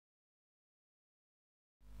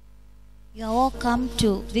You are welcome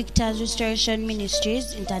to Victor's Restoration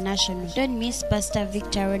Ministries International. Don't miss Pastor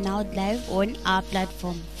Victor Ronald live on our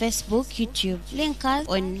platform, Facebook, YouTube. Link us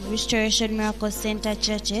on Restoration Miracle Center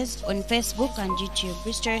Churches on Facebook and YouTube.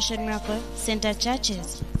 Restoration Miracle Center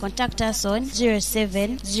Churches. Contact us on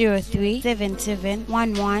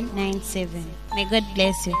 0703771197. May God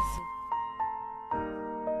bless you.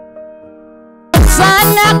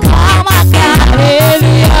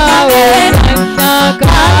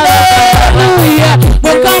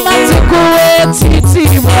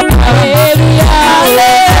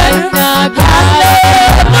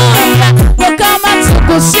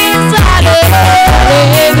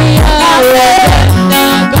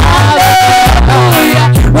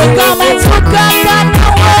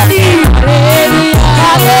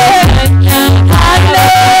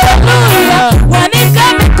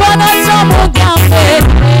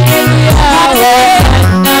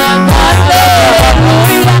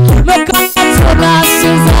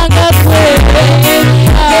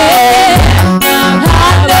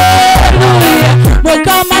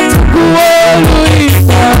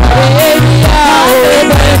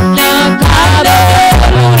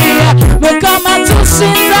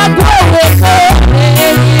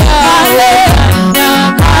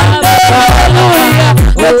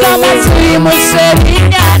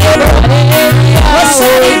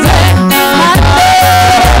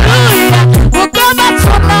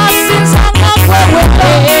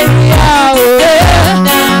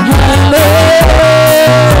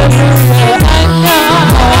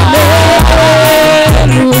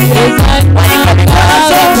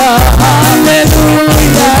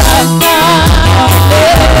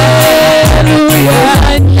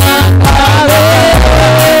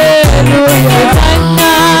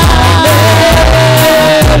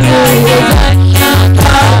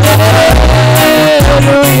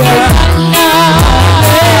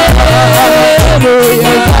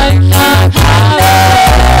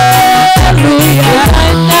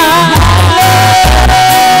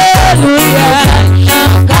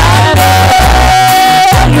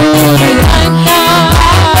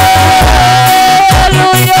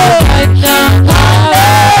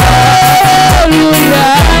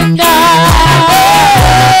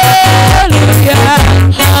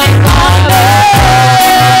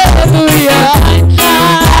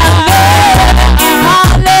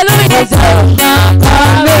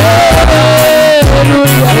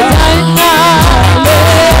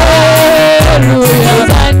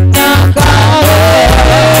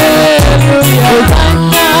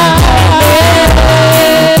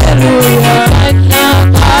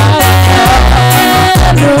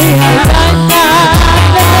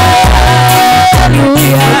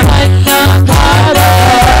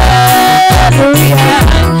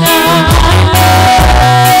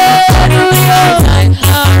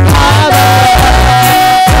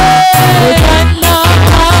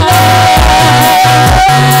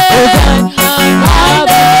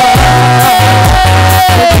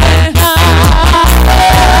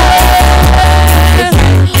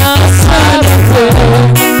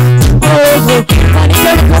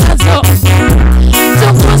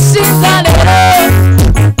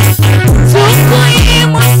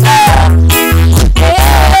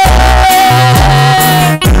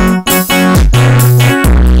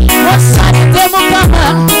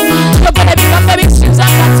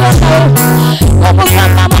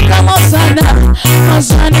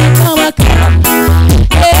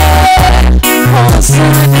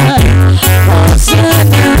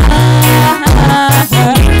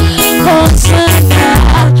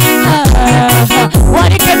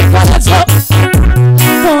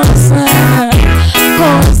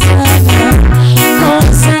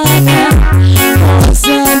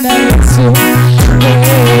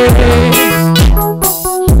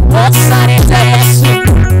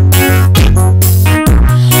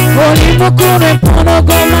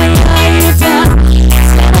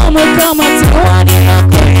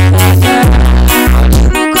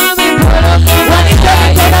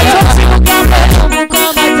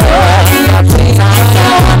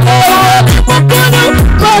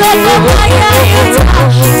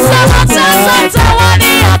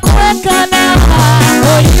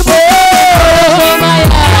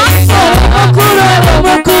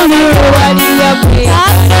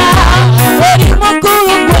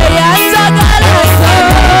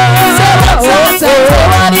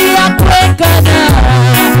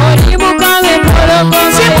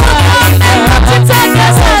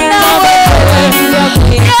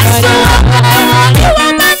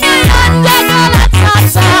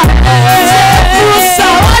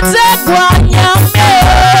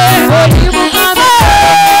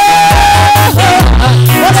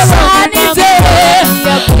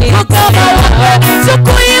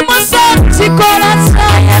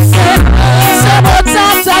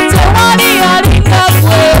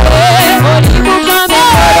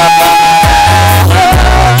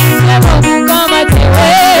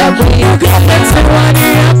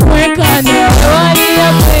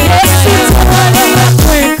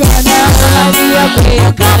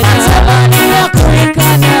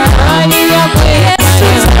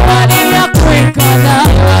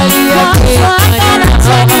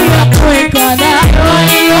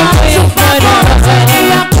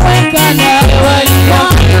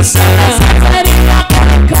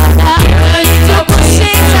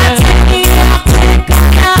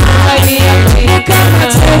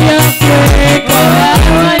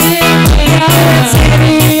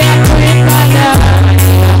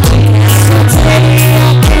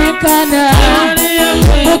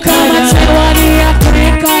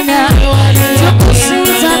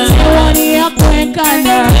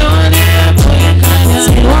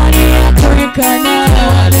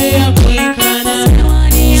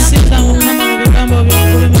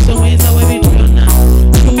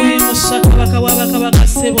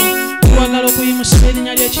 ssebo twagala okuyimusa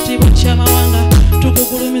erinnya ly'ekitiibwa ky'amawanga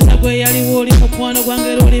tukugulumiza gwe yaliwo oli mukwano gwange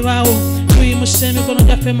era olibaawo tuyimusa emikono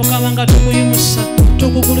gyaffe Mukama nga tukuyimusa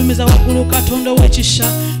tukugulumiza waggulu Katonda w'ekisa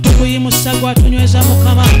tukuyimusa gwatunyweza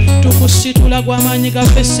Mukama tukusitula gw'amaanyi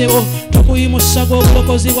gaffe ssebo tukuyimusa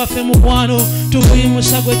gw'obulokozi bwaffe mukwano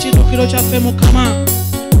tukuyimusa gw'ekiddukiro kyaffe Mukama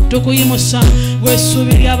tukuyimusa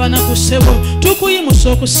gwesuubi ly'abanaku ssebo tukuyimusa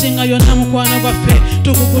okusinga byonna mukwano gwaffe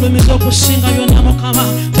tukugulumiza okusinga byonna Mukama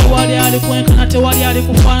tewali ali kwenkana tewali ali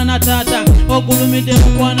kufaanana taata ogulumidde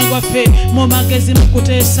mukwano gwaffe mu magezi mu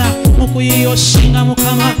kuteesa mu kuyiiya osinga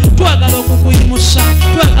Mukama twagala okukuyimusa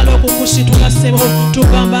twagala okukusitula ssebo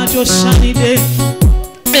tugamba nti osaanidde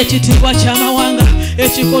ekitiibwa ky'amawanga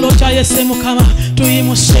ekikolo kya Yesu Mukama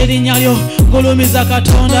tuyimusa erinnya lyo gulumiza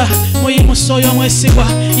Katonda muyimusa oyo mwesigwa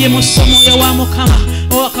yimusa omwoyo wa Mukama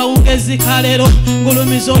akawungezi ka leero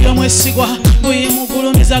gulumiza oyo mwesigwa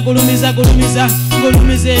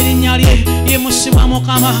gulumiza erinnya lye yimusibwa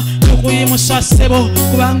Mukama tukuyimusa ssebo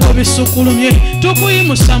kubanga obisukulumye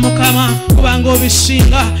tukuyimusa Mukama kubanga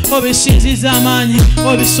obisinziza amaanyi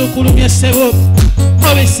obisukulumye ssebo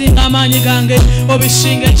obisinga amaanyi gange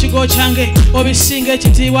obisinga ekigo kyange obisinga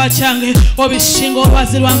ekitiibwa kyange obisinga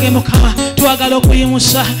olwazi lwange Mukama twagala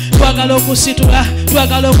okuyimusa twagala okusitula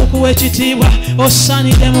twagala okukuwa ekitiibwa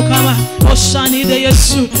osaanidde Mukama osaanidde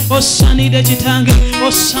Yesu osaanidde kitange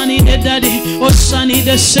osaanidde dadi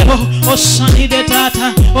osaanidde ssebo osaanidde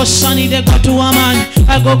taata osaanidde gwatuwa amaanyi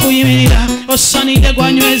ag'okuyimirira osaanidde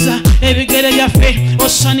gwanyweza ebigere byaffe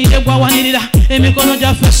osaanidde gwawanirira emikono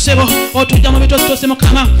gyaffe ssebo otujja mu bitositose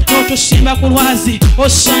Mukama n'otusimba ku lwazi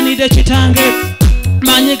osaanidde kitange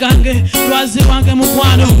maanyi gange lwazi lwange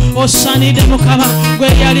mukwano osaanidde Mukama gwe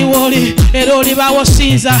yaliwo oli era olibaawo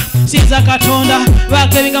sinza Katonda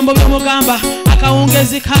baako ebigambo by'omugamba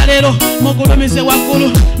akawungezi ka leero mugulumize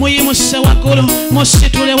waggulu muyimuse waggulu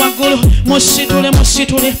musitule waggulu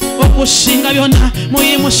musitule okusinga byonna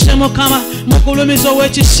muyimuse Mukama mugulumize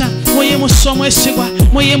ow'ekisa muyimuse omwesigwa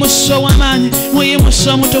muyimuse ow'amaanyi muyimuse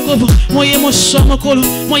omutukuvu muyimuse omukulu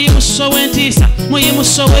muyimuse ow'entiisa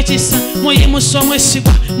muyimuse ow'ekisa muyimuse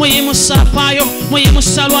omwesigwa muyimuse afaayo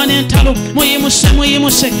muyimuse alwana entalo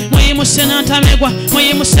muyimuse n'antamegwa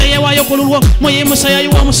muyimuse yeewaayo ku lulwo muyimuse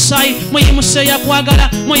yayiwa omusaayi muyimuse yakwagala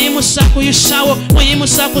muyimuse akuyisaawo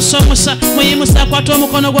muyimuse akusomusa muyimuse akwata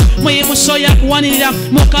omukono gwo muyimuse oyo akuwanirira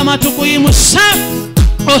Mukama tukuyimusa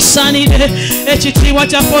osaanidde ekitiibwa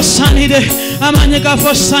kyaffe osaanidde amaanyi gaffe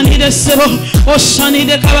osaanidde ssebo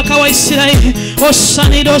osaanidde kabaka wa Isirayiri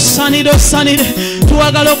osaanidde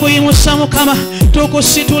twagala okuyimusa Mukama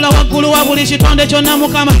tukusitula waggulu wa buli kitonde kyonna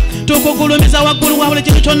Mukama tukugulumiza waggulu wa buli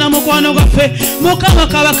kintu kyonna mukwano gwaffe Mukama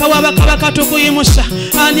kabaka w'abakabaka tukuyimusa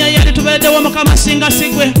ani eyali tubeeddewo Mukama singa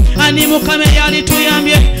sigwe ani Mukama eyali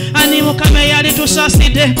tuyambye ani Mukama eyali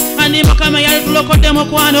tusaasidde ani Mukama eyali tulokodde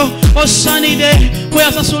mukwano osaanidde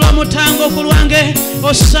kweyasasula omutango ku lwange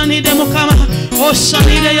osaanidde Mukama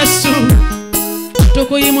osaanidde Yesu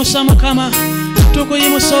tukuyimusa Mukama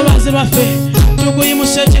tukuyimusa olwazi lwaffe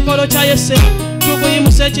tukuyimusa ekikolo kya Yesu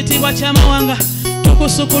tukuyimusa ekitiibwa ky'amawanga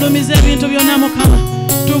tukusukulumiza ebintu byonna Mukama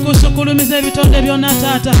tukusukulumiza ebitonde byonna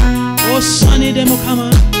taata osaanidde Mukama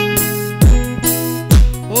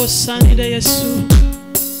osaanidde Yesu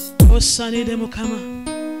osaanidde Mukama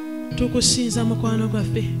tukusinza mukwano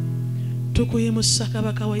gwaffe tukuyimusa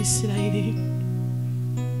kabaka wa Isirayiri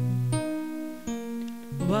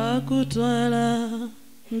bakutwala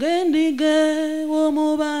ng'endiga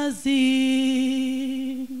w'omubazi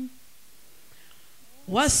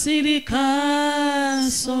wasirika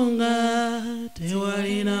nsonga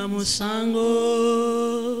tewalina musango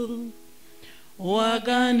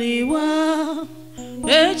waganibwa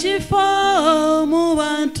ekifo mu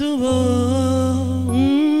bantu bo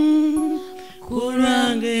ku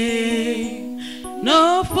lwange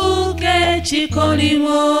n'ofuuka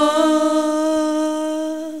ekikolimo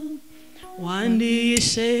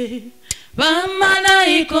wandiyise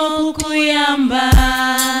bamalayika okukuyamba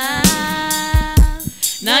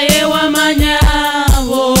naye wamanya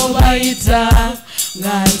bo bayita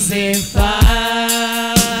nga nze nfa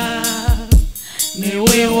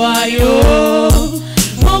neweewaayo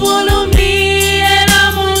mu bulumi era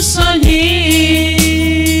mu nsonyi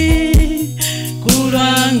ku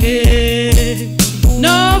lwange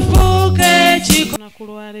n'ofuuka ekikola ku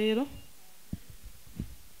lwaleero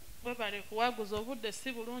bale kuwaguza obudde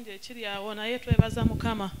si bulungi ekiri awo naye twebaza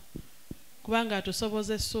Mukama kubanga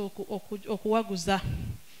atusobozesa okuwaguza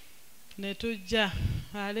ne tujja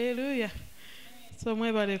haleluya so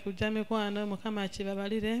mwebale kujja mikwano Mukama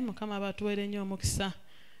kibabalire Mukama batuwere nnyo omukisa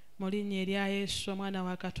mu linnya erya Yesu omwana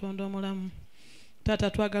wa Katonda omulamu taata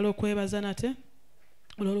twagala okwebaza nate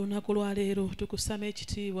olw'olunaku lwa leero tukusama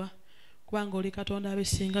ekitiibwa kubanga oli Katonda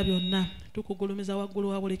abisinga byonna. Tukugulumiza waggulu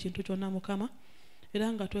wa buli kintu kyonna Mukama,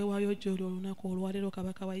 era nga twewaayo gy'oli olunaku olwaleero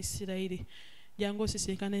Kabaka wa Isirayiri. Jangu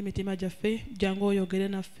osisinkana emitima gyaffe, jangu oyogere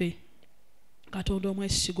naffe Katonda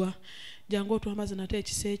omwesigwa, jangu otwambaze nate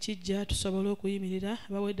ekisa ekijja tusobole okuyimirira.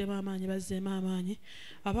 Abaweddemu amaanyi bazzeemu amaanyi,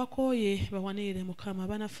 abakooye bawanirire Mukama,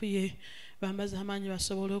 abanafuye bambaze amaanyi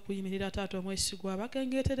basobole okuyimirira. Taata omwesigwa,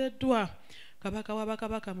 abakengeetereddwa Kabaka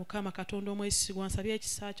w'abakabaka Mukama Katonda omwesigwa, nsabye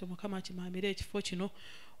ekisa kyo Mukama kimaamire ekifo kino.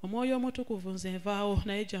 Omwoyo omutukuvu nze nvaawo,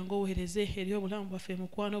 naye jangu oweereze eri obulamu bwaffe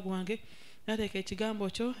mukwano gwange. Nateeka ekigambo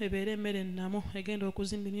kyo ebeere emmere ennamu egenda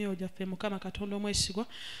okuzimba emyoyo gyaffe Mukama Katonda omwesigwa,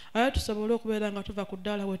 aye tusobole okubeera nga tuva ku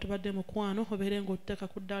ddaala we tubadde mukwano, obeere ng'otuteeka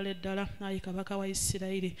ku ddaala eddala, ayi Kabaka wa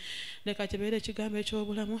Isirayiri. Leka kibeere ekigambo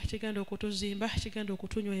eky'obulamu ekigenda okutuzimba, ekigenda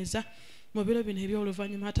okutunyweza mu biro bino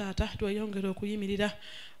eby'oluvannyuma. Taata, tweyongere okuyimirira,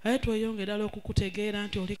 aye tweyongere ddala okukutegeera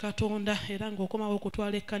nti oli Katonda, era ng'okomawo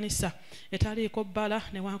okutwala ekkanisa etaliiko bbala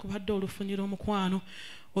newankubadde olufunyiro omukwano.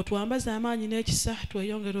 Otwambaze amaanyi n'ekisa,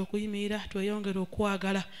 tweyongere okuyimirira, tweyongere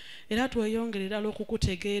okwagala, era tweyongere ddala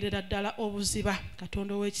okukutegeerera ddala obuziba.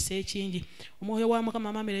 Katonda ow'ekisa ekingi, omwoyo wa Mukama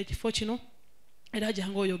amaamira ekifo kino, era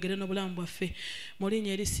jangu oyogere n'obulamu bwaffe mu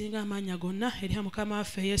linnya erisinga amaanyi gonna, erya Mukama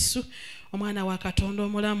waffe Yesu, omwana wa Katonda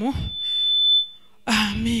omulamu.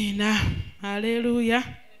 Amiina. Haleluya.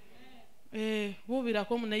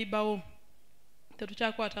 Buubirako muneibawo,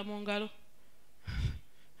 tetukyakwata mu ngalo.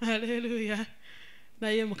 Haleluya.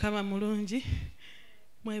 Naye Mukama mulungi,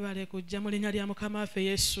 mwebale kujja mu linnya lya Mukama waffe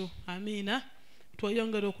Yesu. Amiina.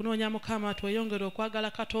 Tweyongere okunoonya Mukama, tweyongere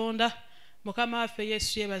okwagala Katonda. Mukama waffe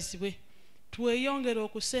Yesu yeebazibwe. Tweyongere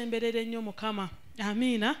okusemberera ennyo Mukama.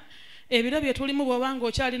 Amiina. Ebiro bye tulimu bw'obanga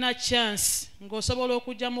okyalina chance ng'osobola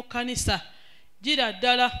okujja mu kkanisa, gira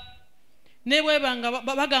ddala. Ne bwebanga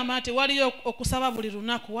bagamba nti waliyo okusaba buli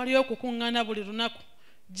lunaku, waliyo okukuŋŋaana buli lunaku,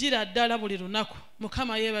 gira ddala buli lunaku.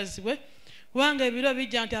 Mukama yeebazibwe. Kubanga ebiro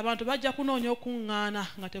bijja nti abantu bajja kunoonya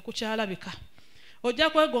okuŋŋaana nga tekukyalabika. Ojja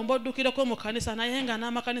kwegomba oddukireko mu kanisa naye nga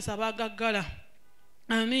n'amakanisa bagaggala.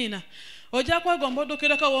 Amiina. Ojja kwegomba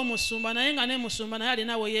oddukireko w'omusumba naye nga ne musumba naye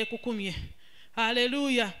alina we yeekukumye.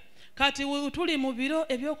 Haleluya. Kati tuli mu biro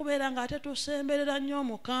eby'okubeera nga ate tusemberera nnyo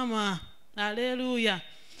Mukama. Haleluya.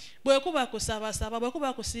 Bwekuba kusabasaba,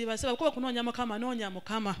 bwekuba kusiibasiba, bwekuba kunoonya Mukama, noonya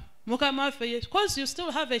Mukama. Mukama waffe Yesu. Because you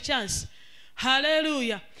still have a chance.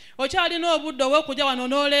 Haleluya. Okyalina obudde obw'okujja wano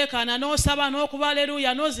n'oleekaana n'osaba n'okuba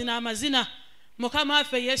haleluya n'ozina amazina. Mukama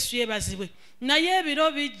waffe Yesu yeebazibwe. Naye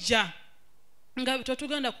ebiro bijja nga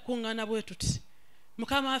tetugenda kukuŋŋaana bwe tuti.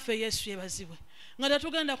 Mukama waffe Yesu yeebazibwe. Nga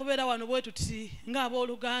tetugenda kubeera wano bwe tuti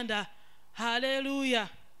ng'abooluganda. Haleluya.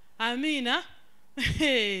 Amiina.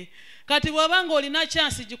 Kati bw'obanga olina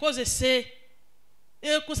chance gikozese.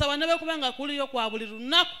 Kusaba ne bwekubanga kuliyo kwa buli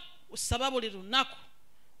lunaku, osaba buli lunaku.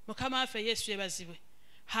 Mukama waffe Yesu yeebazibwe.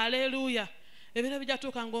 Haleluya. Ebiro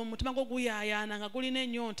bijatuuka ng'omutima gwo guyaayaana nga gulina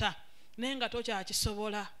ennyonta naye nga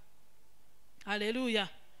tokyakisobola. Haleluya.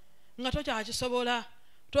 Nga tokyakisobola.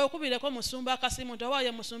 Twokubireko musumba akasimu nti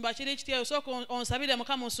owaaye musumba kiri kitya, osooka onsabire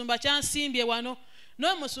Mukama musumba kyansimbye wano.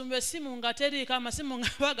 N'omusumba essimu nga teriiko, amasimu nga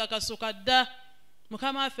bagakasuka dda.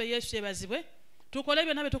 Mukama waffe Yesu yeebazibwe. Tukole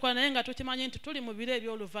byonna bye tukola naye nga tukimanyi nti tuli mu biro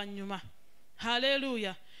eby'oluvannyuma.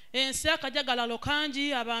 Haleluya. Ensi akajagalalo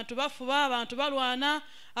kangi, abantu bafuba, abantu balwana,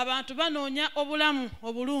 abantu banoonya obulamu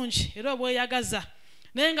obulungi era obweyagaza.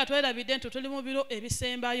 Naye nga twerabidde nti tuli mu biro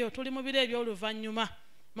ebisembayo, tuli mu biro eby'oluvannyuma.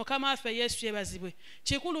 Mukama waffe Yesu yeebazibwe.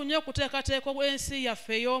 Kikulu nnyo okuteekateeka ensi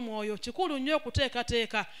yaffe ey'omwoyo, kikulu nnyo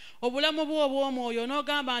okuteekateeka obulamu bwo obw'omwoyo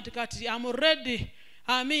n'ogamba nti kati am ready.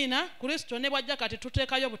 Amiina. Kristo ne bwajja kati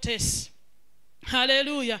tuteekayo buteesi.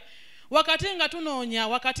 Haleluya. Wakati nga tunoonya,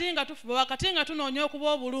 wakati nga tufuba, wakati nga tunoonya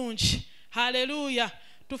okuba obulungi. Haleluya.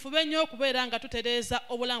 Tufube nnyo okubeera nga tutereeza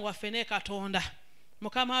obulamu bwaffe ne Katonda.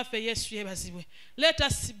 Mukama waffe Yesu yeebazibwe.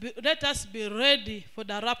 Let us be ready for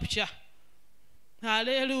the rapture.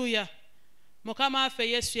 Haleluya. Mukama waffe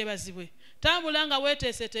Yesu yeebazibwe. Tambula nga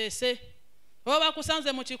weeteeseteese. Oba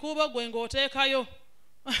kusanze mu kikuubo gwe ng'oteekayo.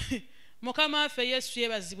 Mukama waffe Yesu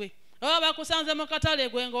yeebazibwe. Oba kusanze mu katale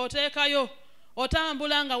gwe ng'oteekayo.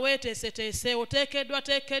 Otambula nga weeteeseteese,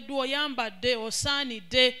 oteekeddwa oyambadde,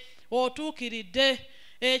 osaanidde, otuukiridde.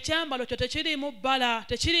 Ekyambalo kyo tekiriimu bbala,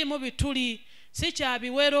 tekiriimu bituli, si kya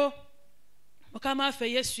biwero. Mukama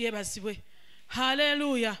waffe Yesu yeebazibwe.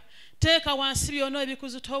 Haleluya. Teeka wansi byonna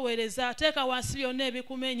ebikuzitoowereza, teeka wansi byonna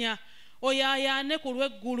ebikumenya, oyaayaane ku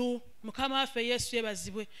lw'eggulu. Mukama waffe Yesu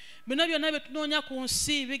yeebazibwe. Bino byonna bye tunoonya ku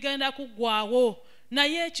nsi bigenda kuggwaawo.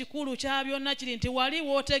 Naye ekikulu kya byonna kiri nti wali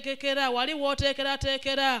wootegekera, wali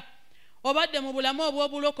wooteekerateekera obadde mu bulamu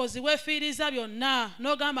obw'obulokozi weefiiriza byonna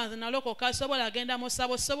n'ogamba nze nalokoka sobola agenda mu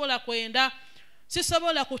ssabo sobola kwenda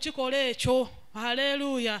sisobola kukikola ekyo.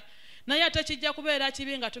 Haleluya. Naye ate kijja kubeera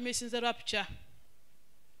kibi nga tumisinze rapture.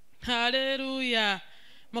 Haleluya.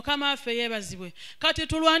 Mukama waffe yeebazibwe. Kati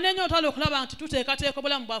tulwane nnyo otwala okulaba nti tuteekateeka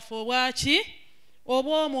obulamu bwaffe obwaki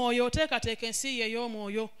obw'omwoyo. Teekateeka ensi ye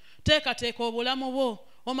ey'omwoyo, teekateeka obulamu bwo.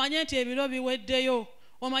 Omanye nti ebiro biweddeyo,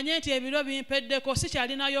 omanye nti ebiro bimpeddeko,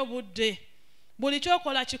 sikyalinayo budde. Buli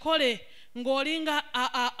kyokola kikole ng'olinga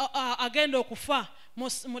agenda okufa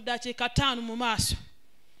mu ddakiika 5 mu maaso.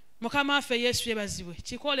 Mukama waffe Yesu yeebazibwe.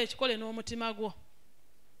 Kikole n'omutima gwo.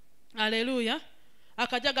 Haleluya.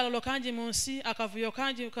 Akajagalalo kangi mu nsi, akavuyo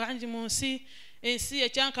kangi mu nsi, ensi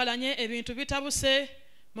ekyankalanye, ebintu bitabuse.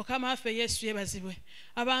 Mukama waffe Yesu yeebazibwe.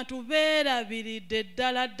 Abantu beerabiridde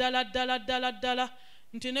ddala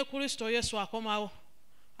nti ne Kristo Yesu akomawo.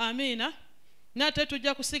 Amiina. Nate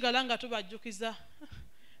tujja kusigala nga tubajjukiza.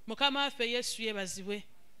 Mukama waffe Yesu yeebazibwe.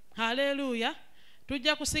 Haleluya.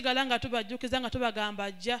 Tujja kusigala nga tubajjukiza nga tubagamba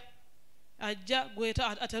ajja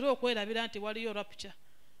gweta atera okwerabira nti waliyo rapture.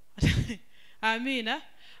 Amiina.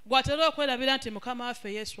 Gwatera okwerabira nti Mukama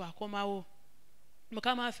waffe Yesu akomawo.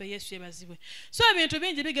 Mukama waffe Yesu yeebazibwe. So ebintu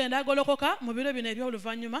bingi bigenda agolokoka mu biro bino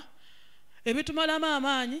eby'oluvannyuma, ebitumalamu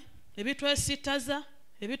amaanyi, ebitwesittaza,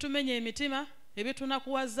 ebitumenya emitima,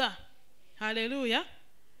 ebitunakuwaza. Haleluya.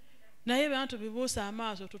 Naye bantu bibuusa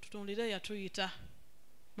amaaso tututundire yatuyita.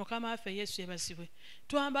 Mukama waffe Yesu yeebazibwe.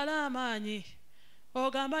 Twambale amaanyi.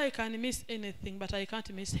 Ogamba I can miss anything but I can't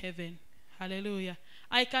miss heaven. Haleluya.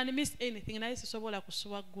 I can miss anything naye sisobola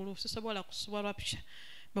kusuba ggulu, sisobola kusuba rapture.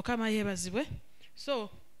 Mukama yeebazibwe. So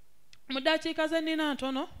mu ddakiika ze nnina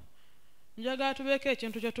ntono njagala tubeeko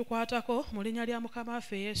ekintu kye tukwatako mu linnya lya Mukama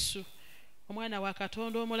waffe Yesu omwana wa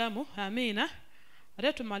Katonda omulamu. Amiina.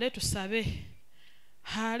 Ate tumale tusabe.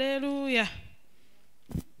 Haleluya.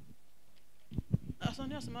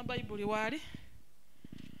 Asoni asoma Bayibuli wali.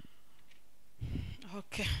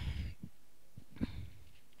 Okay.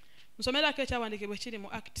 Nsomerako ekyawandiikibwa kiri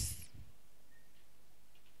mu Acts.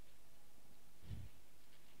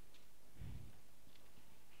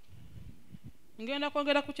 Ngenda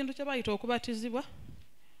kwongera ku kintu kye bayita okubatizibwa.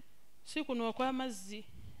 Si kuno okw'amazzi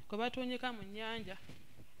kwe batunyika mu nnyanja,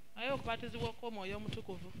 naye okubatizibwa okw'Omwoyo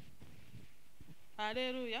Omutukuvu.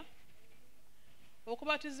 Haleluya.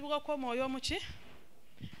 Okubatizibwa okw'Omwoyo Omuki?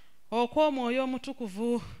 Okw'Omwoyo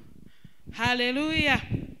Omutukuvu. Haleluya.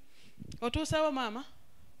 Otuusewo maama?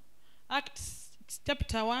 Acts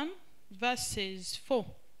chapter 1 verses 4.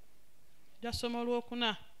 Jasoma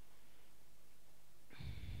olwokuna.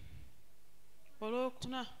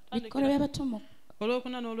 Bikolwa by'abatume.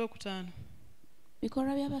 Olwokuna n'olwokutaano.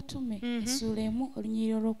 Bikolwa by'abatume essuula 1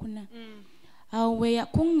 olunyiriri olwokuna. Awo bwe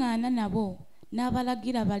yakuŋŋaana nabo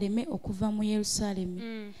n'abalagira baleme okuva mu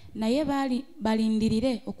Yerusaalemi, naye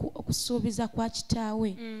balindirire okusuubiza kwa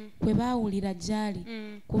kitaawe kwe baawulira gy'ali,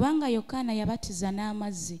 kubanga Yokaana yabatiza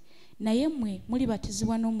n'amazzi, naye mmwe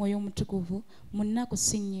mulibatizibwa n'Omwoyo Omutukuvu mu nnaku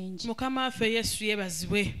si nnyingi. Mukama waffe Yesu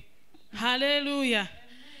yeebazibwe. Haleluya.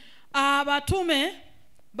 Abatume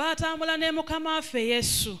batambula ne Mukama waffe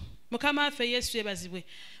Yesu. Mukama waffe Yesu yeebazibwe.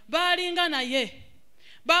 Baalinga naye,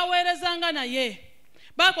 baweerezanga naye,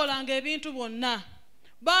 bakolanga ebintu byonna,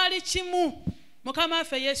 baali kimu. Mukama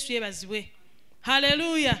waffe Yesu yeebazibwe.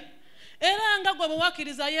 Haleluya. Era nga gwe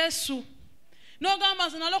bwewakkiriza Yesu n'ogamba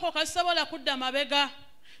nze nalokoka sisobola kudda mabega,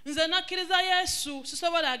 nze nakkiriza Yesu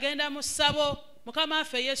sisobola agenda mu ssabo. Mukama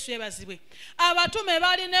waffe Yesu yeebazibwe. Abatume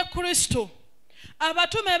baali ne Kristo,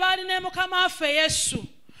 abatume baali ne Mukama waffe Yesu,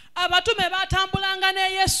 abatume batambulanga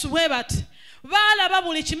ne Yesu bwe bati, baalaba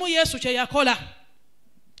buli kimu Yesu kye yakola.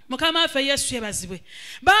 Mukama waffe Yesu yeebazibwe.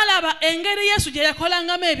 Baalaba engeri Yesu gye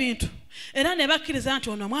yakolangamu ebintu era ne bakkiriza nti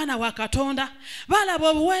ono mwana wa Katonda. Baalaba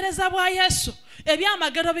obuweereza bwa Yesu,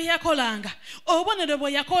 ebyamagero bye yakolanga, obubonero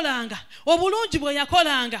bwe yakolanga, obulungi bwe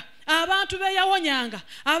yakolanga, abantu be yawonyanga,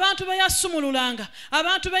 abantu be yasumululanga,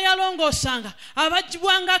 abantu be yalongoosanga,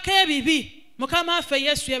 abagibwangako ebibi. Mukama waffe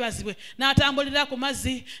Yesu yeebazibwe. N'atambulira ku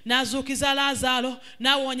mazzi, n'azuukiza Laazaalo,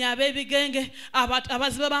 n'awonya ab'ebigenge,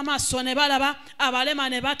 abazibe b'amaaso ne balaba, abalema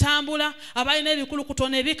ne batambula, abalina ebikulukuto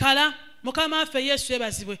ne bikala. Mukama waffe Yesu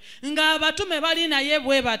yeebazibwe. Nga abatume bali naye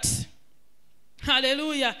bwe bati.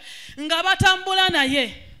 Haleluya. Nga batambula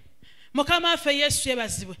naye. Mukama waffe Yesu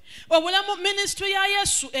yeebazibwe. Obulamu ministry ya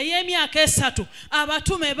Yesu ey'emyaka 3,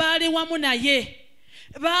 abatume baali wamu naye,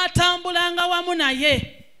 batambulanga wamu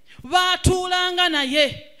naye, baatuulanga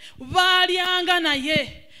naye, baalyanga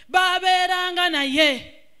naye, baabeeranga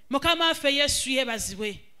naye. Mukama waffe Yesu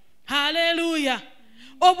yeebazibwe. Haleluya.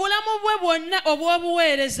 obulamu bwe bwonna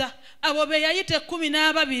obw'obuweereza abo be yayita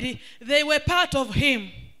 12 they were part of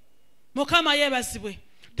him. Mukama yeebazibwe.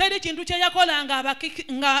 Teri kintu kye yakolanga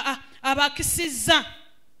abakisizza.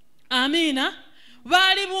 Amiina.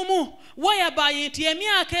 Baali bumu whereby nti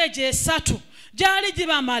emyaka egyo 3 gyali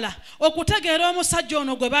gibamala okutegeera omusajja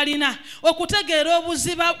ono gwe balina, okutegeera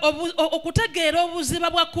obuziba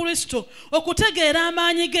bwa Kristo, okutegeera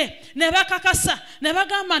amaanyi ge, ne bakakasa ne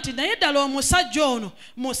bagamba nti naye ddala omusajja ono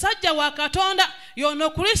musajja wa Katonda, y'ono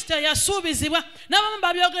Kristo yasuubizibwa. N'abamu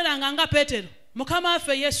babyogeranga nga Peetero. Mukama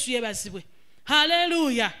waffe Yesu yeebazibwe.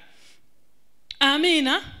 Haleluya.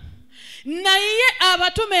 Amiina. Naye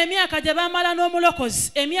abatume emyaka gye baamala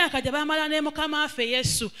n'omulokozi, emyaka gye baamala ne Mukama waffe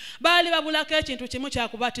Yesu, baali babulako ekintu kimu kya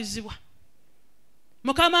kubatizibwa.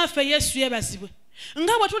 Mukama waffe Yesu yeebazibwe.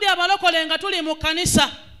 Nga bwe tuli abalokole nga tuli mu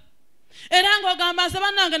kkanisa, era ng'ogamba nze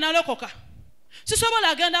bannange nalokoka, sisobola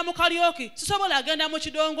agenda mu kalyoki, sisobola agenda mu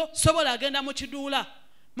kidongo, sisobola agenda mu kiduula.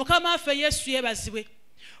 Mukama waffe Yesu yeebazibwe.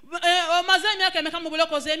 Omaze emyaka emeka mu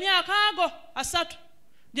bulokozi? Emyaka ago 3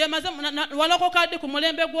 gye maze walokoka ddi ku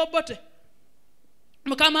mulembe gw'obote.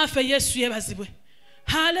 Mukama waffe Yesu yeebazibwe.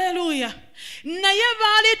 Haleluya. Naye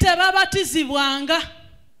baali tebabatizibwanga.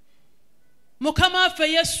 Mukama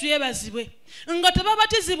waffe Yesu yeebazibwe. Nga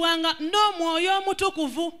tebabatizibwanga n'Omwoyo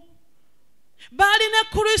Omutukuvu. Baali ne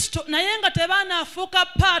Kristo naye nga tebanaafuuka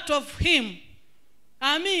part of him.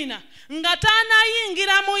 Amiina. Nga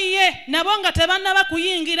taanayingira mu ye, nabo nga tebannaba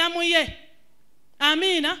kuyingira mu ye.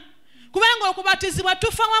 Amiina. Kubanga okubatizibwa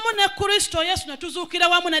tufa wamu ne Kristo Yesu ne tuzuukira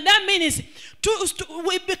wamu na. That means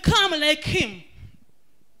we become like him.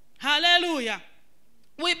 Hallelujah.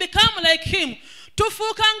 We become like him.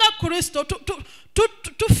 Tufuuka nga Kristo,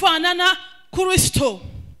 tufaanana Kristo.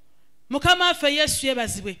 Mukama waffe Yesu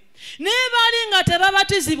yeebazibwe. Naye baali nga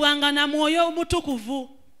tebabatizibwanga na Mwoyo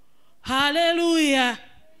Omutukuvu. Hallelujah.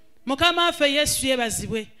 Mukama waffe Yesu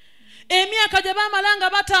yeebazibwe. Emyaka gye baamala nga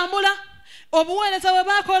batambula, obuweereza bwe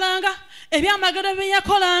baakolanga, ebyamagero bye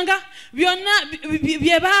yakolanga, byonna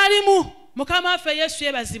bye baalimu. Mukama waffe Yesu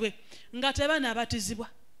yeebazibwe. Nga tebanabatizibwa.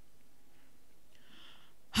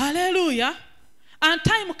 Hallelujah. And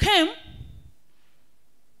time came,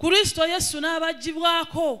 Kristo Yesu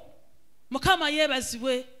n'abagibwako. Mukama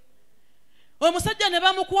yeebazibwe. Omusajja ne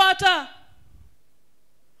bamukwata.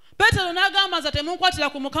 Peetero n'agamba nze temunkwatira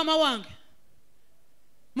ku Mukama wange.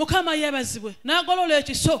 Mukama yeebazibwe. N'agolola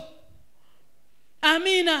ekiso.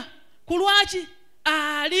 Amiina. Ku lwaki?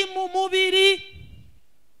 Ali mu mubiri.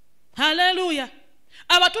 Haleluya.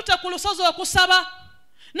 Abatutte ku lusozi okusaba.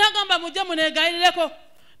 N'agamba mujje muneegayirireko.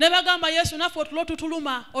 Ne bagamba Yesu naffe otulo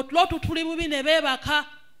tutuluma, otulo tutuli bubi ne beebaka.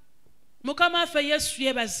 Mukama waffe Yesu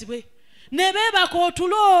yeebazibwe. Ne beebaka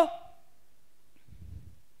otulo.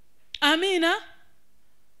 Amiina.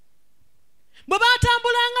 Bwe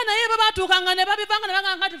baatambulanga naye bwe baatuukanga ne babivanga ne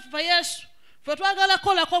bagamba nti ffe Yesu ffe twagala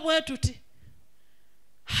kukolako bwe tuti.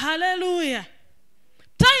 Haleluya.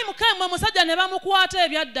 Time came omusajja ne bamukwata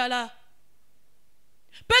ebyaddala.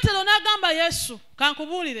 Peetero n'agamba Yesu,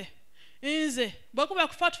 kankubuulire, nze bwe kuba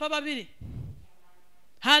kufa tufa babiri.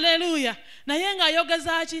 Haleluya. Naye nga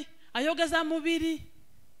ayogeza ki? Ayogeza mubiri.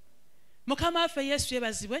 Mukama waffe Yesu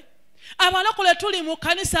yeebazibwe. Abalokole tuli mu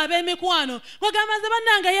kkanisa ab'emikwano, bagamba nze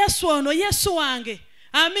bannange Yesu ono, Yesu wange.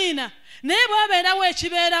 Amiina. Naye bw'abeerawo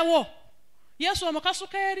ekibeerawo, Yesu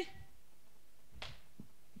omukasuka eri.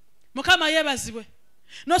 Mukama yeebazibwe.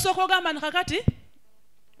 N'osooka ogamba nakakati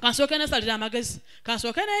kansooke neesalira amagezi,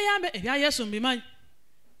 kansooke neeyambe ebya Yesu mbimanyi.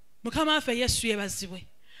 Mukama waffe Yesu yeebazibwe.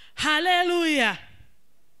 Haleluya.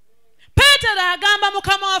 Peetero agamba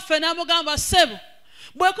Mukama waffe n'amugamba, ssebo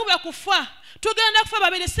bwe kuba kufa tugenda kufa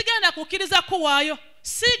babiri, sigenda kukkiriza kuwaayo,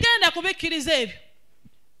 sigenda kubikkiriza ebyo.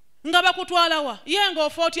 Nga bakutwala wa? Ye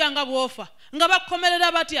ng'ofa otya nga bw'ofa? Nga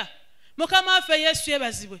bakukomerera batya? Mukama waffe Yesu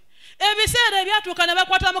yeebazibwe. Ebiseera ebyatuuka ne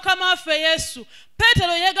bakwata Mukama waffe Yesu.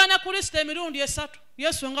 Peetero yeegaana Kristo emirundi 3.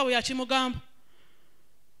 Yesu nga bwe yakimugamba.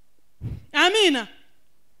 Amiina.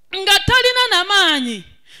 Nga talina n'amaanyi,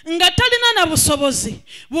 nga talina na busobozi.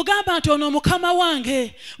 Bugamba nti ono Mukama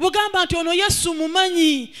wange, bugamba nti ono Yesu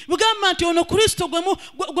mumanyi, bugamba nti ono Kristo gwe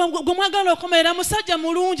mwagala okomerera, musajja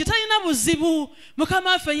mulungi, talina buzibu. Mukama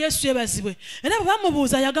waffe Yesu yeebazibwe. Era bwe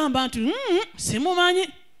bamubuuza yagamba nti simumanyi.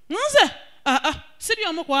 Nze siri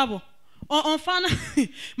omu ku abo onfaana.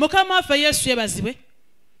 Mukama waffe Yesu yeebazibwe.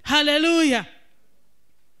 Haleluya.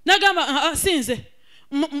 Nagamba sinze,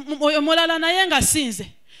 oyo mulala naye nga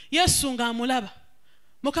sinze. Yesu ng'amulaba.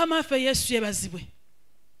 Mukama waffe Yesu yeebazibwe.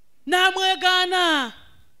 N'amwegaana.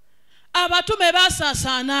 Abatume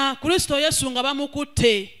baasaasaana, Kristo Yesu nga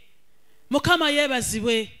bamukutte. Mukama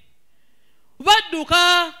yeebazibwe.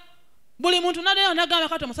 Badduka buli muntu naleyo nagamba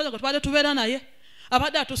kati omusajja gwe tubadde tubeera naye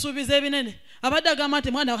abadde atusuubiza ebinene abadde agamba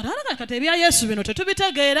nti mwana kati ebya Yesu bino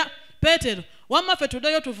tetubitegeera. Peetero wamma ffe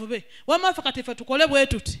tuddeyo tuvube, wamma ffe kati ffe tukole bwe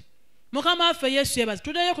tuti. Mukama waffe Yesu yebazi,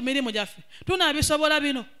 tuddeyo ku mirimu gyaffe tunaabisobola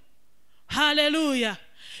bino. Haleluya.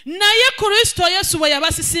 Naye Kristo Yesu bwe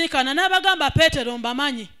yabasisinkana n'abagamba Peetero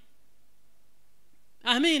mbamanyi.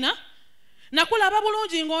 Amiina. Nakulaba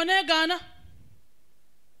bulungi ng'oneegaana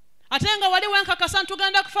ate nga wali wenkakasa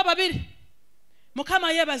ntugenda kufa babiri.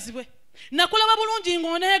 Mukama yebazibwe. Nakulaba bulungi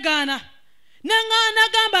ng'oneegaana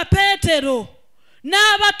nagamba Peetero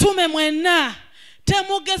n'abatume mwenna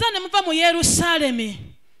temugeza ne muva mu Yerusaalemi,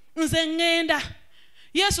 nze ŋŋenda.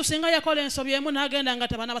 Yesu singa yakola ensobi emu n'agenda nga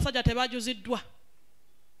tabana abasajja tebajuziddwa,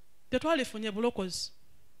 tetwalifunye bulokozi.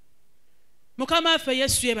 Mukama waffe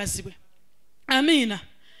Yesu yebazibwe. Amiina.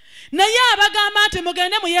 Naye abagamba nti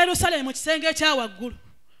mugende mu Yerusaalemi mu kisenge ekya waggulu,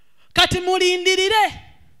 kati mulindirire,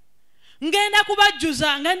 ngenda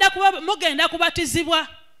kubajjuza, mugenda kubatizibwa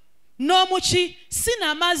n'omuki si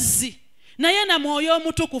na mazzi naye na Mwoyo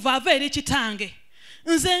Omutukuvu ava eri Kitange.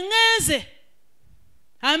 Nze ŋŋenze.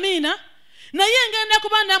 Amiina. Naye ngenda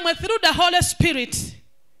kuba nammwe through the Holy Spirit.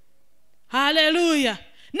 Haleluya.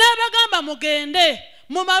 N'abagamba mugende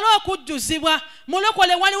mumale okujjuzibwa,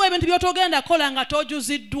 mulokole waliwo ebintu by'otogenda kola nga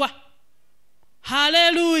tojuziddwa.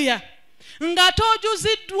 Haleluya. Nga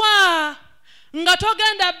tojuziddwa, nga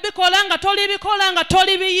togenda bikola, nga toli bikola, nga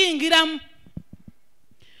toli biyingiramu.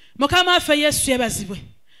 Mukama waffe Yesu yebazibwe.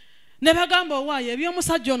 Ne bagamba owaayo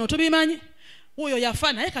eby'omusajja ono tubimanyi, oyo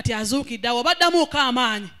yafa naye kati azuukidde, awo baddamuuko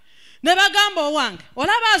amaanyi. Ne bagamba owange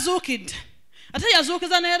olaba azuukidde, ate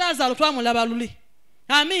yazuukiza ne Laazaalo twamulaba luli.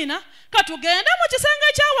 Amiina. Katugende mu kisenge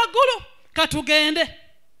ekya waggulu, katugende.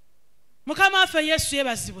 Mukama waffe Yesu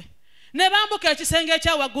yebazibwe. Ne bambuka ekisenge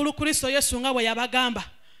ekya waggulu Kristo Yesu nga bwe yabagamba.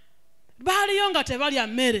 Baaliyo nga tebalya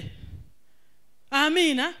mmere.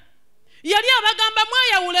 Amiina. Yali abagamba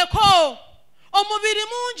mweyawuleko, omubiri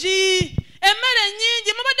mungi, emmere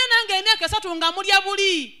nnyingi, mubadde nange emyaka 3 nga mulya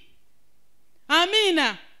buli.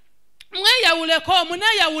 Amiina. Mweyawuleko,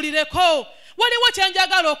 muneeyawulireko. Waliwo kye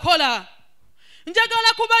njagala okola.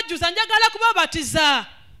 Njagala kubajjuza, njagala kubabatiza.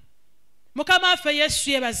 Mukama waffe Yesu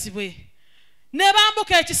yebazibwe. Ne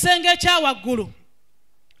bambuka ekisenge ekya waggulu.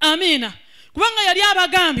 Amiina. Kubanga yali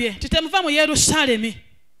abagambye titemuva mu Yerusaalemi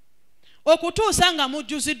okutuusa nga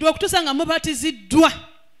mujjuziddwa, okutuusa nga mubatiziddwa.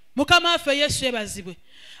 Mukama waffe Yesu yebazibwe.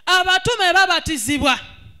 Abatume babatizibwa,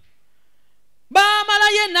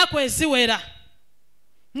 baamalayo ennaku eziwera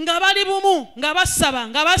nga bali bumu, nga basaba,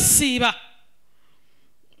 nga basiiba,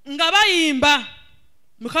 nga bayimba.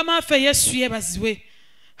 Mukama waffe Yesu yebazibwe.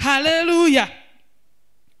 Haleluya.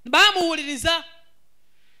 Bamuwuliriza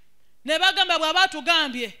ne bagamba bw'aba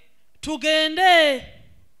tugambye tugende.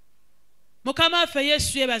 Mukama waffe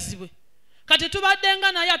Yesu yebazibwe. Kati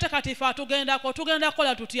tubaddenga naye ate kati ife atugendako, tugenda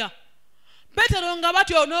kola tutya? Peetero nga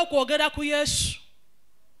batyo n'okwogera ku Yesu,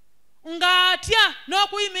 nga atya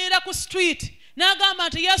n'okuyimirira ku street n'agamba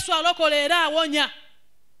nti Yesu alokola era awonya.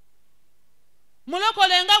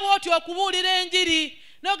 Mulokole nga bw'otyo okubuulira enjiri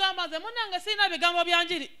n'ogamba nze munnange sirina bigambo bya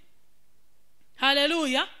njiri.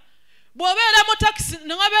 Haleluya. Bw'obeera mu takisi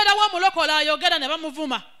ne wabeerawo omulokole ayogera ne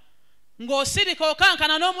bamuvuma, ng'osirika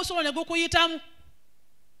okankana n'omusulo ne gukuyitamu.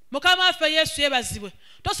 Mukama waffe Yesu yebazibwe.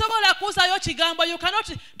 Tosobola kuusayo kigambo,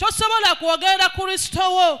 tosobola kwogera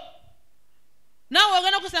Kristo wo. Naawe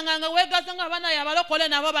ogenda kusanga nga weegaza nga abanaye abalokole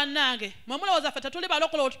nabo bannange. Mwe mulowooza ffe tetuli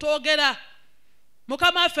balokole otutwogera.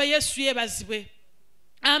 Mukama waffe Yesu yebazibwe.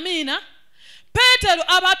 Amiina. Peetero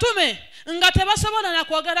abatume nga tebasobola na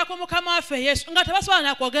kwogera ku Mukama waffe Yesu, nga tebasobola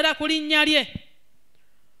na kwogera ku linnya lye.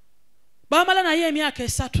 Baamala naye emyaka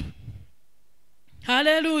 3.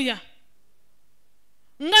 Haleluya.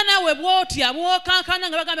 Nga nawe bw'otya bw'okankana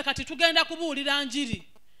nga bagambe kati tugenda kubuulira njiri.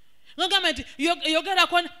 Nga gamba nti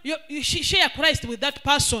yogerako, share Christ with that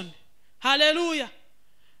person. Haleluya.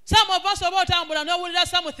 Some of us oba otambula n'owulira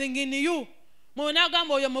something in you.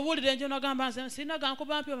 Munagamba oyo mubuulire nje n'ogamba nze sirina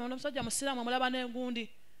gankuba mpi omusajja musiraamu omulaba n'engundi.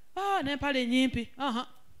 N'empale nnyimpi.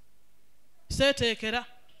 Seeteekera.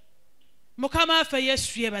 Mukama waffe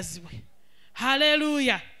Yesu yebazibwe.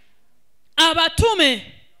 Haleluya.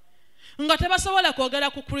 Abatume nga tebasobola kwogera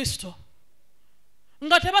ku Kristo,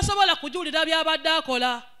 nga tebasobola kujuulira by'abadde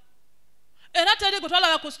akola. Era teri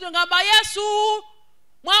gutwala ku studio ngamba Yesu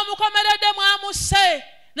mwamukomeredde mwamusse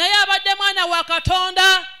naye abadde mwana wa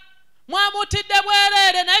Katonda, mwamutidde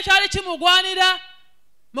bwereere naye kyali kimugwanira.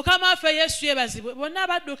 Mukama waffe Yesu yebazibwe. Bonna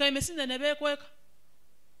badduka emisinde ne beekweka.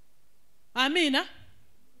 Amiina.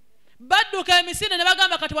 Badduka emisinde ne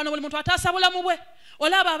bagamba kati wano buli muntu ataasa bulamu bwe.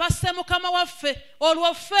 Olaba abasse Mukama waffe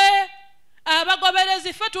olwo ffe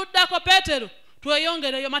abagoberezi ffe tuddako Peetero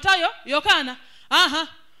tweyongereyo Matayo Yokaana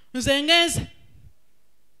nze ngenze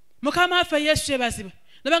Mukama waffe Yesu yebazibwe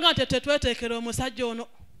nabanga tetweteekera omusajja ono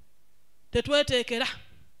tetweteekera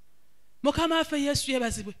Mukama waffe Yesu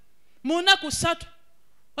yebazibwe mu nnaku 3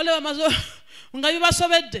 wale bamazo nga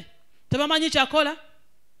bibasobedde tebamanyi kyakola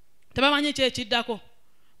tebamanyi kyekiddako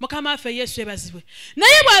Mukama waffe Yesu yebazibwe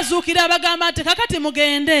naye bwazuukira abagamba nti kakati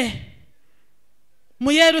mugende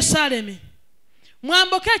mu Yerusaalemi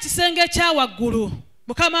mwambuke ekisenge kya waggulu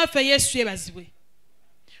Mukama waffe Yesu yebazibwe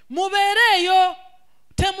mubeereeyo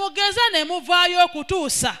temugeza ne muvaayo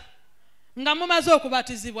okutuusa nga mumaze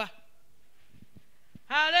okubatizibwa.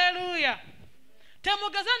 Haleluya.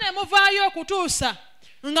 Temugeza ne muvaayo okutuusa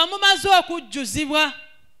nga mumaze okujjuzibwa.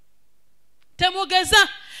 Temugeza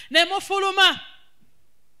ne mufuluma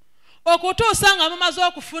okutuusa nga mumaze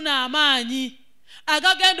okufuna amaanyi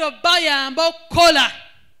agagenda obbayamba okukola.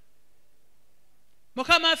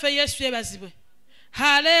 Mukama waffe Yesu yebazibwe.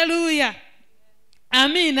 Haleluya.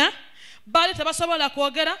 Amina. Bali tebasobola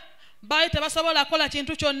kwogera, bali tebasobola kola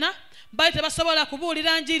kintu kyonna, bali tebasobola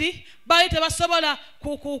kubuulira njiri, bali tebasobola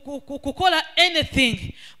kukola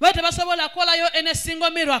anything, bali tebasobola kolayo any single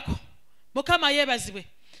miracle. Mukama yebazibwe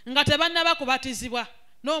nga tebannaba kubatizibwa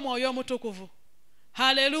n'Omwoyo Omutukuvu.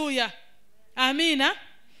 Haleluya. Amina.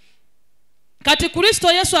 Kati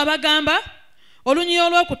Kristo Yesu abagamba olunyi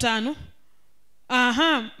olwokutaano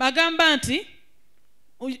bagamba nti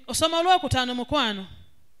osoma olwokutaano mukwano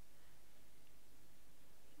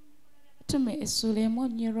tume essula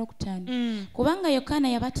 1:5 kubanga Yokaana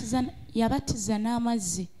yabatiza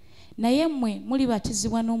n'amazzi naye mmwe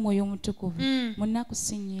mulibatizibwa n'Omwoyo Omutukuvu mu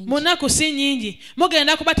nnaku si nnyingi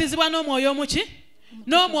mugenda kubatizibwa n'Omwoyo Omuki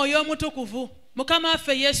n'Omwoyo Omutukuvu. Mukama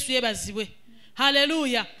waffe Yesu yebazibwe.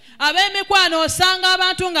 Haleluya. Ab'emikwano osanga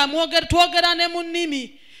abantu nga twogera ne mu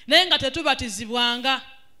nnimi naye nga tetubatizibwanga.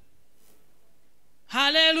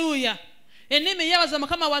 Haleluya. Ennimi yebaza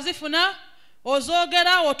Mukama wazifuna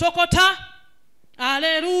ozogera otokota.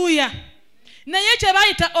 Haleluya. Naye kye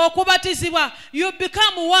bayita okubatizibwa, you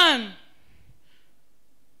become one.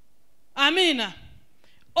 Amina.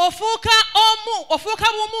 Ofuuka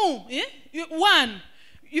bumu, one.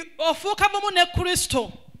 Ofuuka bumu ne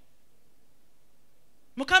Kristo.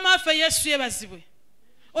 Mukama waffe Yesu yebazibwe.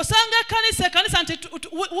 Osanga kanisa nti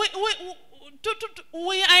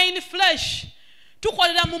we are in flesh.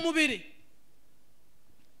 Tukolera mu mubiri.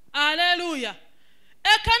 Haleluya.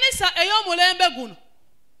 Ekanisa ey'omulembe guno.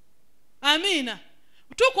 Amina.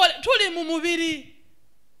 Tuli mu mubiri.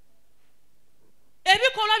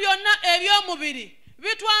 Ebikolwa byonna eby'omubiri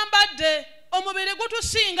bitwambadde. Omubiri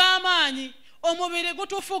gutusinga amaanyi. Omubiri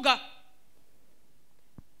gutufuga.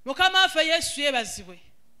 Mukama waffe Yesu yebazibwe.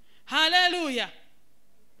 Haleluya.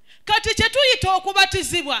 Kati kye tuyita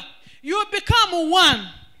okubatizibwa, you become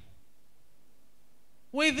one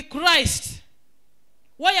with Christ,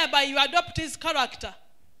 whereby you adopt his character.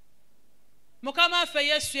 Mukama waffe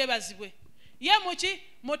Yesu yebazibwe. Ye muki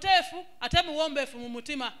muteefu ate muwombeefu mu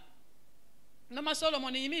mutima. Ngama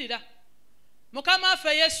Solomon yimirira. Mukama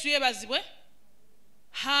waffe Yesu yebazibwe.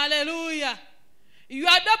 Hallelujah. You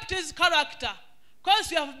adopt his character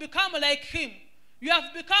because you have become like him. You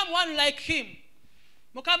have become one like him.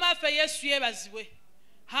 Mukama waffe Yesu yebazibwe.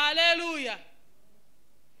 Hallelujah.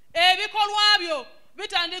 Ebikolwa byo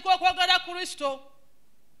bitandika okwogera Kristo.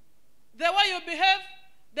 The way you behave,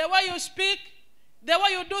 the way you speak, the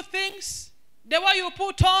way you do things, the way you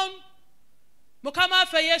put on. Mukama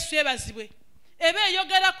waffe Yesu yebazibwe. Ebe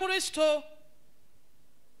yogera Kristo.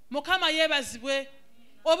 Mukama yebazibwe.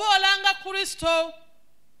 Oba olanga Kristo.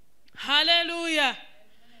 Hallelujah.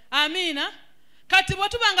 Amina. Kati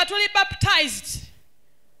bwetubanga tuli baptized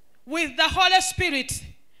with the Holy Spirit.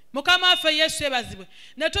 Mukama waffe Yesu yebazibwe.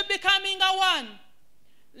 Ne to becoming one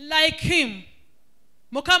like him.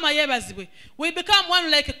 Mukama yebazibwe. We become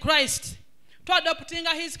one like Christ. To adopting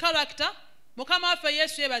his character. Mukama waffe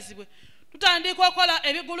Yesu yebazibwe. Tutandika okola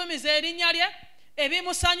ebigulumiza erinnya lye,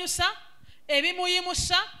 ebimusanyusa,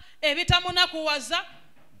 ebimuyimusa, ebitamunakuwaza.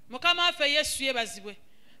 Mukama waffe Yesu yebazibwe.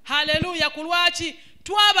 Haleluya. Kulwaki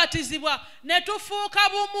twabatizibwa ne tufuuka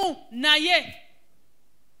bumu naye.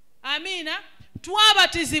 Amina.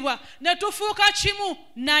 Twabatizibwa ne tufuuka kimu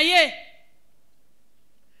naye.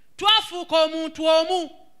 Twafuuka omuntu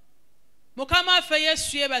omu. Mukama waffe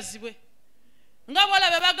Yesu yebazibwe. Nga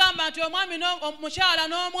bw'olaba bagamba nti omwami omukyala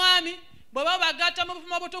n'omwami bwe babagatta mu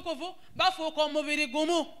bufumo obutukuvu bafuuka omubiri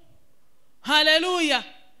gumu. Haleluya.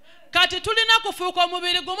 Kati tulina kufuuka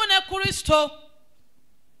omubiri gumu ne Kristo.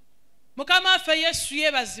 Mukama waffe Yesu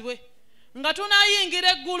yebazibwe. Nga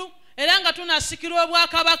tunayingira eggulu era nga tunasikirwa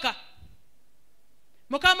obwakabaka.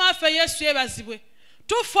 Mukama waffe Yesu yebazibwe.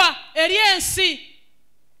 Tufa eri ensi.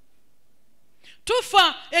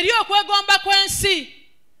 Tufa eri okwegomba kw'ensi.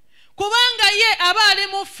 Kubanga ye aba ali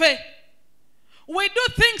mu ffe. We do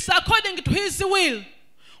things according to his will.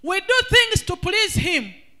 We do things to please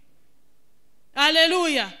him.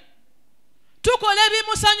 Hallelujah. Tukola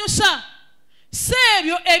ebimusanyusa.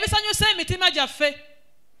 Sebyo ebisanyusa emitima gyaffe.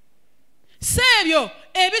 Sebyo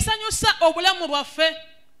ebisanyusa obulamu bwaffe.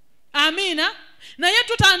 Amina. Naye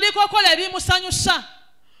tutandika okukola ebimusanyusa.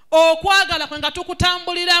 Okwagala kwe nga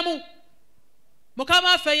tukutambuliramu.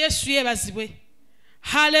 Mukama waffe Yesu yebazibwe.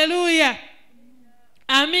 Hallelujah.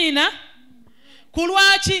 Amina.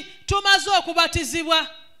 Kulwaki tumaze okubatizibwa.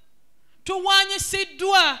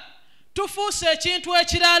 Tuwanyisiddwa. Tufuuse ekintu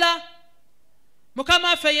ekirala. Mukama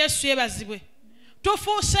waffe Yesu yebazibwe.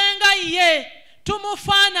 Tufuuse nga ye.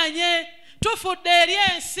 Tumufaananye. Tufudde eri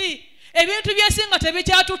ensi. Ebintu by'ensi nga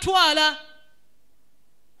tebikyatutwala.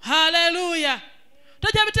 Hallelujah.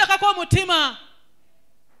 Tojja biteekako omutima.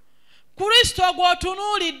 Kristo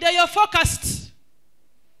gw'otunuulidde, you're focused.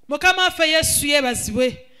 Mukama waffe Yesu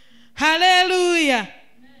yebazibwe. Hallelujah.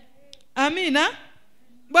 Amina.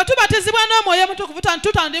 Bwe tubatizibwa n'Omwoyo Omutukuvu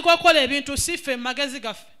tutandika okukola ebintu siffe mu magezi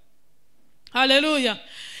gaffe. Hallelujah.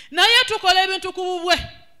 Naye tukola ebintu ku bubwe.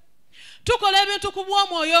 Tukola ebintu ku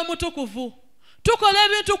bw'Omwoyo Omutukuvu. Tukola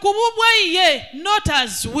ebintu ku bubwe ye, not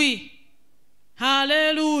as we.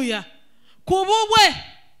 Hallelujah. Ku bubwe.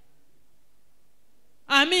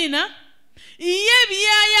 Amina. Ye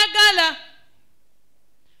byayagala.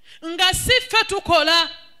 Nga siffe tukola.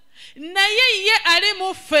 Naye ye ali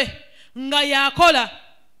mu ffe nga yakola.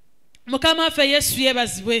 Mukama waffe Yesu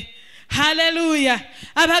yebazibwe. Hallelujah.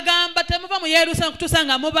 Abagamba temuva mu Yerusalemu kutuusa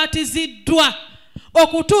nga mubatiziddwa.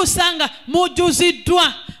 Okutuusa nga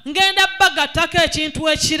mujjuziddwa. Ngenda bagattako ekintu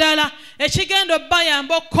ekirala ekigenda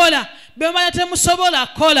obbayamba okukola bye mubadde temusobola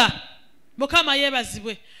kola. Mukama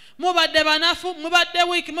yebazibwe. Mubadde banafu, mubadde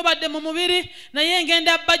wiiki, mubadde mu mubiri, naye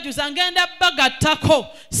ngenda bajjuza, ngenda bagattako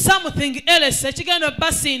something else ekigenda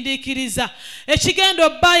obbasindiikiriza, ekigenda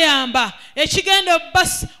obbayamba, ekigenda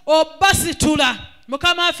obbasitula.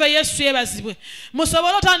 Mukama waffe Yesu yebazibwe.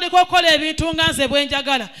 Musobole otandika okukola ebintu nga nze bwe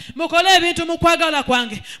njagala. Mukole ebintu mu kwagala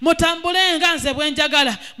kwange. Mutambule nga nze bwe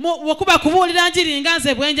njagala. Okuba kubuulira njiri nga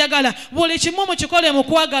nze bwe njagala. Buli kimu mukikole mu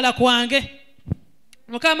kwagala kwange.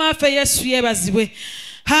 Mukama waffe Yesu yebazibwe.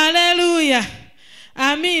 Hallelujah.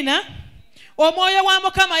 Amina. Omwoyo wa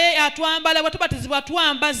Mukama ye atwambala, bwe tubatizibwa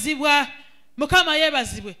twambazibwa. Mukama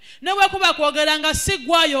yebazibwe. Ne bwe kuba kwogera nga si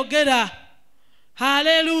gwayogera.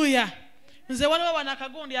 Hallelujah. Nze waliwo wana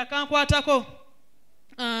akagundi akankwatako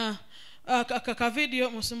ka video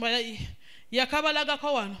Musumba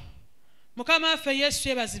yakabalagako wano. Mukama waffe Yesu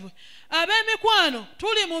yebazibwe. Ab'emikwano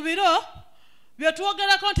tuli mu biro bye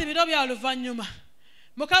twogerako nti biro bya luvannyuma.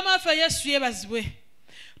 Mukama waffe Yesu yebazibwe.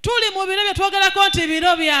 Tuli mu biro bye twogerako nti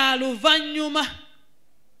biro bya luvannyuma.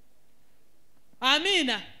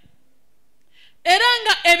 Amina. Era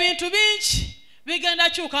nga ebintu bingi bigenda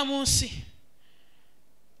kyuka mu nsi.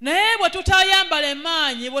 Naye bwe tutayambala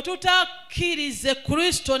emaanyi, bwe tutakkirize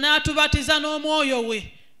Kristo n'atubatiza n'Omwoyo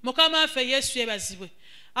we, Mukama waffe Yesu yebazibwe.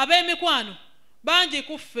 Ab'emikwano bangi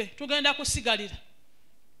ku ffe tugenda kusigalira.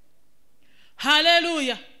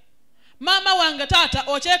 Hallelujah. Mama wange taata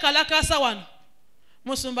okyekalakasa wano.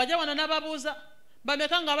 Musumba gye wano n'ababuuza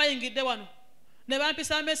bameka nga bayingidde wano. Ne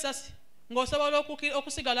bampisaamu essasi ng'osobola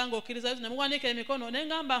okusigala ng'okkiriza ne muwanika emikono. Ne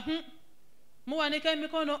ngamba muwanika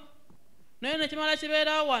emikono. Naye nekimala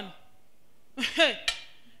kibeerawo wano.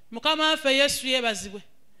 Mukama waffe Yesu yebazibwe.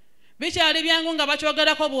 Bikyali byangu nga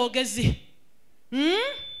bakyogerako bwogezi.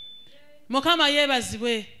 Mukama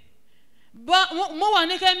yebazibwe.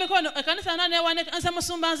 Muwanika emikono. Ekkanisa nane ewanika. Nze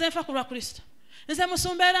musumba nze nfa ku lwa Kristo. Nze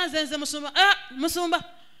musumba era nze musumba. Musumba.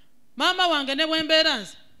 Maama wange ne bwembeera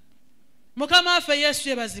nze. Mukama waffe Yesu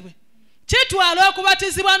yebazibwe. Kitwala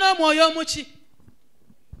okubatizibwa n'Omwoyo omuki.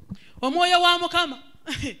 Omwoyo wa Mukama.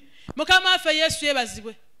 Mukama waffe Yesu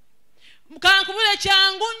yebazibwe. Kankubule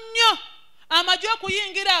kyangu nnyo amagye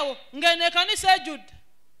okuyingirawo ng'eno ekkanisa ejjudde.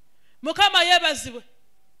 Mukama yebazibwe.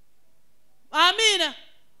 Amina.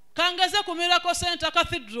 Kangeze ku Miracle Center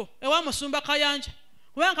Cathedral ewa Musumba Kayanja.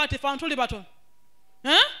 Kubanga kati ffe tuli batono.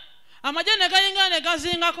 Amagye ne gayinga ne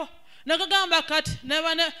gazingako. Ne gagamba kati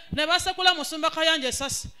ne basekula Musumba Kayanja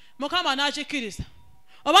essasi. Mukama n'akikkiriza.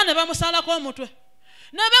 Oba ne bamusaalako omutwe.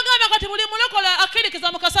 Ne bagamba kati buli mulokola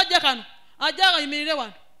akkirikiza mu kasajja kano ajja ayimirire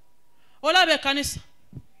wano. Olaba ekkanisa.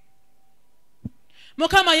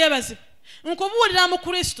 Mukama yebazibwe. Nkubuulira mu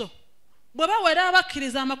Kristo bwe bawera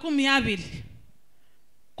abakkiriza 20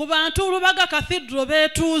 ku bantu Lubaga Cathedral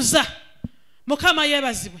beetuuza. Mukama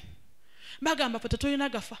yebazibwe. bagamba ffe tetulina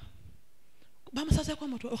gafa bamusazeeko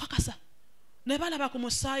omutwe okakasa ne balaba ku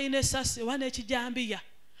musaayi n'essasi oba n'ekijambiya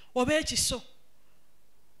oba ekiso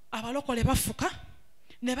abalokole bafuka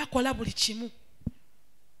ne bakola buli kimu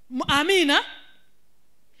amiina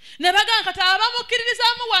ne bagamba kati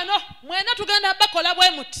abamukkiririzaamu wano mwena tugenda bakola bwe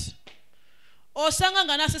muti osanga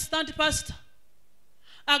nga n'assistant pastor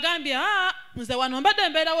agambye nze wano mbadde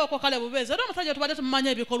mbeerawo okwo kale bubeezi era omusajja tubadde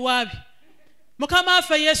tumumanya ebikolwa bye mukama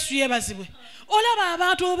waffe yesu yeebazibwe olaba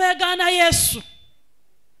abantu beegaana yesu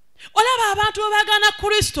olaba abantu beegaana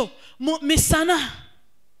kristo mu misana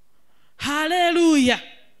haleluya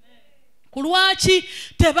ku lwaki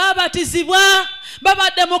tebabatizibwa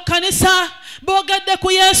babadde mu kkanisa boogedde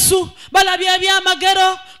ku yesu balabye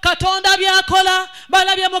ebyamagero katonda byakola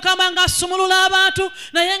balabye mukama ng'asumulula abantu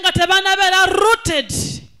naye nga tebanabeera rooted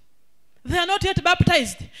they are not yet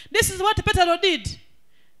baptized. This is what Petero did.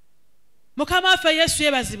 Mukama waffe yesu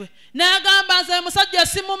yeebazibwe n'agamba nze musajja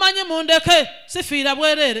simumanyi mundeke sifiira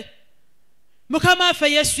bwereere mukama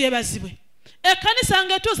waffe yesu yeebazibwe ekkanisa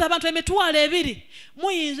ng'etuuza abantu emitwalo 2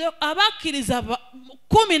 muyinza abakkiriza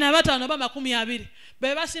 15 oba 20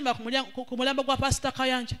 be basimba ku mulambo gwa pasita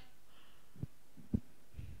Kayanja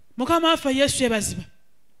mukama waffe yesu yeebazibwe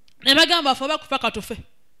ne bagamba ffe bakufa katufe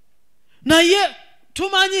naye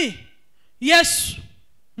tumanyi yesu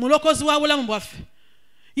mulokozi wa bulamu bwaffe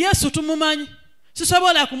yesu tumumanyi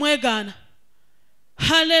sisobola kumwegaana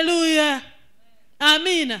haleluya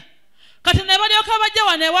amiina kati ne balyoka bajja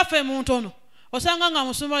wano ewaffe mu ntono osanga nga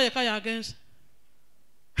musumba yeka yagenze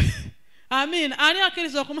amiina ani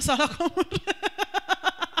akkiriza okumusalako omutwe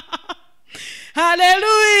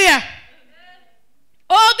haleluya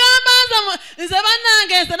ogamba nze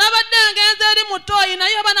bannange nze nabadde ngenze eri mu ttooyi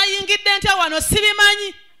naye banayingidde ntya wano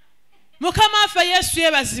sibimanyi mukama waffe yesu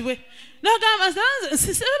yeebazibwe nogamba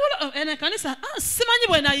ene kanisa simanyi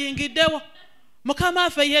bwe nayingiddewo mukama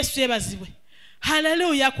waffe yesu yeebazibwe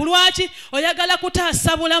haleluya ku lwaki oyagala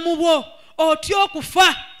kutaasa bulamu bwo otya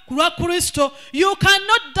okufa ku lwa kristo you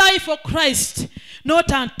cannot die for Christ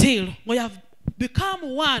not until we have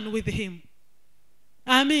become one with him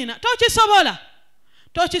amiina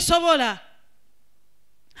tokisobola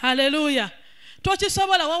haleluya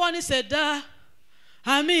tokisobola wawanise dda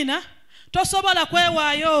amiina tosobola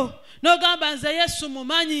kwewaayo n'ogamba nze yesu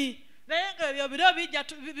mumanyi naye ng'ebyo biro bijja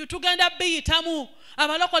tugenda biyitamu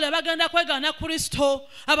abalokole bagenda kwegaana kristo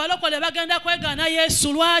abalokole bagenda kwegaana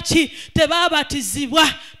yesu lwaki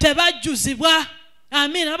tebabatizibwa tebajjuzibwa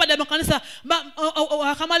amiina babadde mu kanisa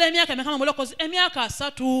akamala emyaka emeka mu bulokozi emyaka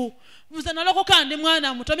 3 nze nalokoka ndi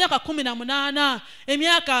mwana muto emyaka 18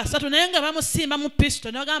 emyaka 3 naye nga bamusimba mu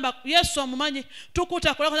pisto n'ogamba yesu omumanyi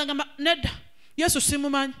tukuta kulokoza ngamba nedda yesu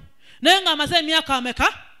simumanyi naye nga amaze emyaka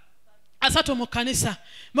ameka 3 mu kanisa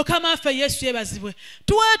mukama waffe yesu yeebazibwe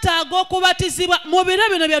twetaaga okubatizibwa mu biro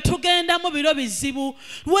bino bye tugenda mu biro bizibu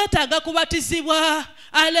twetaaga kubatizibwa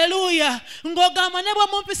haleluya ng'ogamba ne bwe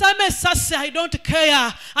mumpisamu essasi I don't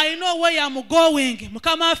care I know where I'm going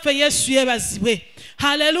mukama waffe yesu yeebazibwe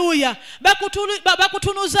haleluya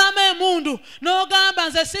bakutunuzaamu emundu n'ogamba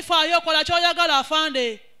nze sifaayo okola ky'oyagala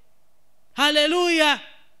afande haleluya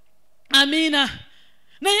amiina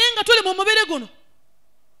naye nga tuli mu mubiri guno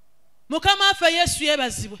mukama waffe yesu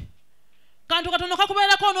yeebazibwe kantu katono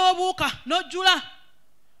kakubeerako n'obuuka n'ojjula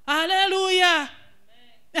haleluya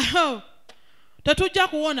tetujja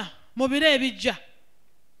kuwona mu biro ebijja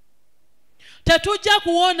tetujja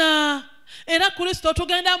kuwona era kristo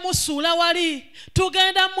tugenda musuula wali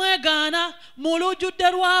tugenda mwegaana mu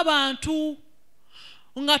lujjudde lw'abantu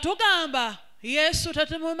nga tugamba yesu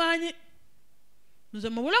tetumumanyi nze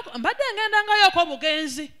mu buloko mbadde ngendangayoko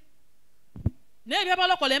obugenzi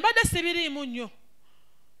n'ebyabalokole mbadde sibiriimu nnyo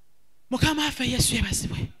mukama waffe yesu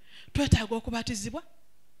yeebazibwe twetaaga okubatizibwa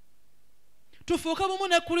tufuuke bumu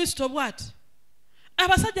ne kristo bw'ati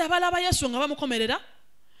abasajja abalaba yesu nga bamukomerera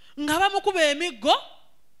nga bamukuba emiggo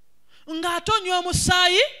ng'atonywa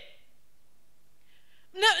omusaayi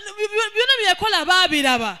byonna byekola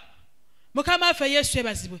baabiraba mukama waffe yesu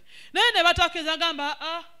yeebazibwe naye ne batakkiriza gamba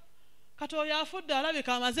kati oyo afudde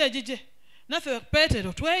alabika amaze egije naffe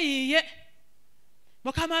peetero tweyiiye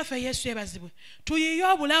mukama waffe yesu yeebazibwe tuyiiye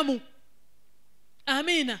obulamu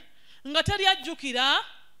amiina nga teri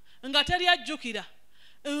ajjukira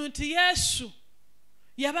nti yesu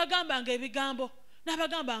yabagambanga ebigambo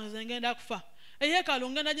n'abagambanga nze ngenda kufa eyeekaalu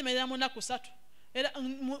ngenda gimenya mu nnaku 3 era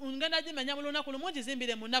ngenda gimenya mu lunaku lumu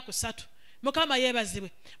gizimbire mu nnaku 3 mukama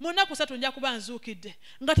yeebazibwe mu nnaku 3 nja kuba nzuukidde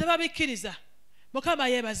nga tebabikkiriza mukama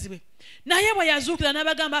yeebazibwe naye bwe yazuukira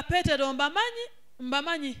n'abagamba peetero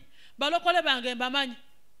mbamanyi balokole bange mbamanyi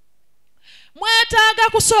mwetaaga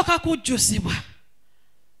kusooka kujjuzibwa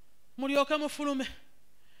mulyoke mufulume.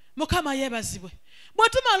 Mukama yeebazibwe. Bwe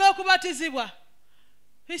tumala okubatizibwa,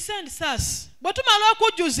 he sends us. Bwe tumala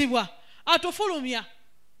okujjuzibwa, atufulumya.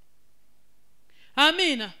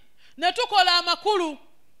 Amiina. Ne tukola amakulu,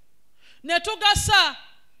 ne tugasa.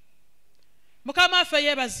 Mukama waffe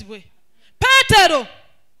yeebazibwe. Peetero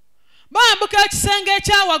bambuka ekisenge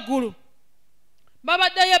ekya waggulu,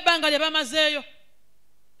 babaddeyo ebbanga lye bamazeeyo.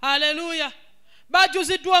 Haleluya.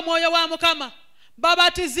 Bajjuziddwa omwoyo wa Mukama,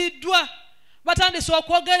 babatiziddwa, batandise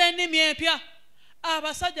okwogera ennimi empya.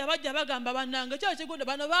 Abasajja bajja bagamba bannange kyo ekigudde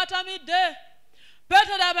bano baatamidde.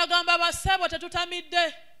 Peetero abagamba bassebo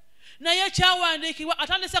tetutamidde. Naye kyawandiikibwa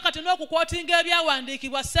atandise kati n'okukwotinga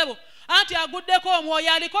ebyawandiikibwa ssebo, anti aguddeko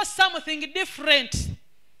omwoyo aliko something different,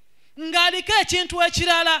 ng'aliko ekintu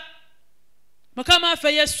ekirala. Mukama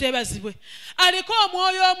waffe Yesu yeebazibwe. Aliko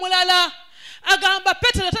omwoyo omulala. Agamba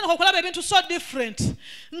Peetero atandika okulaba ebintu so different,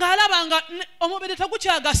 ng'alaba nga omubiri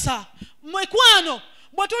tegukyagasa. Mikwano,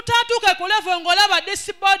 bwe tutaatuuke ku level ng'olaba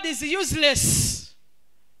this body is useless.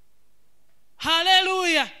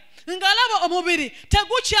 Haleluya. Ng'alaba omubiri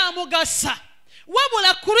tegukyamugasa,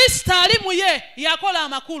 wabula Kristo ali mu ye yakola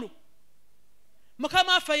amakulu.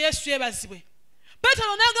 Mukama waffe Yesu yeebazibwe.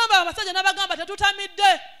 Peetero n'agamba abasajja n'abagamba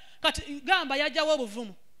tetutamidde. Kati gamba yajjawo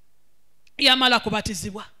obuvumu, yamala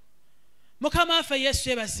kubatizibwa. Mukama waffe Yesu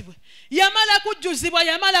yeebazibwe. Yamala kujjuzibwa,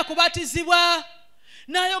 yamala kubatizibwa.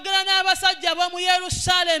 N'ayogera n'abasajja b'omu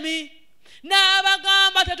Yerusaalemi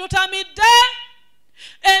n'abagamba tetutamidde.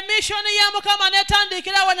 Emishoni ya Mukama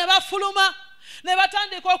n'etandikirawo ne bafuluma, ne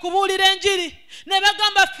batandika okubuulira enjiri, ne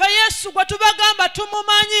bagamba ffe Yesu gwe tubagamba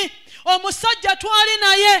tumumanyi. Omusajja twali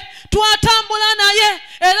naye, twatambula naye,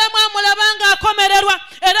 era mwamulaba nga akomererwa,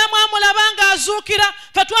 era mwamulaba nga azuukira,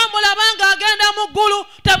 ffe twamulaba nga agenda mu ggulu.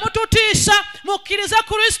 Temututiisa, mukkirize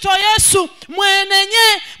Kristo Yesu,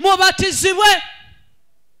 mwenenye, mubatizibwe.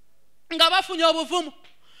 Nga bafunye obuvumu,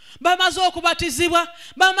 bamaze okubatizibwa,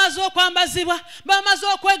 bamaze okwambazibwa, bamaze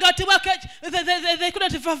okwegatibwa, they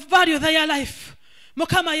couldn't value their life.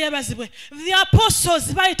 Mukama yeebazibwe. The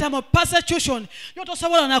apostles bayita mu persecution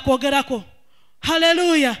yotosobola nakwogerako.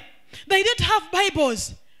 Hallelujah. They didn't have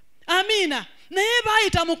Bibles. Amina. Naye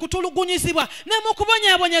bayita mu kutulugunyizibwa ne mu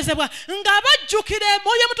kubonyaabonyezebwa ng'abajjukira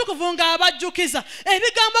Mwoyo Mutukuvu ng'abajjukiza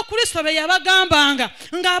ebigambo Kristo bye yabagambanga,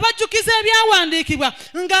 ng'abajjukiza ebyawandiikibwa,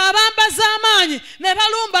 ng'abambaza amaanyi, ne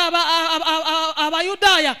balumba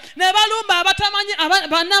Abayudaaya, ne balumba abatamanyi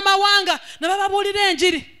bannamawanga, ne bababuulira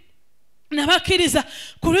enjiri, ne bakkiriza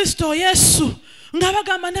Kristo Yesu,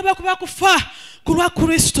 ng'abagamba ne bakuba kufa ku lwa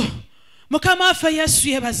Kristo. Mukama waffe Yesu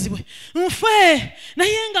yeebazibwe. Nfe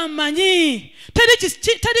naye nga mmanyi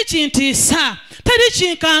teri kintiisa, teri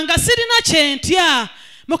kinkanga, sirina kyentya.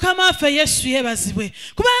 Mukama waffe Yesu yeebazibwe.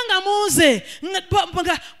 Kubanga muze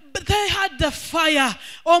they had the fire,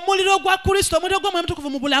 omuliro gwa Kristo, omuliro gw'Omwoyo Mutukuvu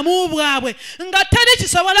mu bulamu bwabwe, nga teri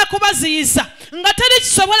kisobola kubaziyiza, nga teri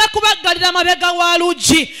kisobola kubaggalira amabega wa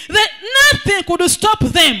luggi. Nothing could stop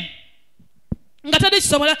them. Nga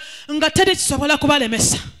teri kisobola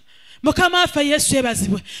kubalemesa. Mukama waffe Yesu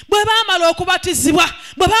yeebazibwe. Bwe baamala okubatizibwa,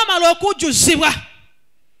 bwe baamala okujjuzibwa.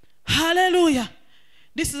 Hallelujah.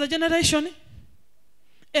 This is a generation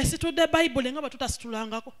esitudde Bible nga bwe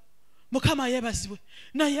tutasitulangako. Mukama yeebazibwe.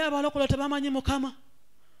 Naye abalokole tebamanyi Mukama.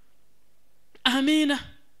 Amiina.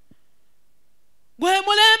 Gwe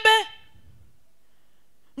mulembe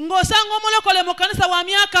ng'osanga omulokole mu kanisa wa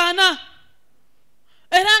myaka 4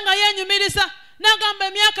 era nga yeenyumiriza n'agamba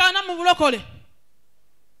emyaka 4 mu bulokole.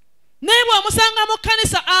 Naye bw'omusanga mu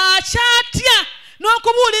kkanisa akyatya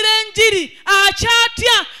n'okubuulira enjiri,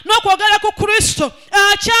 akyatya n'okwogera ku Kristo,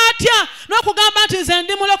 akyatya n'okugamba nti nze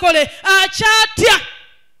ndi mulokole,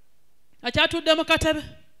 akyatudde mu katebe.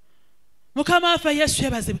 Mukama waffe Yesu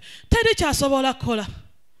yeebazibwe. Teri kyasobola kukola.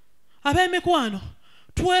 Ab'emikwano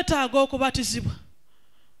twetaaga okubatizibwa.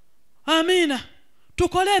 Amiina.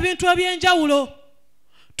 Tukole ebintu eby'enjawulo,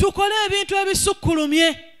 tukole ebintu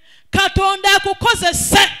ebisukkulumye, Katonda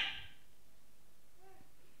akukozese.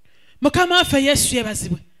 Mukama waffe Yesu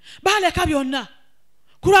yeebazibwe. Baleka byonna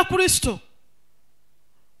ku lwa Kristo,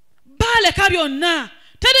 baleka byonna.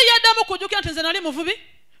 Teri yaddamu kujjukira nti nze nali muvubi,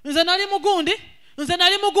 nze nali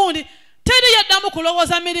mugundi, teri yaddamu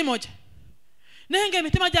kulowooza mirimu gye. Naye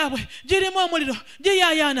ng'emitima gyabwe girimu omuliro,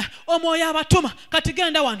 giyaayaana, omwoyo abatuma, kati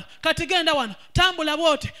genda wano, tambula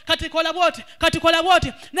bw'oti, kati kola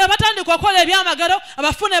bw'oti. Ne batandika okukola ebyamagero,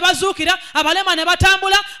 abafu ne bazuukira, abalema ne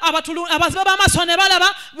batambula, abazibe b'amaaso ne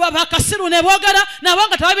balaba, bakasiru ne boogera, nabo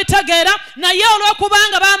nga tebabitegeera, naye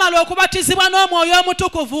olw'okubanga baamala okubatizibwa n'Omwoyo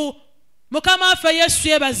Omutukuvu. Mukama waffe Yesu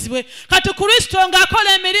yeebazibwe. Kati Kristo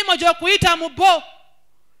ng'akola emirimu gy'okuyita mu bo.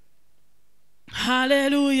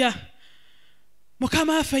 Haleluya.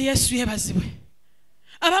 Mukama waffe Yesu yebazibwe.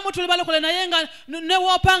 Abamu tuli balokole naye nga ne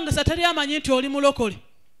woopangisa teri amanyi nti oli mulokole.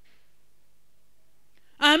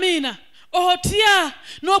 Amina. Otya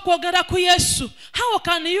n'okwogera ku Yesu. How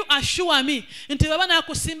can you assure me nti baba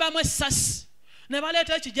nakusimbamu essasi ne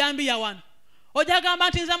baleeta ekijambiya wano ojagamba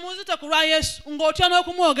nti nza muzito ku lwa Yesu ng'otya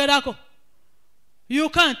n'okumwogerako? You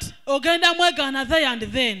can't. Ogenda mwegaana there and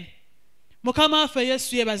then. Mukama waffe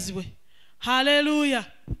Yesu yebazibwe. Hallelujah.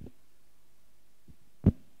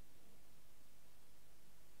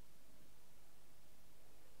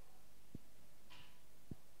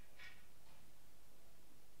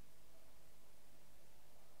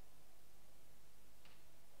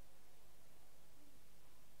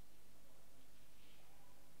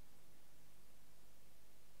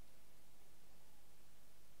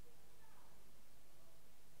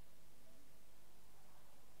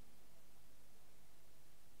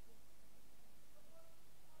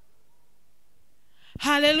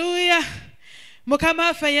 Hallelujah. Mukama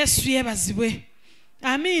waffe Yesu yebazibwe.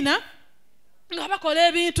 Amina. Nga bakola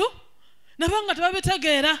ebintu nabo nga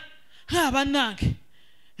tebabitegeera bannange.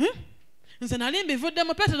 Nze nali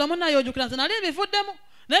mbivuddemu. Petero munnaye ojjukira nze nali mbivuddemu.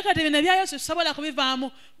 Naye kati bino ebya Yesu sisobola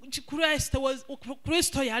kubivaamu.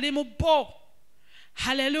 Kristo yali mu bo.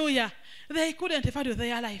 Hallelujah. They couldn't value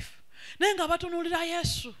their life. Naye nga batunuulira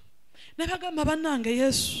Yesu ne bagamba bannange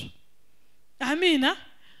Yesu. Amina.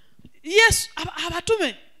 Yes,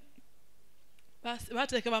 abatume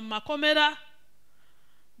bateekebwa mu makomera,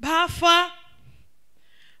 bafa,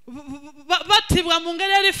 battibwa mu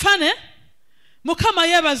ngeri erifane. Mukama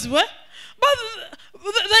yebazibwe.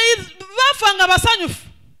 Bafa nga basanyufu.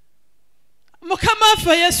 Mukama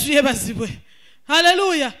waffe Yesu yebazibwe.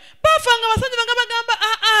 Hallelujah. Bafa nga basanyufu nga bagamba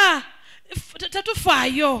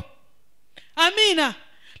tetufaayo. Amina.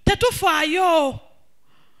 Tetufaayo.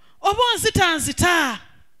 Oba nzita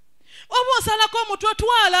oba osalako omutwe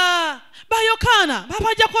twala. Bayokaana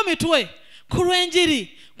babajjako mitwe ku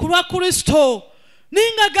lw'enjiri ku lwa Kristo.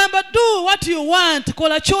 Ninga gamba do what you want.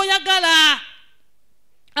 Kola ky'oyagala.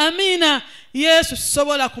 Amina. Yesu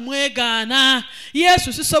sisobola kumwegaana.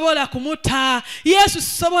 Yesu sisobola kumuta. Yesu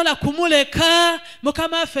sisobola kumuleka.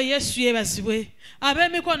 Mukama waffe Yesu yebazibwe.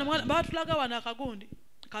 Ab'emikono batulaga wano akagundi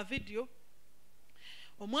ka video.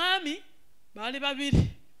 Omwami bali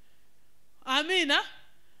babiri. Amina.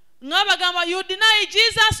 Ngabagamba, you deny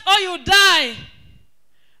Jesus or you die.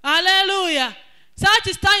 Hallelujah.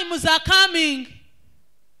 Such times are coming.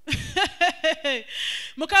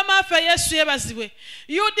 Mukama waffe Yesu yebazibwe.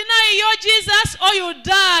 You deny your Jesus or you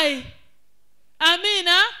die.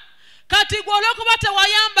 Amina. Kati gwe olw'okuba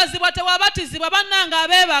tewayambazibwa tewabatizibwa bannange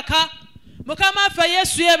abeebaka. Mukama waffe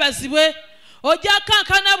Yesu yebazibwe. Ojja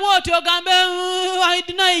kankana bw'oti ogambe I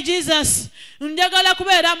deny Jesus. Njagala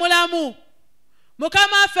kubeera mulamu.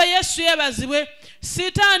 Mukama waffe Yesu yebazibwe.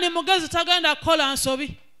 Sitaani mugezi tagenda kukola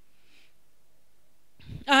nsobi.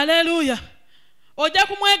 Hallelujah. Ojja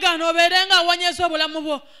kumwegaana obeere nga awonyeza obulamu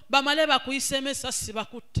bwo bamale bakuyiseemu essasi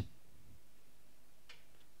bakutte.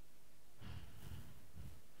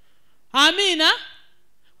 Amina.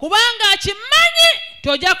 Kubanga akimanyi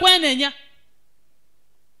tojja kwenenya.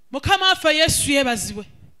 Mukama waffe Yesu yebazibwe.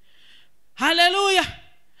 Hallelujah.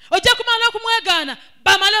 Ojja kumala okumwegaana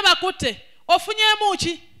bamale bakutte. Ofunyeemu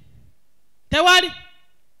ki? Tewali.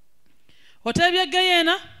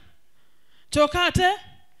 Otebyegeyeena kyokka ate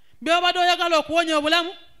by'obadde oyagala okuwonya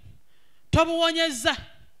obulamu tobuwonyezza.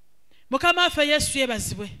 Mukama waffe Yesu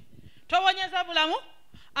yebazibwe. Towonyeza bulamu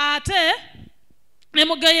ate ne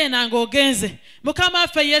mugeyeena ng'ogenze. Mukama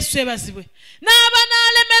waffe Yesu yebazibwe. N'aba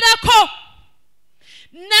n'alemerako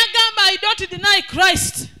n'agamba I don't deny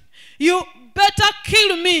Christ. You better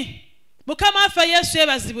kill me. Mukama waffe Yesu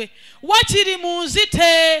yebazibwe. Wakiri mu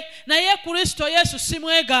nzite naye Kristo Yesu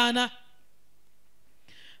simwegaana.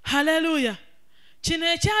 Hallelujah. Kino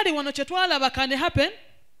ekyali wano kye twalaba can happen.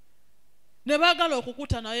 Ne baagala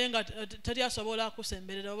okukuta naye nga teri asobola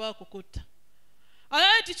kusemberera oba okukutta.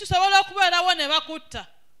 Alaye tikisobola okubeerawo ne bakutta.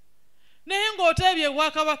 Naye ng'oteebye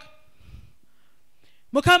Bwakabaka.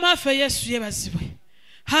 Mukama waffe Yesu yebazibwe.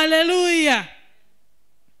 Hallelujah.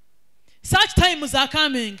 Such times are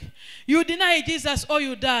coming. You deny Jesus or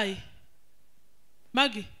you die.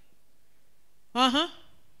 Maggie.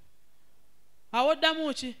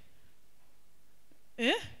 Awoddamu ki?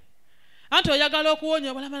 Anti oyagala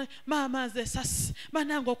okuwonya obulama maama nze essasi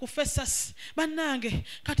bannange okufa essasi bannange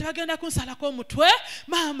kati bagenda kunsalako omutwe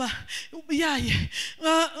maama yaaye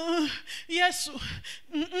Yesu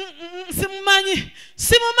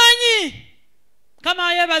simumanyi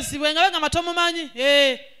kama yebazibwe nga bengamba tomumanyi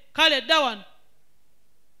kale dda wano.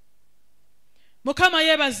 Mukama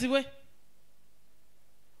yebazibwe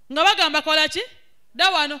nga bagamba kola ki?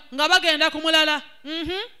 dawano nga bagenda kumulala.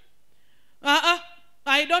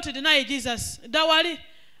 I don't deny Jesus. Dawali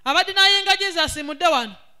abadinayinga Jesus mudde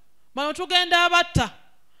wano bano tugenda abatta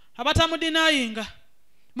abatamudinayinga.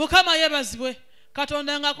 Mukama yebazibwe.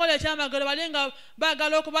 Katonda nga akola ekyamagero balinga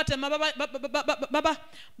bagala okubatema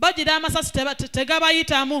bagira amasasi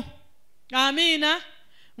tegabayitamu. Amiina.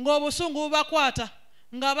 Ng'obusungu bubakwata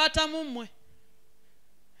nga batamu mmwe.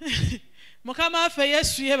 Mukama waffe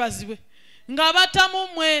Yesu yebazibwe. Nga batamu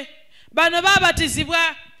mmwe bano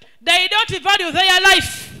babatizibwa. They don't value their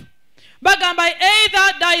life. Bagamba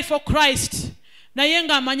either die for Christ. Naye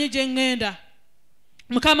nga amanyi gye ngenda.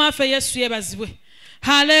 Mukama waffe Yesu yebazibwe.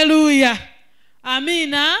 Hallelujah.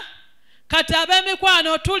 Amiina. Kati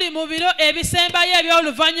ab'emikwano tuli mu biro ebisembayo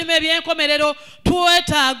eby'oluvannyuma eby'enkomerero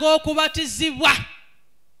twetaaga okubatizibwa.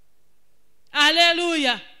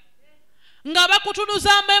 Hallelujah. Nga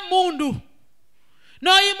bakutunuzaamu emmundu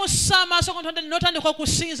n'oyimusa amaaso n'otandika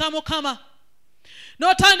okusinza Mukama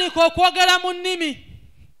n'otandika okwogera mu nnimi.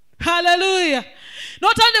 Hallelujah.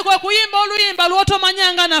 N'otandika okuyimba oluyimba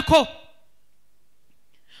lw'otomanyanga nako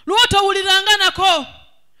lw'otowuliranga nako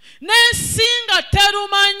n'ensi nga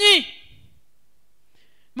terumanyi.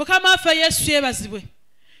 Mukama waffe Yesu yebazibwe.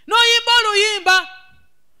 N'oyimba oluyimba.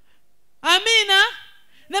 Amiina.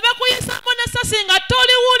 Ne bakuyisamu n'essasi nga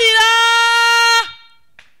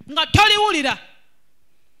toliwulira.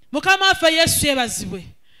 Mukama waffe Yesu yebazibwe.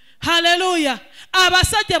 Hallelujah.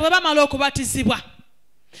 Abasajja bwe bamala okubatizibwa,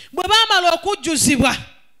 bwe bamala okujjuzibwa,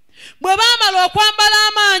 bwe bamala okwambala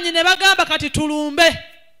amaanyi ne bagamba kati tulumbe.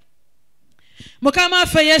 Mukama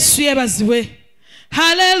waffe Yesu yebazibwe.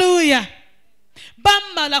 Hallelujah.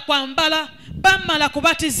 Bamala kwambala, bamala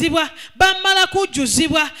kubatizibwa, bamala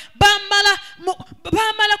kujjuzibwa,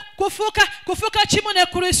 bamala kufuuka kimu ne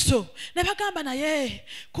Kristo. Ne bagamba naye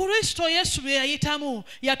Kristo Yesu bye yayitamu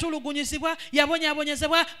yatulugunyizibwa,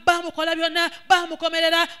 yabonyaabonyezebwa, bamukola byonna,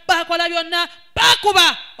 bamukomerera, bakola byonna,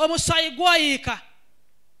 bakuba omusaayi gwayiika.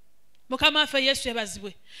 Mukama waffe Yesu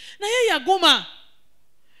yebazibwe. Naye yaguma.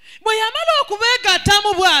 Bwe yamala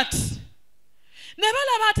okubeegattamu bw'ati ne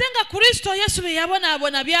balaba ate nga Kristo Yesu bye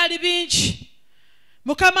yabonaabona byali bingi.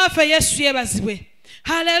 Mukama waffe Yesu yebazibwe.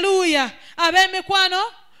 Hallelujah.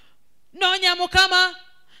 Ab'emikwano noonya Mukama.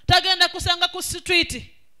 Tagenda kusanga ku street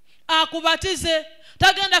akubatize,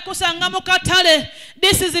 tagenda kusanga mu katale.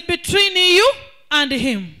 This is between you and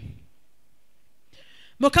him.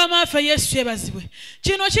 Mukama waffe Yesu yebazibwe.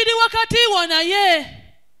 Kino kiri wakati wo naye.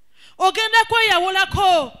 Ogenda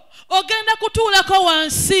kweyawulako, ogenda kutuulako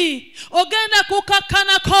wansi, ogenda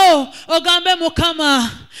kukakkanako, ogambe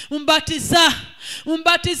Mukama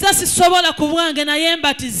mbatiza sisobola ku bwange naye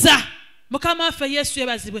mbatiza. Mukama waffe Yesu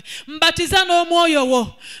yebazibwe. Mbatiza n'omwoyo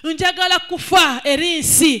wo. Njagala kufa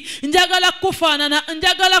erinsi, njagala kukufaanana,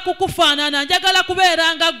 njagala kukufaanana, njagala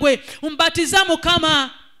kubeera nga ggwe. Mbatiza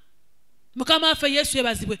Mukama. Mukama waffe Yesu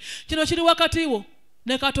yebazibwe. Kino kiri wakati wo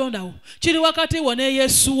ne Katonda wo, kiri wakati wo ne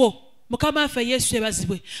Yesu wo. Mukama waffe Yesu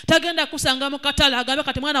yebazibwe. Tagenda kusanga mu katale agambe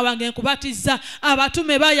kati mwana wange nkubatiza.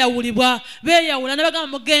 Abatume bayawulibwa, beeyawula ne bagamba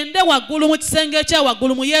mugende waggulu mu kisenge ekya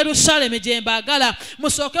waggulu mu Yerusaalemi gye mbaagala,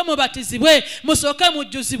 musooke mubatizibwe, musooke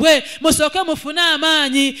mujjuzibwe, musooke mufune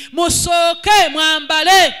amaanyi, musooke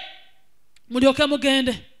mwambale, mulyoke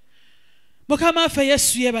mugende. Mukama waffe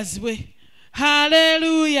Yesu yebazibwe.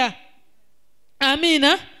 Hallelujah.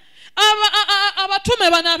 Amiina. Abatume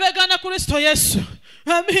bano abeegaana Kristo Yesu.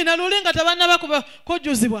 Amiina. Lulinga tabannaba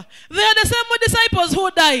kujjuzibwa. They are the same disciples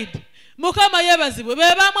who died. Mukama yebazibwe.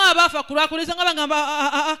 Be bamu abaafa ku lwa Kristo nga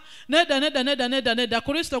bagamba nedda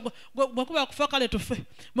Kristo bwe kuba kufa kale tufe.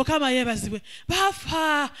 Mukama yebazibwe.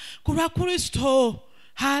 Baafa ku lwa Kristo.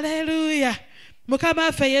 Hallelujah. Mukama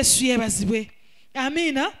waffe Yesu yebazibwe.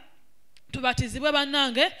 Amiina. Tubatizibwe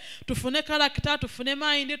bannange, tufune character, tufune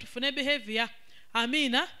mind, tufune behavior.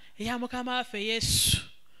 Amiina. Ya Mukama waffe Yesu.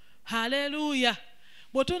 Hallelujah.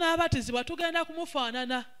 Bwe tunaabatizibwa tugenda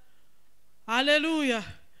kumufaanana. Hallelujah.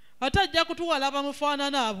 Atajja kutuwala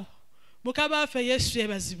bamufaanana abo. Mukama waffe Yesu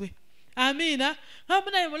yebazibwe. Amiina.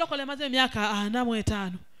 Naye mulokole maze emyaka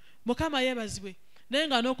 45. Mukama yebazibwe. Naye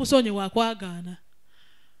nga n'okusonyiwa kwagaana.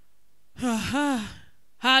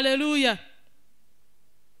 Hallelujah.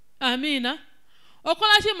 Amiina.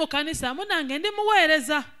 Okola ki mu kanisa? Munange ndi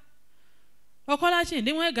muweereza. Okola ki?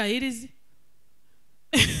 Ndi mwegayirizi.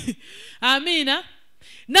 Amiina.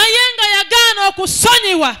 Naye nga yagaana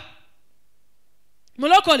okusonyiwa.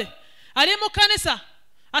 Mulokole ali mu kanisa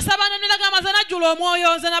asaba n'enagamaza najjula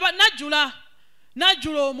omwoyo, nze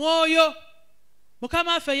najjula omwoyo.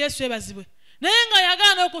 Mukama waffe Yesu yebazibwe. Naye nga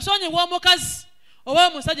yagaana okusonyiwa omukazi oba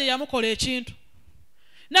omusajja yamukola ekintu.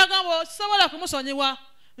 Nagamba sobola kumusonyiwa,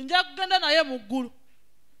 nja kugenda naye mu ggulu.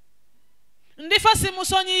 ndifa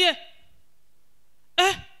simusonyiye.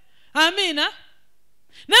 Amina.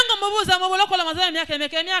 Nenga mubuuza mu bulokola mazala emyaka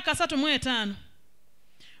emeka emyaka 35.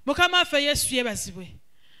 Mukama waffe Yesu yebazibwe.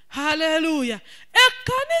 Haleluya.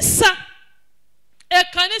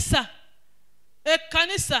 Ekkanisa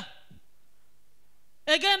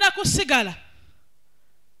egenda kusigala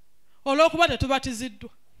olw'okuba tetubatiziddwa.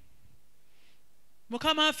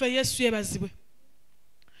 Mukama waffe Yesu yebazibwe.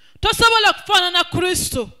 Tosobola kufaanana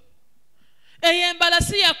Kristo. Eyembala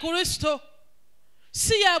si ya Kristo,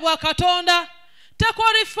 si ya Bwakatonda,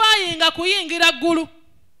 tekwalifayinga kuyingira ggulu.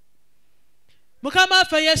 Mukama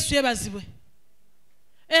waffe Yesu yebazibwe.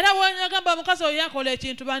 Era bw'agamba omukazi oyo yakola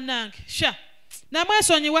ekintu bannange,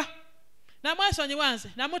 namwesonyiwa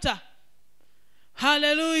nze, namuta.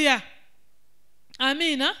 Haleluya.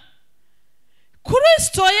 Amina.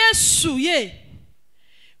 Kristo Yesu ye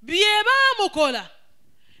bye baamukola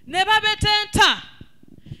ne babetenta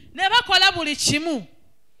ne bakola buli kimu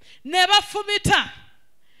ne bafumita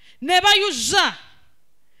ne bayuza.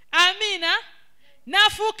 Amina.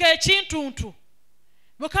 N'afuuka ekintuntu.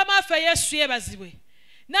 Mukama waffe Yesu yebazibwe.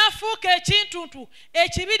 N'afuuka ekintuntu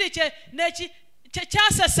ekibiri kye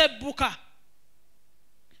kyasesebbuka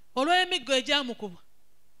olw'emiggo egyamukuba.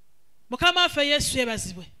 Mukama waffe Yesu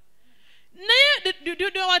yebazibwe. Naye do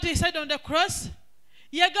you know what he said on the cross?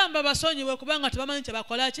 Yagamba basonyiwe kubanga tebamanyi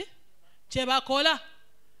kye bakola.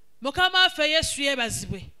 Mukama waffe Yesu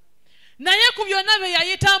yebazibwe. Naye ku byonna bye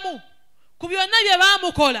yayitamu, ku byonna bye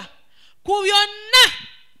baamukola, ku byonna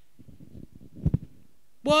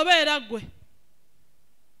bw'obeera ggwe.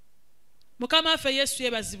 Mukama waffe Yesu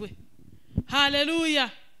yebazibwe.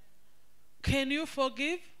 Hallelujah. Can you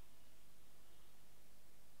forgive?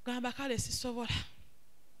 Gamba kale sisobola.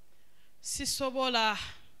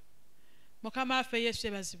 Mukama waffe Yesu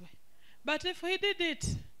yebazibwe. But if he did it,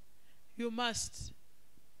 you must.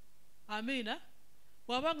 Amina.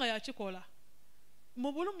 Wabanga yakikola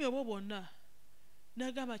mu bulumi obwo bwonna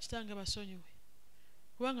n'agamba kitange basonyiwe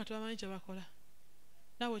kubanga tebamanyi kye bakola,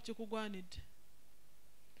 naawe kikugwanidde.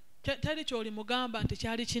 Teri ky'oli mugamba nti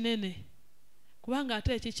kyali kinene kubanga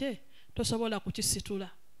ate ekikye tosobola kukisitula.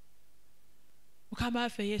 Mukama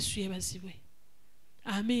waffe Yesu yebazibwe.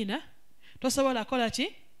 Amina. Tosobola kola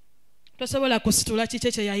ki? Tosobola kusitula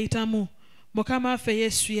kikye kye yayitamu. Mukama waffe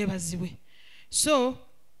Yesu yebazibwe. So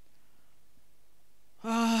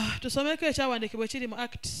tusomeko ekyawandiikibwa kiri mu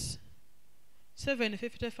Acts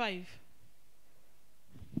 7:55.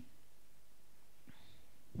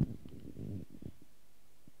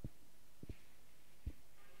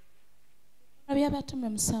 By'abatume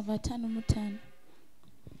 7:55.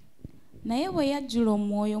 Naye bwe yajjula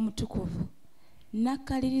Omwoyo Omutukuvu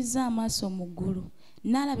n'akkaliriza amaaso mu ggulu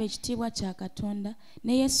n'alaba ekitiibwa kya Katonda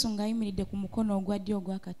ne Yesu ng'ayimiridde ku mukono ogwa ddyo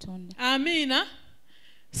ogwa Katonda. Amina.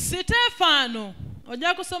 Siteefano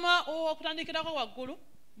ojja kusoma okutandikirako waggulu.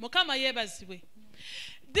 Mukama yeebazibwe.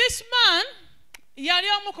 This man yali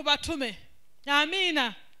omu ku batume.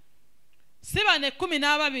 Amina. Si bane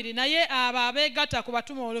 12 naye abo abeegatta ku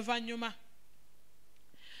batume oluvannyuma.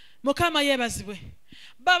 Mukama yeebazibwe.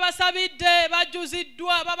 Babasabidde,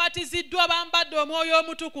 bajjuziddwa, babatiziddwa, bambadde Omwoyo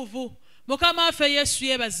Omutukuvu. Mukama waffe Yesu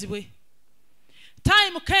yeebazibwe.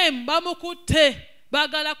 Time came bamukutte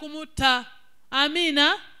baagala kumutta.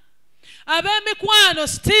 Amina. Ab'emikwano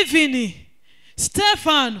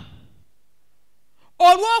Stefano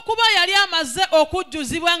olw'okuba yali amaze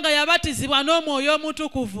okujjuzibwa nga yabatizibwa n'Omwoyo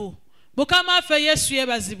Omutukuvu. Mukama waffe Yesu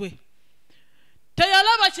yeebazibwe.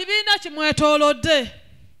 Teyalaba kibiina kimwetoolodde,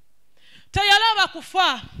 teyalaba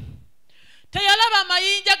kufa, teyalaba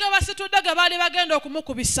amayinja ge basitudde ge baali bagenda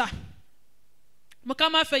okumukubisa.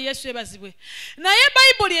 Mukama waffe Yesu yeebazibwe. Naye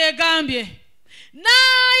Bayibuli egambye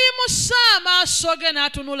n'ayimusa amaaso ge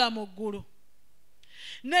n'atunula mu ggulu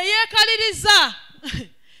ne yeekaliriza.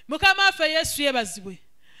 Mukama waffe Yesu yeebazibwe.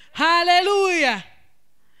 Haleluya.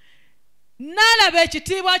 N'alaba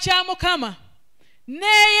ekitiibwa kya Mukama ne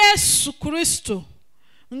Yesu Kristo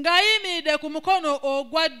ng'ayimiridde ku mukono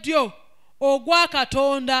ogwa ddyo ogwa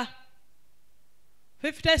Katonda.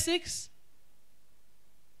 56.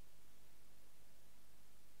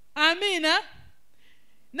 Amina.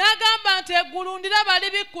 N'agamba nti eggulu ndiraba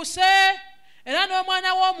libikkuse era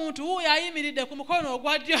n'Omwana w'Omuntu wuuyo ayimiridde ku mukono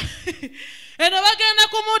ogwa ddyo. Eno bagenda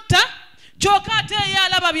kumutta kyokka ate ye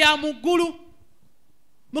alaba bya mu ggulu.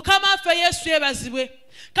 Mukama waffe Yesu yeebazibwe.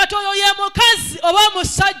 Kati oyo ye mukazi oba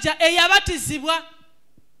omusajja eyabatizibwa.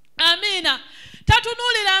 Amina.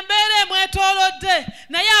 Tatunuulira mbeera emwetoolodde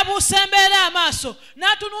naye abuusa embeera amaaso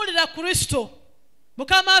n'atunuulira Kristo.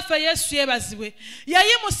 Mukama waffe Yesu yeebazibwe.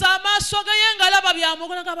 Yayimusa amaaso ge ye ng'alaba bya mu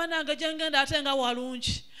ggulu. Nga bannange gye ngenda ate nga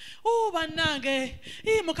walungi. bannange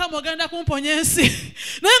Mukama ogenda kumponya ensi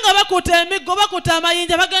naye nga bakuta emiggo bakuta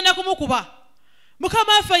amayinja bagenda kumukuba.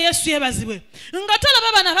 Mukama waffe Yesu yeebazibwe nga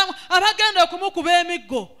talaba bana abagenda okumukuba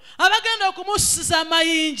emiggo abagenda okumusiza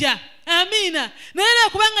amayinja. Amiina. Naye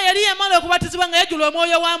kubanga yali yamala okubatizibwa nga yajjula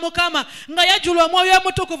omwoyo wa Mukama nga yajjula omwoyo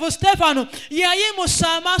omutukuvu, Stefano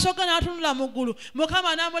yayimusa amaaso ge n'atunula mu ggulu.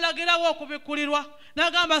 Mukama n'amulagirawo okubikkulirwa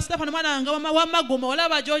n'agamba Stefano mwana wange wamaguma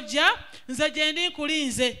olaba gy'ojja nze gye ndi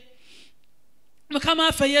nkulinze. Mukama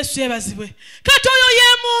waffe Yesu yeebazibwe. Kati oyo ye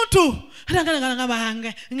muntu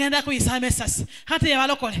ngenda kuyisa amesasi kati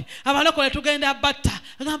abalokole tugenda batta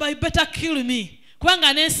agamba you better kill me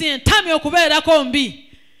kubanga n'ensi entamye okubeerako mbi.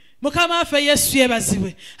 Mukama waffe Yesu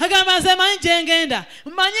yeebazibwe agamba nze manyi gye ngenda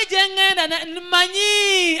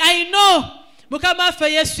manyi I know. Mukama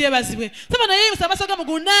waffe Yesu yeebazibwe. Saba naye yimusa amaaso ge mu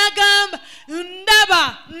ggulu n'agamba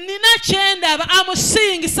ndaba nina kyendaba I'm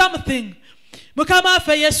seeing something. Mukama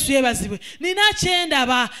waffe Yesu yeebazibwe nina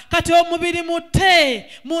kyendaba kati omubiri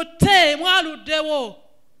mutte mwaluddewo.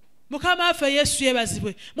 Mukama waffe Yesu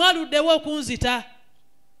yeebazibwe mwaluddewo okunzita.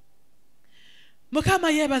 Mukama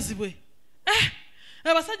yeebazibwe.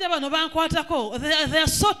 Abasajja bano bankwatako they are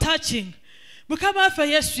so touching. Mukama waffe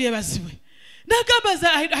Yesu yeebazibwe nagamba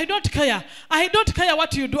I don't care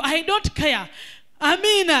what you do. I don't care.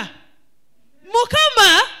 Amiina.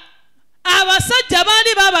 Mukama abasajja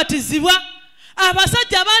baali babatizibwa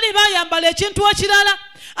abasajja baali bayambala ekintu ekirala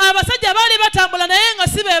abasajja baali batambula naye nga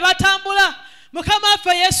si be batambula. Mukama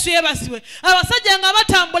waffe Yesu yeebazibwe abasajja nga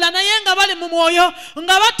batambula naye nga bali mu mwoyo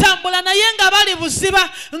nga batambula naye nga bali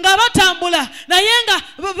buziba nga batambula naye nga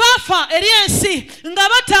bafa eri ensi nga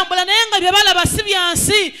batambula naye nga bye balaba si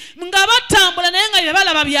byansi nga batambula naye nga bye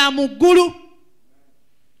balaba bya mu ggulu.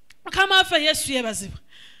 Mukama waffe Yesu yeebazibwe.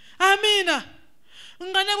 Amiina.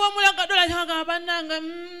 Nga ne bw'omulaga dola kyagamba bannange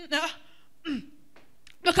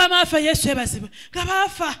Mukama waffe Yesu yeebazibwe nga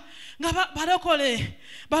bafa nga balokole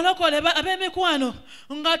ab'emikwano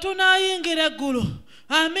nga tunayingira eggulu.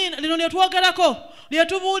 Amiina. Lino lye twogerako lye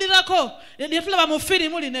tubuulirako lye tulaba mu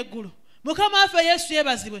firimu lino eggulu. Mukama waffe Yesu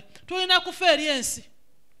yeebazibwe tulina kufa eri ensi.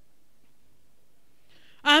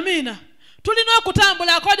 Amiina. Tulina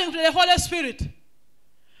okutambula according to the Holy Spirit.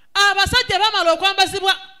 Abasajja bamala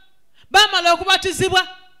okwambazibwa bamala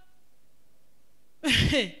okubatizibwa.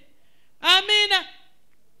 Amiina.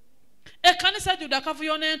 Ekkanisa Juda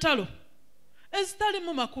kavuyo n'entalo ezitali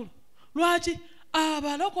mu makulu. Lwaki?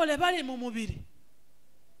 Abalokole bali mu mubiri.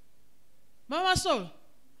 Mama Solo,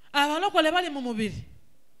 abalokole bali mu mubiri.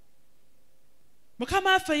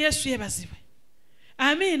 Mukama waffe Yesu yeebazibwe.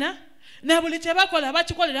 Amiina. Ne buli kye bakola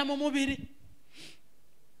bakikolera mu mubiri.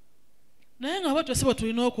 Naye nga bwe twese bwe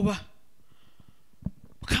tulina okuba.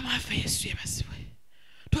 Mukama waffe Yesu yeebazibwe.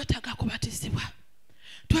 Twetaaga kubatizibwa.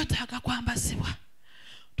 Twetaaga kwambazibwa.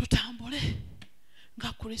 Tutambule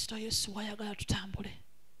nga Kristo Yesu wayagala tutambule.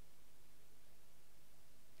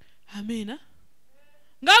 Amiina.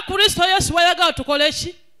 Nga Kristo Yesu wayagala tukole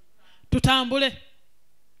ki? Tutambule.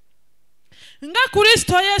 Nga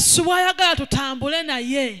Kristo Yesu wayagala tutambule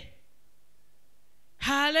naye.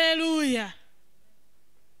 Haleluya.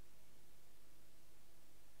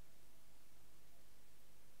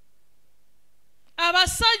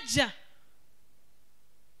 Abasajja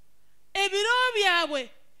ebiro byabwe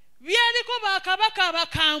byaliko bakabaka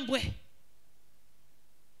abakambwe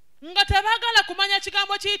nga tebagala kumanya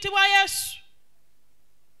kigambo kiyitibwa Yesu.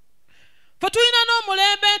 Fe tulina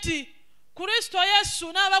n'omulembe nti Kristo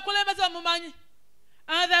Yesu n'abakulembeze bamumanyi.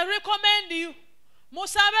 And I recommend you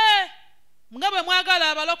musabe nga bwe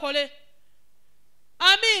mwagala abalokole.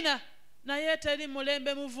 Amiina. Naye teri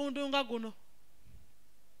mulembe muvundu nga guno.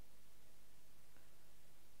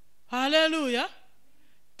 Haleluya.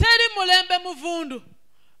 Teri mulembe muvundu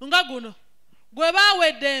nga guno gwe baawa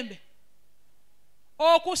eddembe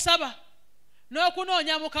okusaba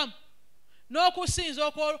n'okunoonya Mukama n'okusinza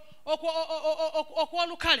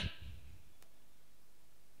okw'olukale.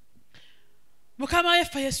 Mukama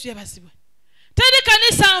waffe Yesu yeebazibwe. Teri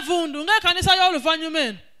kanisa nvundu nga kanisa y'oluvannyuma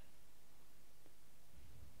eno.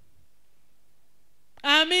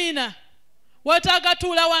 Amiina. Weetaaga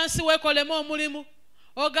tuula wansi weekolemu omulimu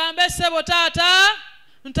ogambe ssebo taata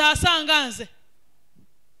ntaasanga nze.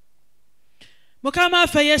 Mukama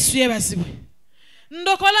waffe Yesu yeebazibwe.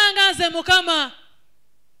 Ndokolanga nze Mukama.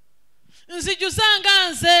 Nzijuzanga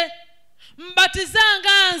nze.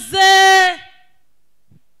 Mbatizanga nze.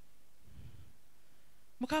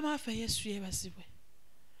 Mukama waffe Yesu yeebazibwe.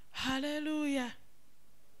 Haleluya.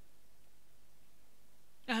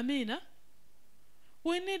 Amiina.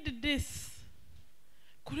 We need this.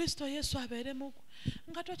 Kristo Yesu abeere mu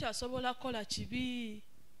nga tokyasobola kukola kibi.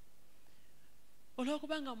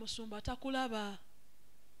 olwokubanga musumba takulaba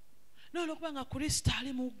n'olwokubanga Kristo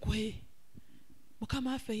ali mu ggwe.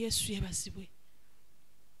 Mukama waffe Yesu yeebazibwe.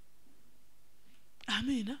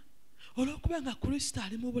 Amiina. Olwokubanga Kristo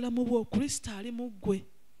ali mu bulamu bwo, Kristo ali mu ggwe.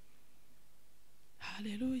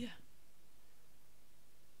 Haleluya.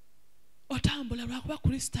 Otambula lwakuba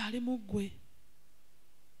Kristo ali mu ggwe.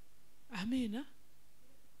 Amiina.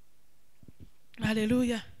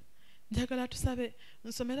 Haleluya. Njagala tusabe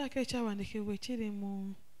nsomerako ekyawandiikibwa ekiri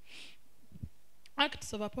mu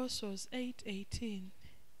Acts of Apostles 8:18.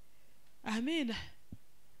 Amiina.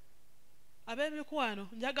 Ab'emikwano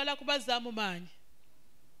njagala kubazaamu maanyi.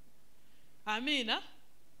 Amiina.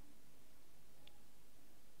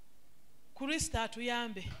 Kristo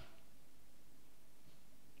atuyambe.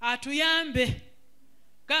 Atuyambe.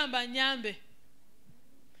 Gamba nyambe.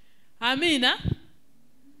 Amiina.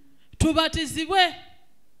 Tubatizibwe.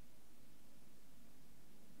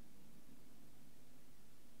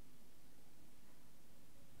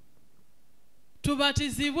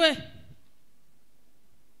 Tubatizibwe.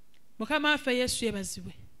 Mukama waffe Yesu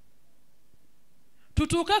yeebazibwe.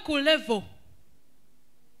 Tutuuke ku level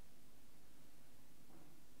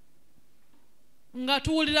nga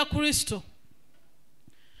tuwulira Kristo.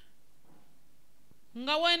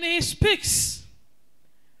 Nga when he speaks,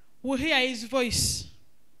 we hear his voice.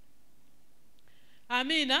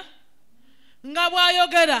 Amiina. Nga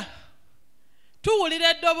bw'ayogera tuwulira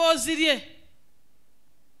eddoboozi lye.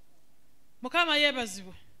 Mukama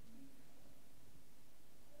yeebazibwe.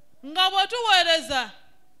 Nga bwe tuweereza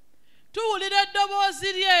tuwulira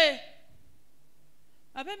eddoboozi lye.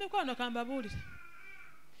 Ab'emikwano kambabuulire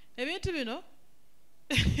ebintu bino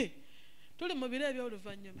tuli mu biro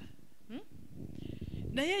eby'oluvannyuma,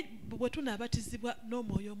 naye bwe tunaabatizibwa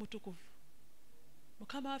n'Omwoyo Omutukuvu,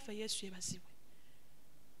 Mukama waffe Yesu yeebazibwe.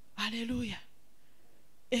 Haleluya.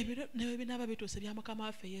 Ebiro nebwe binaaba bituuse bya Mukama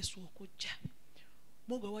waffe Yesu okujja,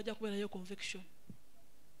 mugwe wajja kubeerayo conviction.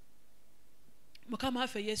 Mukama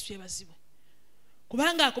waffe Yesu yeebazibwe.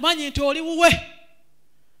 Kubanga akumanyi nti oli wuwe,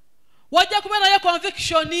 wajja kubeerayo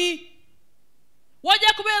conviction,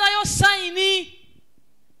 wajja kubeerayo sayini.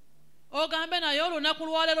 Ogambe naye olunaku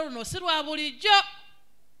lwaleero luno si lwa bulijjo.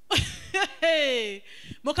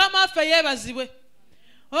 Mukama waffe yeebazibwe.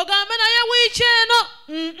 Ogambe naye wiiki eno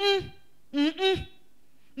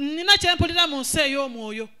nina kyempulira mu nsi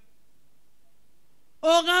ey'omwoyo.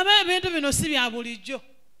 Ogambe ebintu bino si bya bulijjo.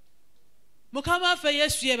 Mukama waffe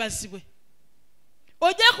Yesu yeebazibwe.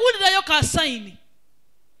 Ojja kuwulirayo ka sayini,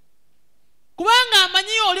 kubanga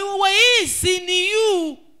amanyi oli wuwe. Is in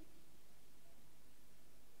you.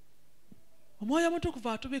 Omwoyo Omutukuvu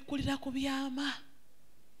atubikkulira ku byama.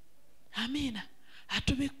 Amiina.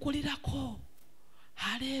 Atubikkulirako.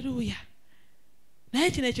 Haleluya.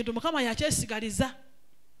 Naye kino ekintu Mukama yakyesigaliza.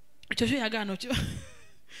 Ekyo ky'oyagala okyo.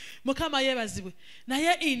 Mukama yeebazibwe.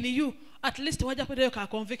 Naye in you at least wajja kubeerayo ka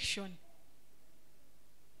conviction.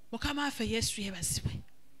 Mukama waffe Yesu yeebazibwe.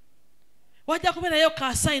 Wajja kubeerayo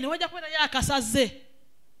ka sayini, wajja kubeerayo akasaze.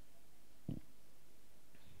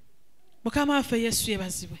 Mukama waffe Yesu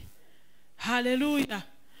yeebazibwe. Haleluya.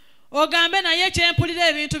 Ogambe naye kyempulira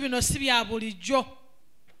ebintu bino si bya bulijjo.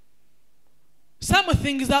 Some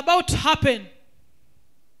things about to happen.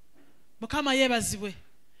 Mukama yeebazibwe.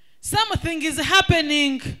 Something is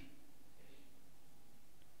happening.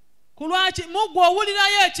 Kulwaki mugwe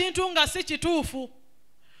owulirayo ekintu nga si kituufu.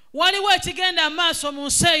 Waliwo ekigenda amaaso mu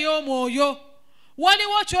nsi ey'omwoyo.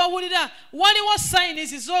 Waliwo ky'owulira, waliwo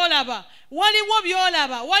signs z'olaba, waliwo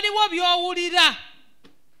by'olaba, waliwo by'owulira.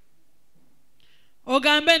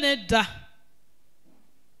 Ogambe nedda.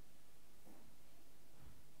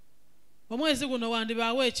 Omwezi guno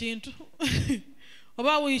wandibaawo ekintu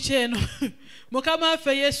oba wiiki eno. Mukama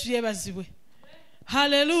waffe Yesu yeebazibwe.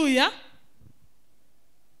 Haleluya.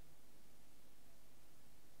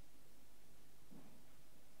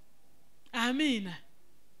 Amiina.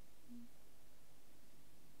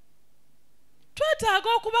 Twetaaga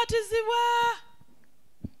okubatizibwa.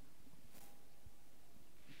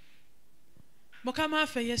 Mukama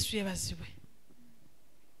waffe Yesu yeebazibwe.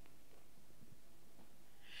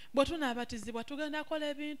 Bwe tunaabatizibwa tugenda kola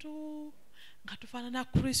ebintu nga tufaanana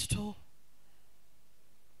Kristo.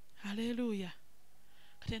 Haleluya.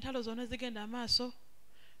 Kati entalo zonna zigenda amaaso,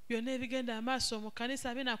 byonna ebigenda amaaso mu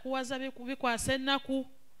kanisa binakuwaza bikwasa ennaku.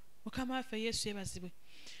 Mukama waffe Yesu yeebazibwe.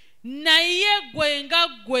 Naye gwe nga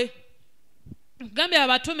ggwe, gambye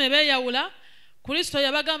abatume beeyawula, Kristo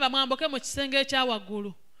yabagamba mwambuke mu kisenge ekya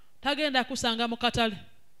waggulu. Tagenda kusanga mu katale.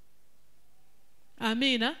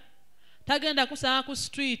 Amiina. Tagenda kusanga ku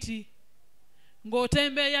street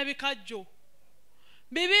ng'otembeeya bikajjo.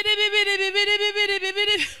 Bibiri.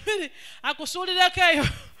 akusuulireko eyo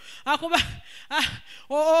akuba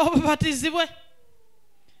obubatizibwe.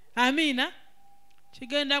 Amiina.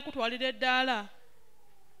 Kigenda kutwalira eddaala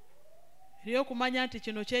ery'okumanya nti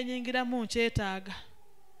kino kyenyingiramu nkyetaaga,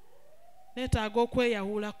 neetaaga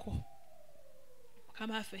okweyawulako.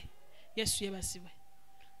 Mukama waffe Yesu yeebazibwe.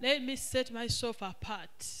 Let me set myself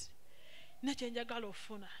apart. Nina kye njagala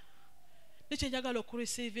ofuna, nina kye njagala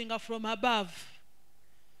okureceiving from above.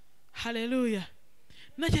 Hallelujah.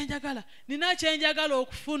 Nina kye njagala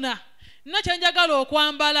okufuna, nina kye njagala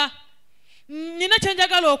okwambala, nina kye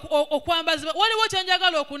njagala okwambazibwa, waliwo kye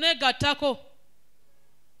njagala okuneegattako.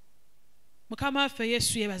 Mukama waffe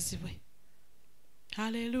Yesu yeebazibwe.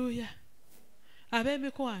 Hallelujah.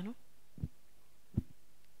 Ab'emikwano,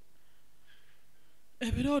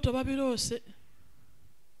 ebirooto babiroose.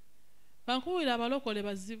 Bankuwulira abalokole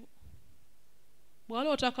bazibu.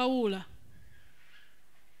 Bw'aloota kawuula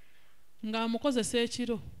ng'amukozesa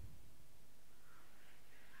ekiro,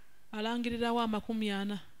 alangirirawo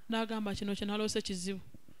 40 n'agamba kino kye naloose kizibu.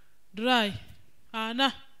 Dry.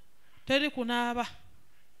 Ana. Teri kunaaba.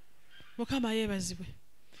 Mukama yeebazibwe.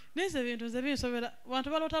 N'ezo ebintu nze binsobera. Abantu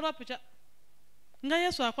baloota lwapuca nga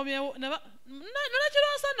Yesu akomyewo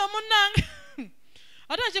nolakiroosa nno munnange.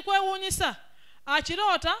 Ate ekikwewuunyisa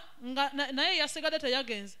akiroota naye yasigadde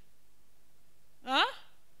teyagenze.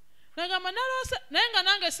 Nagamba naloose naye nga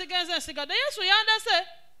nange sigenze nsigadde. Yesu yandase.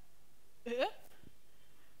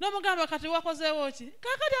 N'omugamba kati wakozeewo ki?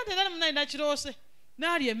 Kaakati ate era munayi nakiroose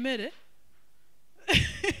n'alya emmere.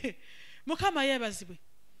 Mukama yeebazibwe.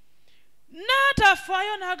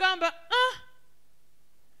 N'atafaayo n'agamba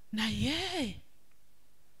naye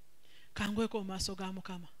kangweko mu maaso ga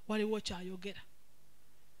Mukama, waliwo kyayogera.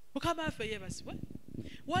 Mukama waffe yeebazibwe.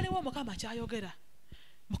 Waliwo Mukama kyayogera.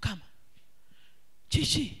 Mukama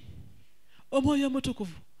kiki? Omwoyo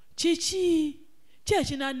Omutukuvu kiki?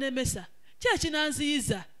 Kyekinannemesa,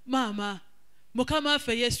 kyekinanziyiza maama. Mukama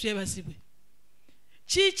waffe Yesu yeebazibwe.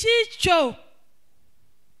 Kiki kyo?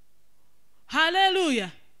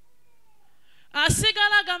 Hallelujah.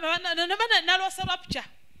 Asigala gamba naloose lwapuca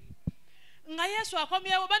nga Yesu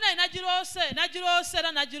akomyewo, banayi nagiroose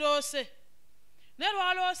era nagiroose. Ne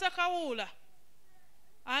lwaloose kawuula.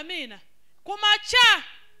 Amiina. Ku makya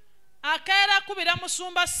akeera kubira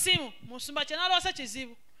musumba ssimu. Musumba kye naloose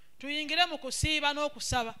kizibu. Tuyingire mu kusiiba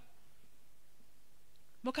n'okusaba.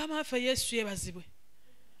 Mukama waffe Yesu yeebazibwe.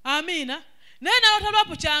 Amiina. Naye naloota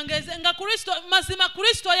lwapuca nga Kristo, mazima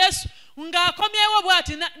Kristo Yesu ng'akomyewo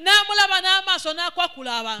bw'ati n'amulaba n'amaaso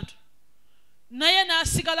n'akwakula abantu. Naye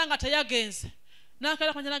n'asigala nga teyagenze.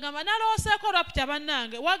 N'akeera ku nja n'agamba nalooseeko lwapuca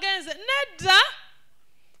bannange. Wagenze? Nedda.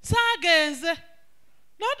 Saagenze.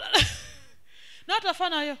 N'atafa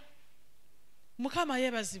nayo. Mukama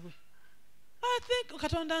yeebazibwe. I think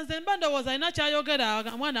Katonda nze mba ndowooza alina kyayogera,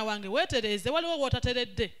 mwana wange weetereeze, waliwo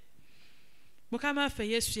w'otateredde. Mukama waffe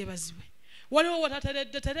Yesu yeebazibwe. Waliwo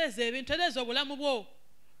w'otateredde, tereeza ebintu, tereeza obulamu bwo.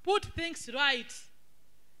 Put things right.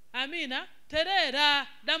 Amiina. Tereera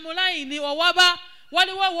dda mu layini owaba,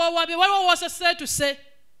 waliwo w'owabye, waliwo w'oseseetuse.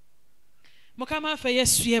 Mukama waffe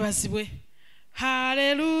Yesu yeebazibwe.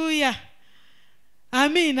 Hallelujah.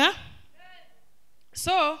 Amiina.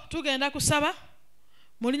 So tugenda kusaba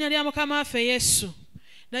mu linnya lya Mukama waffe Yesu.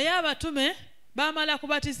 Naye abatume baamala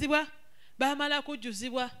kubatizibwa, baamala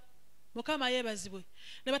kujjuzibwa. Mukama yeebazibwe.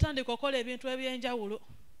 Ne batandika okukola ebintu eby'enjawulo.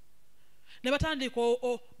 Ne batandika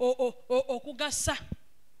okugasa.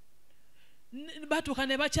 Batuuka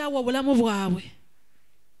ne bakyawa obulamu bwabwe.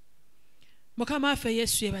 Mukama waffe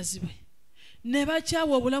Yesu yeebazibwe. Ne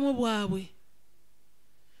bakyawa obulamu bwabwe.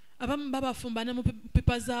 Abamu babafumba ne mu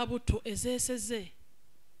pipa za butto ezeeseze.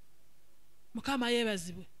 Mukama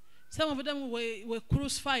yeebazibwe. Some of them were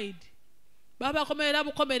crucified. Babakomerera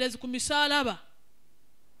bukomerezi ku misaalaba.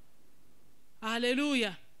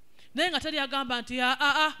 Hallelujah. Naye nga tali agamba nti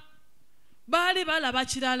baali balaba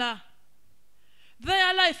kirala.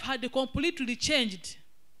 Their life had completely changed.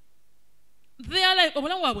 Their life,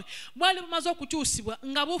 obulamu bwabwe bwali bumaze okukyusibwa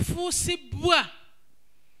nga bufuusibwa.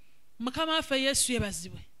 Mukama waffe Yesu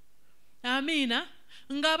yeebazibwe. Amiina.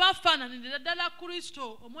 Nga bafaananira ddala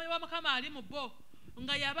Kristo, omwoyo wa Mukama ali mu bo,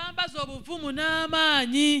 nga yabambaza obuvumu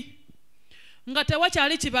n'amaanyi, nga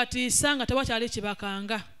tewakyali kibatiisa, nga tewakyali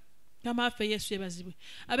kibakanga. Mukama waffe Yesu yeebazibwe.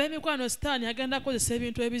 Ab'emikwano Sitaani agenda kukozesa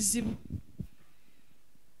ebintu ebizibu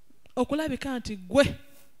okulabika nti gwe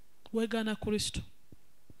weegaana Kristo.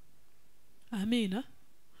 Amiina.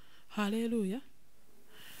 Haleluya.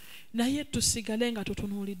 Naye tusigale nga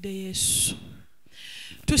tutunuulidde Yesu.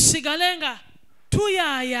 Tusigale nga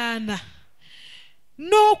tuyaayaana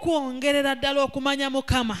n'okwongerera ddala okumanya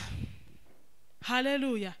Mukama.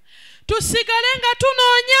 Haleluya. Tusigale nga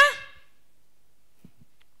tunoonya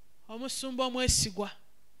omusumba omwesigwa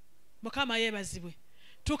Mukama yeebazibwe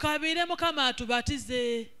tukabire Mukama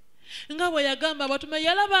atubatize nga bwe yagamba batume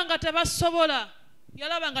yalaba nga tebasobola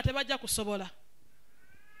yalaba nga tebajja kusobola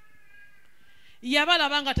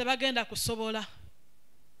yabalaba nga tebagenda kusobola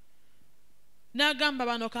n'agamba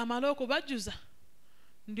bano kamala okubajjuza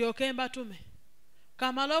ndyoke mbatume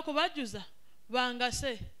kamala okubajjuza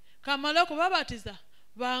bangase kamala okubabatiza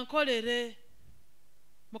bankolere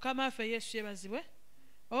Mukama waffe Yesu yeebazibwe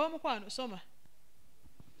mukwano soma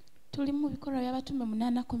tuli mu bikolwa by'abatume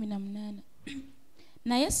 8:18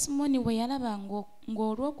 naye Simoni bwe yalaba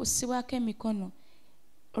ng'olw'okusibwako emikono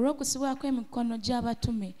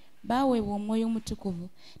gy'abatume baaweebwa Omwoyo Omutukuvu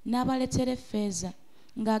n'abaleetera effeeza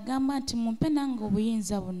ng'agamba nti mumpe nange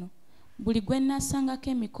obuyinza buno buli gwe nnaasangako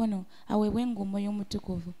emikono aweebwenga Omwoyo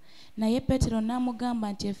Omutukuvu. Naye Peetero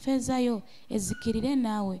n'amugamba nti effeeza yo ezikirire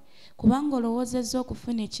naawe kubanga olowoozezza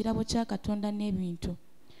okufuna ekirabo kya Katonda n'ebintu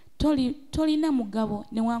tolina mugabo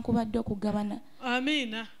newankubadde okugabana.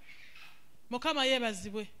 Amiina. Mukama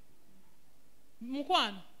yeebazibwe.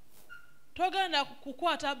 Mukwano togenda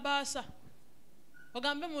kukwata bbaasa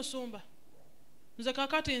ogambe musumba nze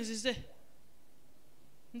kakati nzize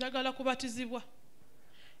njagala kubatizibwa.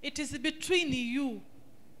 It is between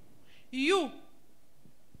you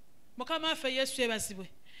Mukama waffe Yesu yeebazibwe.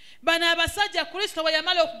 Bano abasajja Kristo bwe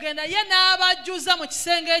yamala okugenda ye n'abajjuza mu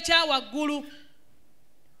kisenge ekya waggulu.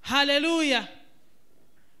 Haleluya.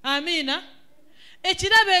 Amiina.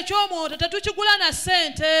 Ekirabo eky'omwoto tetukigula na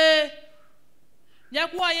ssente.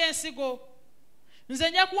 Njakuwayo ensigo. Nze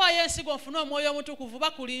njakuwayo ensigo nfune Omwoyo Omutukuvu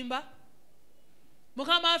bakulimba.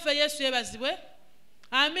 Mukama waffe Yesu yeebazibwe.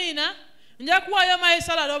 Amiina. Njakuwayo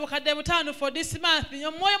mayisalala obukadde 5 for this month.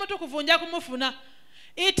 Omwoyo Omutukuvu nja kumufuna.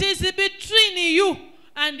 It is between you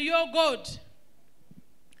and your God.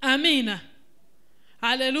 Amiina.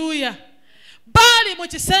 Haleluya. Bali mu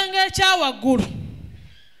kisenge ekya waggulu.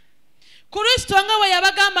 Kristo nga bwe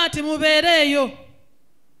yabagamba nti mubeereeyo.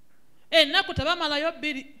 Ennaku tebamalayo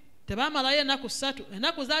 2, tebamalayo ennaku 3,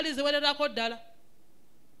 ennaku zaali ziwererako ddala.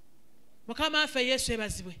 Mukama waffe Yesu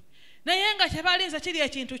yeebazibwe. Naye nga kyebalinze kiri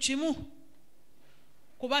ekintu kimu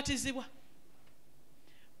kubatizibwa.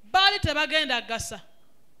 Baali tebagenda gasa.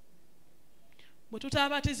 Bwe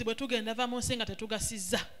tutabatizibwe tugenda va mu nsi nga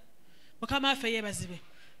tetugasizza. Mukama waffe yeebazibwe.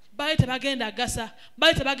 Baali tebagenda gasa,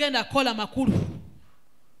 baali tebagenda kola makulu.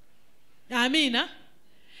 Amiina.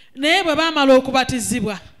 Naye bwe baamala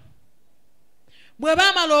okubatizibwa, bwe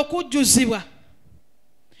baamala okujjuzibwa,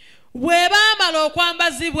 bwe baamala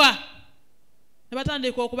okwambazibwa, ne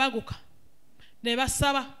batandika okubaguka, ne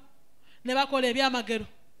basaba, ne bakola ebyamagero,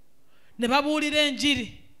 ne babuulira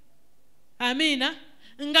enjiri. Amiina.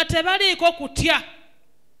 Nga tebaliiko kutya.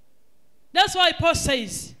 That's why Paul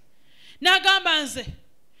says, n'agamba nze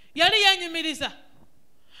yali yenyumiriza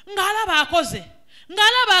ng'alaba akoze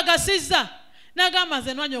ng'alaba agasizza n'agamba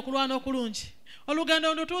nze nwanya okulwana okulungi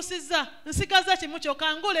olugendo ndutuusizza nsigaza kimu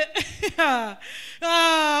kyokka ngule.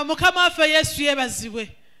 Mukama waffe Yesu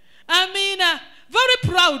yeebazibwe. Amiina. Very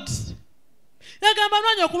proud. N'agamba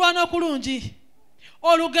nwanya okulwana okulungi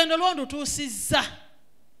olugendo lwondutuusizza.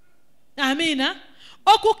 Amiina.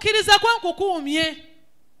 Okukkiriza kwankukuumye.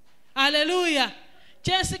 Haleluya.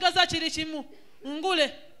 Kyensigaza kiri kimu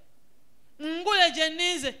ngule gye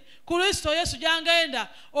nninze Kristo Yesu gy'angenda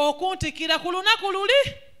okuntikira ku lunaku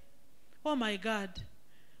luli. Oh my God.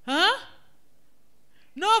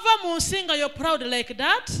 Nova mu nsi nga you're proud like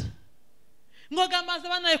that. Ng'ogamba nze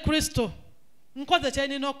bannaye Kristo nkoze kye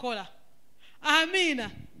nina okukola.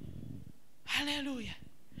 Amiina. Haleluya.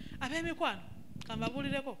 Ab'emikwano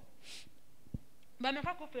kambabuulireko.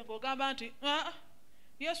 Bameka kufe ng'ogamba nti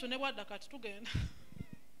Yesu ne bwadda kati tugenda.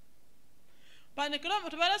 Panikiro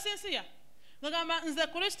omuntu balasinsiya ngagamba nze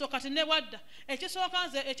Kristo kati ne bwadda ekisooka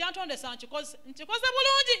nze ekyantondesa nkikoze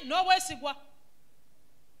bulungi n'obwesigwa.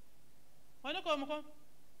 Waneko omukono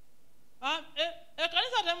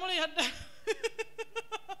ekanisa temuli yadda.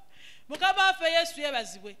 Mukama waffe Yesu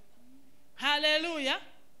yeebazibwe. Haleluya.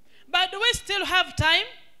 But do we still have time?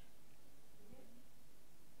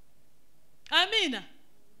 Amiina.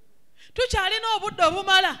 Tukyalina obudde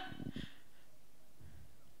obumala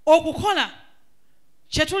okukola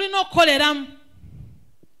kye tulina okukoleramu.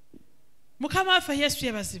 Mukama waffe Yesu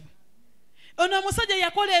yeebazibwe. Ono omusajja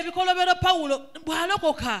yakola ebikolobero Pawulo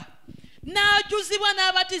bw'alokoka n'ajjuzibwa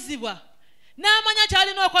n'abatizibwa n'amanya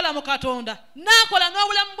kyalina okukola mu Katonda n'akola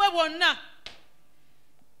n'obulamu bwe bwonna.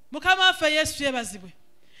 Mukama waffe Yesu yeebazibwe.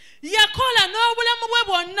 Yakola n'obulamu bwe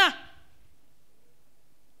bwonna.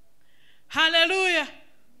 Haleluya.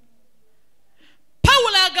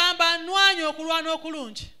 Pawulo agamba nwanya okulwana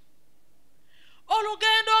okulungi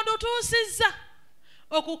olugendo ndutuusizza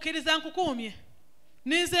okukkiriza nkukuumye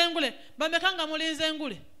ninze ngule bamekanga mulinze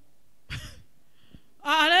ngule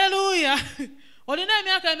haleluya olina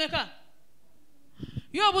emyaka emeka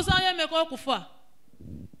y'obuzaayo emeka okufa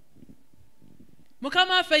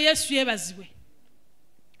mukama waffe Yesu yeebazibwe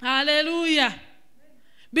haleluya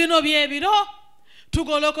bino byebiro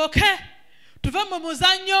tugolokoke tuve mu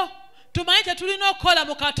muzannyo tumanyi tetulina okukola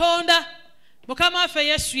mu Katonda mukama waffe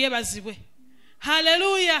Yesu yeebazibwe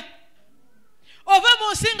haleluya ove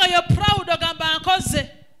mu nsi nga yo proud ogamba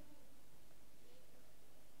nkoze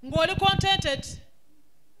ng'oli contented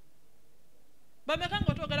bameka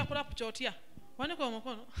ng'otwogera ku lapu kyotya wanika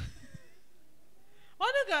omukono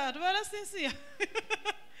wanika tubeera sinsiya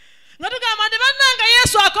nga tugamba ndi bannanga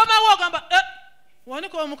Yesu akomawo ogamba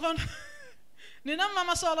wanika omukono ninamu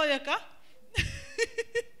mama solo yeka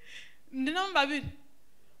ninamu babiri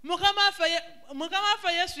mukama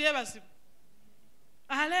waffe Yesu yeebazibwe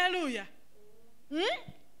haleluya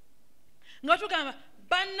nga tugamba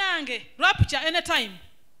bannange rapture anytime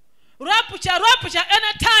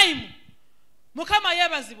mukama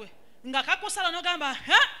yeebazibwe nga kakusala nogamba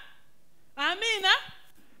amina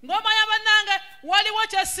ng'omanya bannange waliwo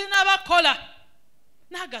kyesina bakola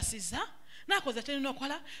nagasiza nakoze kyenina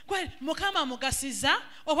okola kwe mukama mugasiza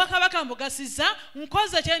obwakabaka mugasiza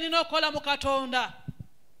nkoze kyenina okola mu Katonda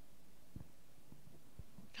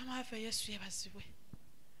kama waffe Yesu yeebazibwe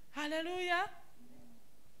haleluya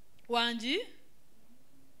wanji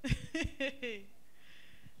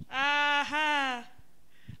aha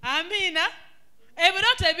amina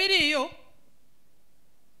ebiro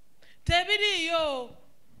tebiriyo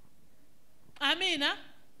amina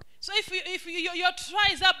so if your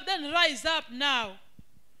rise up then rise up now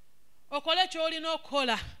okole kyolina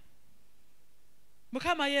okukola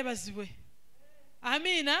mukama yeebazibwe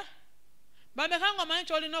amina bamekanga omanyi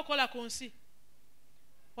kyolina okukola ku nsi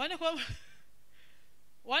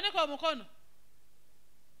wanika omukono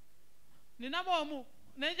ninamu omu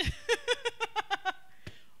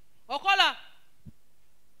okola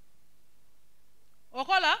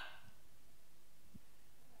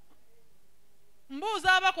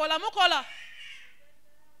mbuuza abakola mukola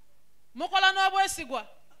n'obwesigwa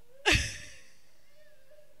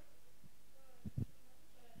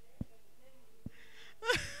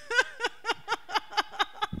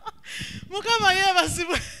mukama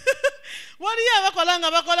yeebazibwe waliyo abakola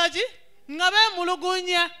nga bakola ki nga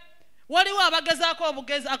beemulugunya waliwo abagezaako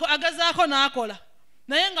obugezi agezaako n'akola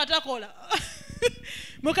naye nga takola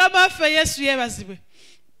mukama waffe Yesu yeebazibwe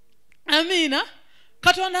amiina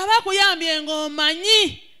Katonda abakuyambye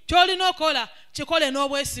ng'omanyi kyolina okola kikole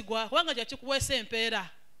n'obwesigwa kubanga kyo kikuweesa empeera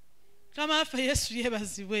mukama waffe Yesu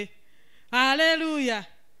yeebazibwe haleluya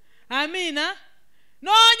amiina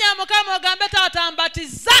noonya mukama ogambe taata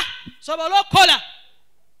mbatiza sobola okukola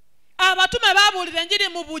abatume babuulira enjiri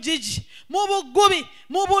mu bugigi mu bugubi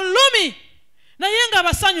mu bulumi naye nga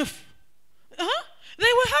basanyufu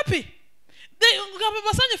they were happy nga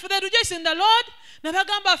basanyufu they rejoice in the Lord ne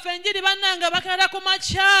bagamba ffe enjiri bannange bakera ku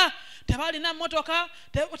makya tebalina mmotoka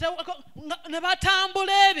ne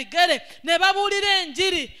batambula ebigere ne babuulira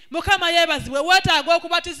enjiri mukama yeebazibwe weetaaga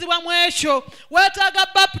okubatizibwa mu ekyo weetaaga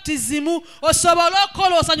baptizimu osobole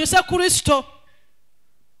okukola osanyuse Kristo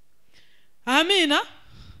amiina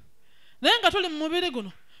naye nga tuli mu mubiri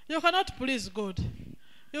guno you cannot please God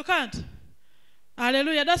you can't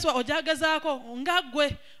haleluya that's why ojagezaako nga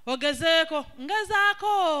ggwe ogezeeko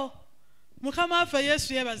ngezaako mukama waffe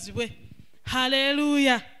Yesu yeebazibwe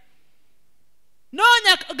haleluya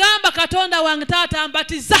noonya gamba Katonda wange taata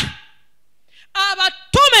mbatiza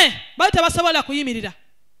abatume bali tebasobola kuyimirira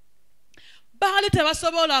bali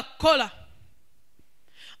tebasobola kukola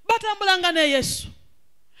batambulanga ne Yesu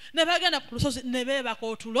ne bagenda ku lusozi ne beebaka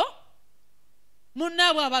otulo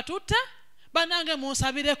munnaabwe abatutte bannange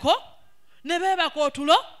munsabireko ne beebaka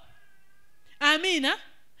otulo amiina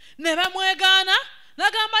ne bamwegaana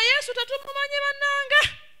nagamba Yesu tetumumanyi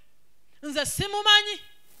bannange nze simumanyi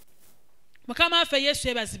mukama waffe Yesu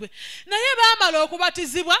yeebazibwe naye baamala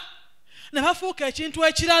okubatizibwa ne bafuuka ekintu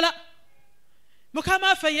ekirala mukama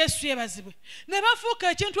waffe Yesu yeebazibwe ne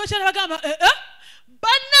bafuuka ekintu ekirala bagamba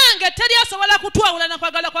bannange teri asobola kutwawula na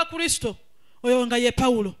kwagala kwa Kristo oyo nga ye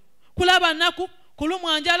Pawulo kulaba nnaku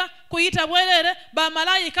kulumwa njala kuyita bwerere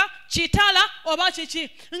bamalayika kitala oba kiki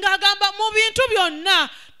ng'agamba mu bintu byonna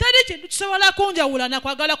teri kintu kisobola kunjawula na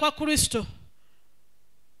kwagala kwa Kristo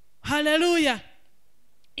haleluya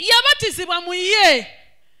yabatizibwa mu ye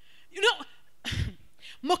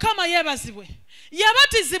mukama yeebazibwe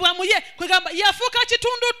yabatizibwa mu ye kwegamba yafuuka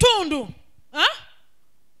kitundutundu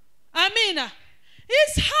amina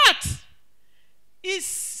his heart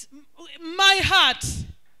is my heart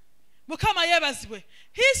Mukama yebazibwe.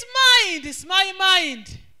 His mind is my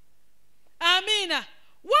mind. Amina.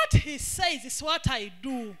 What he says is what I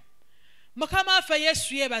do. Mukama afe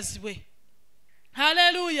Yesu yebazibwe.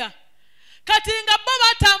 Hallelujah. Kati nga bo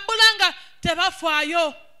batambula nga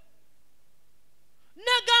tebafaayo.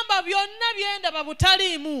 Nagamba byonna byenda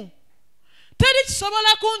babutaliimu. Teri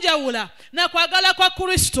kisobola kunjawula na kwagala kwa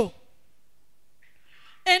Kristo.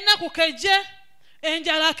 Ennaku kejje,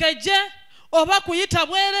 enjala kejje, oba kuyita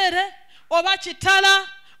bwerere, oba kitala,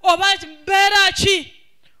 oba mbeera ki,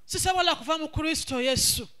 sisobola kuva mu Kristo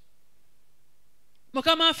Yesu.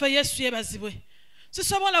 Mukama afe Yesu yebazibwe.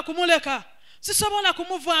 Sisobola kumuleka, sisobola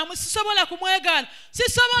kumuvaamu, sisobola kumwegaana,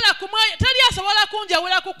 teri asobola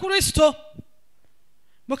kunjawula ku Kristo.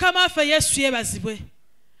 Mukama afe Yesu yebazibwe.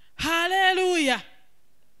 Hallelujah.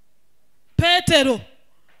 Petero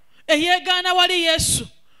eyegaana wali Yesu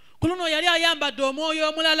kuluno yali ayambadde omwoyo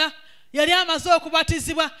omulala, yali amaze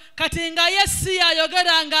okubatizibwa, kati nga Yesu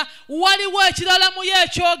yayogera nga waliwo ekirala mu ye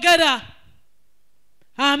ekyogera.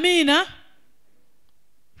 Amina.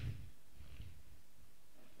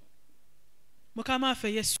 Mukama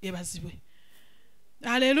afe Yesu yebazibwe.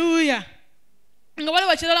 Hallelujah. Nga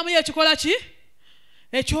waliwo ekirala mu ye ekikola ki?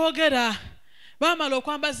 Ekyogera. Bamala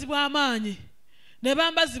okwambazibwa amaanyi ne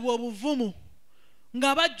bambazibwa obuvumu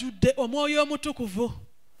nga bajjudde omwoyo omutukuvu.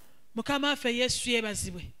 Mukama afe Yesu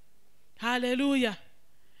yebazibwe. Hallelujah.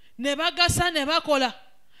 Ne bagasa ne bakola,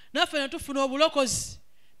 naffe ne tufuna obulokozi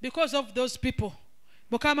because of those people.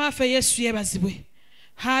 Mukama afe Yesu yebazibwe.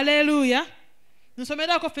 Hallelujah.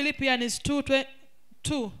 Nsomerako Philippians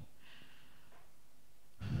 2:2.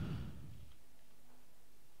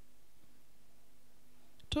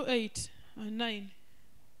 To 8 and 9.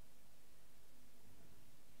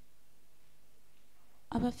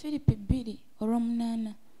 Abafilipi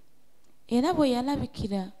 2:8. Era bwe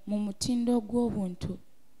yalabikira mu mutindo ogw'obuntu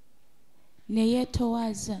ne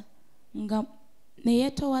yeetowaza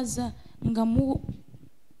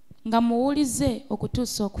nga muwulize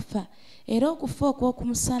okutuusa okufa, era okufa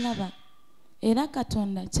okw'okumusalaba, era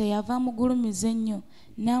Katonda kyeyava amugulumiza ennyo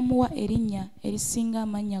n'amuwa erinnya erisinga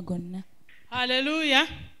amannya gonna. Hallelujah.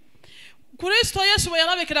 Kristo Yesu bwe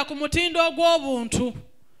yalabikira ku mutindo ogw'obuntu.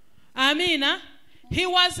 Amina. He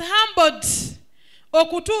was humbled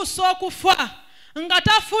okutuusa okufa nga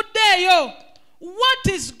tafuddeeyo. What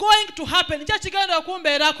is going to happen? Kya kigenda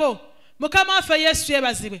okumbeerako. Mukama waffe Yesu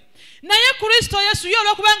yebazibwe. Naye Kristo Yesu ye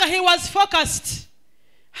olwokubanga he was focused.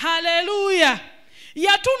 Hallelujah.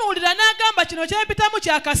 Yatunuulira n'agamba kino kyepitamu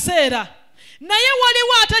kyakaseera. Naye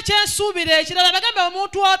waliwo ate kyensuubira ekirala. Bagamba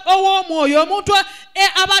omuntu ow'omwoyo, omuntu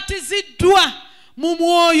abatiziddwa mu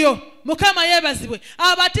mwoyo. Mukama yebazibwe.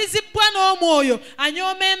 Abatizibwa n'omwoyo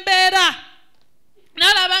anyooma embeera.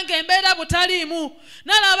 N'alaba nga embeera butaliimu.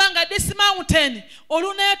 N'alaba nga this mountain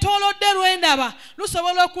oluneetoolodde lwendaba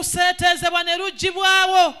lusobola okuseeteezebwa ne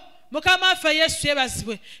luggibwawo. Mukama waffe Yesu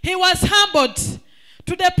yebazibwe. He was humbled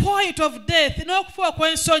to the point of death, n'okufa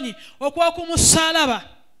okw'ensonyi okw'okumusalaba.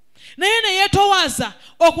 Naye ne yeetowaza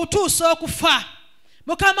okutuusa okufa.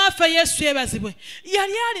 Mukama waffe Yesu yebazibwe.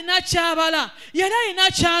 Yali alina kyabala, yali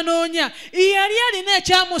alina kyanoonya, yali alina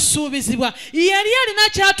ekyamusuubizibwa, yali alina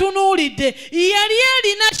kyatunuulidde, yali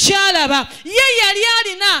alina kyalaba, ye yali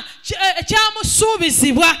alina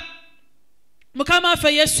kyamusuubizibwa. Mukama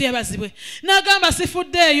waffe Yesu yebazibwe. N'agamba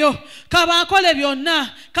sifuddeeyo, kabankole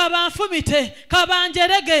byonna, kabanfumite,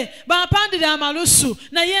 kabanjerege, bampandire amalusu,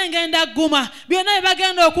 naye ngenda gguma. Byonna bye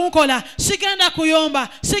bagenda okunkola, sigenda kuyomba,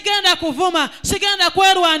 sigenda kuvuma, sigenda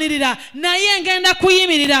kwerwanirira, naye ngenda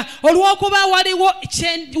kuyimirira olw'okuba waliwo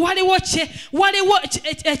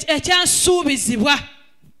ekyansuubizibwa.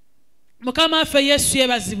 Mukama waffe Yesu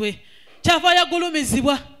yebazibwe. Kyava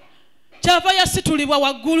yagulumizibwa, kyava yasitulibwa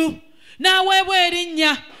waggulu, n'aweebwa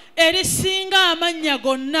erinnya erisinga amannya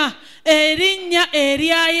gonna, erinnya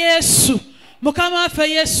erya Yesu. Mukama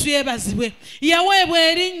waffe Yesu yebazibwe. Yaweebwa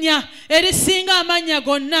erinnya erisinga amannya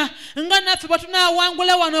gonna, nga naffe bwe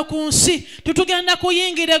tunaawangula wano ku nsi tutugenda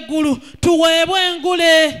kuyingira eggulu tuweebwe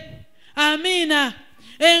engule. Amiina.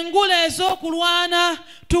 Engule ez'okulwana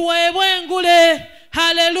tuweebwe engule.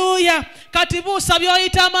 Hallelujah. Kati buusa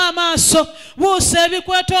by'oyitamu amaaso, buusa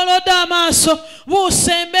ebikwetoolodde amaaso,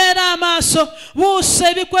 buusa embeera amaaso, buusa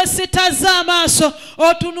ebikwesitazza amaaso,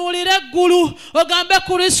 otunuulire eggulu ogambe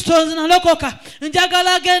Kristo nalokoka,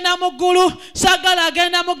 njagala agenda mu ggulu, saagala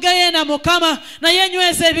agenda mu Geyeena Mukama, naye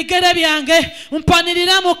nyweza ebigere byange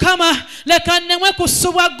mpanirira Mukama, leka nnemwe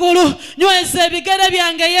kusubwa ggulu, nyweza ebigere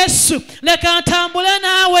byange Yesu, leka ntambule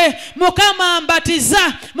naawe Mukama,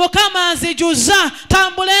 mbatiza Mukama, nzijuza,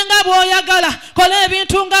 tambulenga bw'oyagala, kola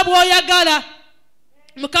ebintu nga bw'oyagala.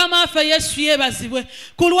 Mukama affe Yesu yeebazibwe.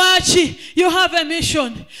 Ku lwaki? You have a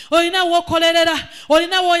mission. Olina w'okolerera,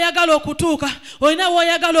 olina w'oyagala okutuuka, olina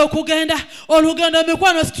w'oyagala okugenda. Olugendo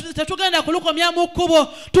mikwano tetugenda kulukomya mu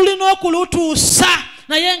kkubo, tulina okulutuusa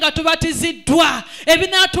naye nga tubatiziddwa.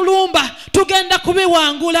 Ebinaatulumba tugenda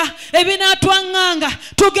kubiwangula, ebinaatwaŋŋanga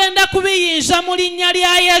tugenda kubiyinza mu linnya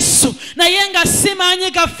lya Yesu, naye nga si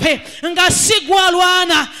maanyi gaffe, nga si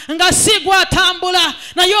gwalwana, nga si gwatambula,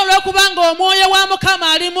 naye olw'okubanga Omwoyo wa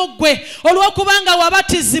Mukama ali mu ggwe, olw'okubanga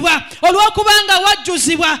wabatizibwa, olw'okubanga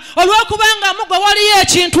wajjuzibwa, olw'okubanga mu ggwe waliyo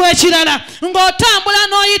ekintu ekirala, ng'otambula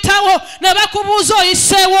n'oyitawo ne bakubuuza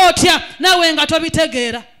oyiseewo otya, nawe nga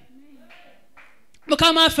tobitegeera.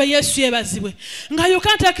 Mukama affe Yesu yeebazibwe. Nga you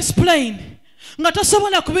can't explain, nga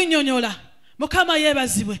tosobola kubinnyonnyola. Mukama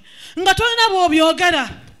yeebazibwe. Nga tolina bw'obyogera.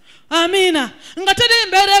 Amiina. Nga teri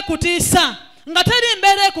mbeera ekutiisa, nga teri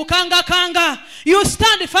mbeera ekukangakanga. You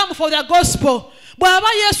stand firm for the gospel. Bw'aba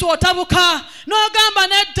Yesu otabuka n'ogamba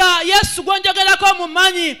nedda Yesu gwenjogerako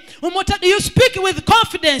mumanyi, you speak with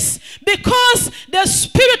confidence because the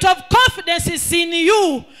spirit of confidence is in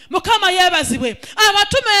you. Mukama yeebazibwe.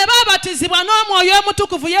 Abatume baabatizibwa n'Omwoyo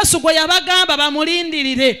Omutukuvu Yesu gwe yabagamba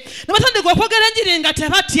bamulindirire, ne batandika okwogera enjiri nga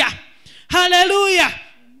tebatya. Haleluya.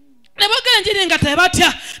 Ne boogera enjiri nga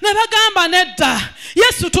tebatya, ne bagamba nedda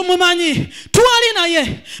Yesu tumumanyi, twali naye,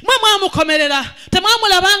 mwe mwamukomerera,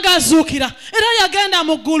 temwamulaba ng'azuukira era yagenda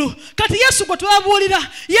mu ggulu. Kati Yesu gwe tubabuulira,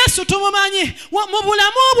 Yesu tumumanyi, mu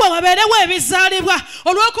bulamu bwe wabeerewo ebizaalibwa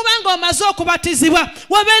olw'okubanga omaze okubatizibwa,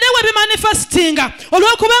 wabeerewo ebimanifestinga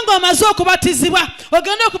olw'okubanga omaze okubatizibwa,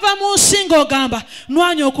 ogenda okuva mu nsi ng'ogamba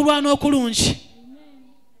nwanya okulwana okulungi.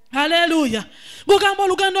 Haleluya. Bw'ogamba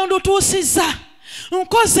olugendo ndutuusizza,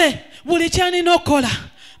 nkoze buli kyanina okukola.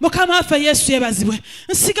 Mukama affe Yesu yeebazibwe.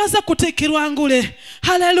 Nsigaza kutikkirwa ngule.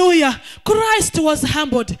 Hallelujah. Christ was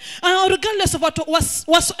humbled. And regardless of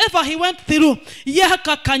whatsoever he went through,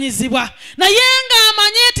 yakakanyizibwa. Naye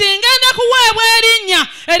ng'amanyi nti ngenda kuweebwa erinnya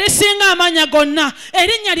erisinga amanya gonna,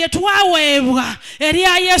 erinnya lye twaweebwa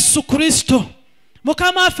erya Yesu Kristo.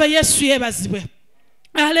 Mukama affe Yesu yeebazibwe.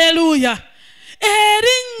 Hallelujah.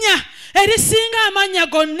 Erinnya erisinga amanya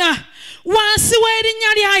gonna. Wansi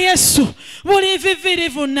w'erinnya lya Yesu buli vivi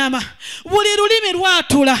livunama, buli lulimi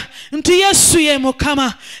lwatula nti Yesu ye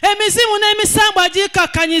Mukama. Emizimu n'emisambo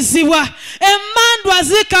gikakanyizibwa, emmandwa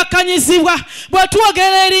zikakanyizibwa bwe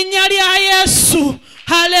twogera erinnya lya Yesu.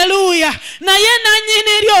 Haleluya. Naye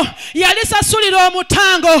nannyini lyo yalisasulira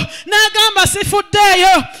omutango n'agamba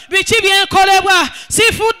sifuddeeyo biki byenkolebwa,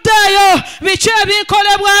 sifuddeeyo biki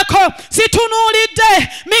ebinkolebwako, situnuulidde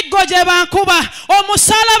miggo gye bankuba,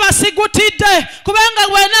 omusalaba sigutidde, kubanga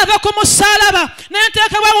bwenaava ku musalaba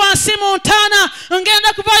n'enteekebwa wansi mu ntaana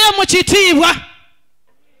ngenda kuvayo mu kitiibwa.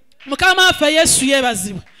 Mukama affe Yesu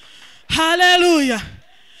yeebazibwe. Haleluya.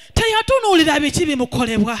 Teyatunuulira biki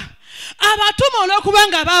bimukolebwa. Abatume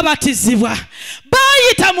olw'okubanga baabatizibwa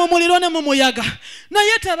baayita mu muliro ne mu muyaga,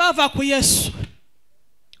 naye tebaava ku Yesu,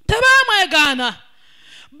 tebaamwegaana.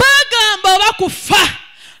 Bagamba oba kufa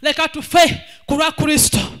leka tufe ku lwa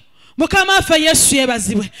Kristo. Mukama affe Yesu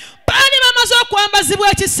yeebazibwe. Baali bamaze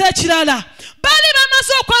okwambazibwa ekisa ekirala, baali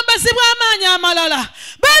bamaze okwambazibwa amaanyi amalala,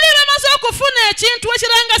 baali bamaze okufuna ekintu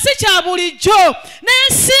ekirala nga si kya bulijjo,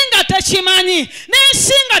 n'ensi nga tekimanyi,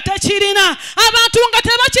 n'ensi nga tekirina, abantu nga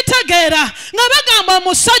tebakitegeera, nga bagamba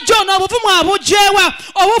omusajja ono obuvumu abugyewa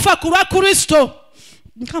obufa ku lwa Kristo.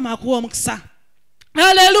 Mukama akuwa omukisa.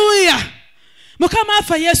 Haleluya. Mukama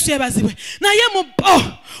affe Yesu yeebazibwe. Naye mu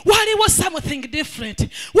bo waliwo something different,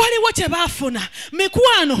 waliwo kye baafuna.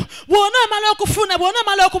 Mikwano, bw'onoomala okufuna,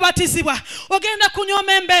 bw'onoomala okubatizibwa, ogenda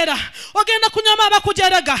kunyooma embeera, ogenda kunyooma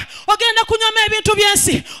abakujerega, ogenda kunyooma ebintu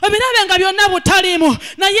by'ensi, obirabe nga byonna butaliimu,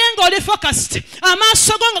 naye ng'oli focused,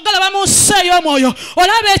 amaaso go nga galaba mu nsi ey'omwoyo,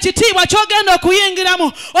 olaba ekitiibwa ky'ogenda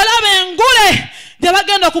okuyingiramu, olaba engule gye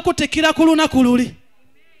bagenda okukutikkira ku lunaku luli.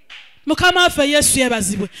 Mukama affe Yesu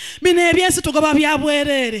yeebazibwe. Bino ebyensi tugoba bya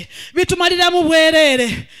bwereere, bitumalira mu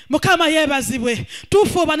bwereere. Mukama yeebazibwe.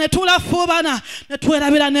 Tufuuba ne tulafuubana ne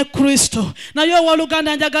twerabira ne Kristo. Naye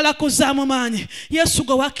owooluganda njagala kuzzaamu maanyi, Yesu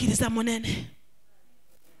gwe wakkiriza munene.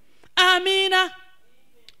 Amiina.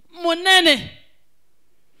 Munene.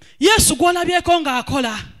 Yesu gw'olabyeko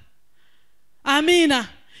ng'akola. Amiina.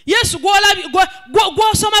 Yesu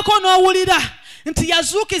gw'osomako n'owulira nti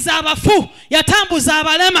yazuukiza abafu, yatambuza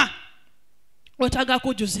abalema. Wetaaga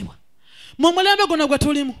okujjuzibwa. Mu mulembe guno gwe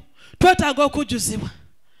tulimu twetaaga okujjuzibwa,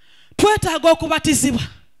 twetaaga okubatizibwa.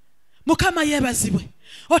 Mukama yeebazibwe.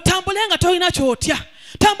 Otambule nga tolina ky'otya,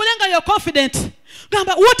 tambule nga you're confident.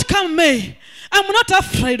 Gamba what come may, I'm not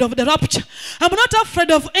afraid of the rapture, I'm not afraid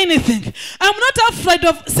of anything, I'm not afraid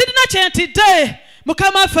of sirina kyentidde.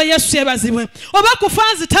 Mukama waffe Yesu yebazibwe. Oba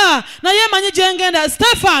kufanzita naye manyi gyengenda.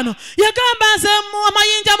 Stefano yagamba nze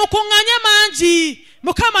amayinja mukuŋŋaanye mangi.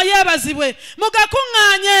 Mukama yebazibwe.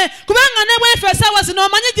 Mugakuŋŋaanye kubanga ne bwefe essaawa zino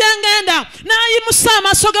omanyi gyengenda. N'ayimusa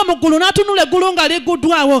amaaso ge mu ggulu n'atunula eggulu nga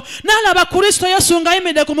liguddwawo. N'alaba Kristo Yesu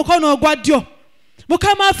ng'ayimiridde ku mukono ogwa ddyo.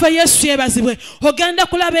 Mukama waffe Yesu yebazibwe. Ogenda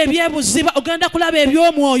kulaba ebyebuziba, ogenda kulaba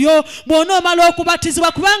eby'omwoyo bw'onoomala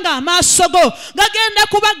okubatizibwa kubanga amaaso go gagenda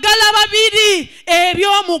kubaggala babiri.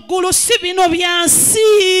 Eby'omu ggulu si bino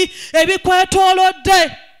byansi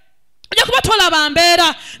ebikwetoolodde. Ojja kuba tolaba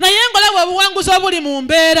mbeera naye ng'olaba obuwanguzi obuli mu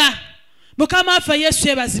mbeera. Mukama waffe Yesu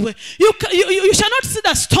yebazibwe. You shall not see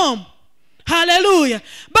the storm. Hallelujah.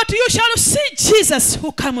 But you shall see Jesus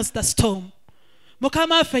who calms the storm.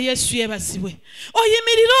 Mukama waffe Yesu yebazibwe.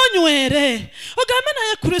 Oyimirire onywere. Ogambe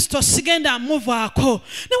naye Kristo sigenda amuvaako.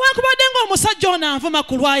 Newankubadde ng'omusajja ono anvuma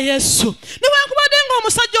ku lwa Yesu. Newankubadde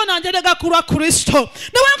ng'omusajja ono anjerega ku lwa Kristo.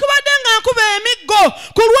 Newankubadde nga nkuba emiggo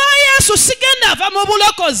ku lwa Yesu sigenda ava mu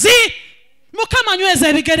bulokozi. Mukama nyweza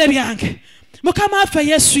ebigere byange. Mukama waffe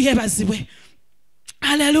Yesu yebazibwe.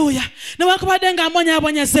 Hallelujah. Newankubadde nga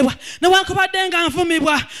mbonyaabonyezebwa, newankubadde nga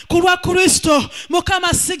nvumibwa ku lwa Kristo,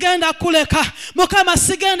 Mukama sigenda kuleka, Mukama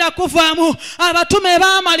sigenda kuvaamu. Abatume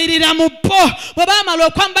baamalirira mu bbo bwe baamala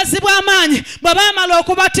okwambazibwa amaanyi, bwe baamala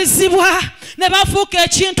okubatizibwa ne bafuuka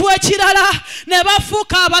ekintu ekirala, ne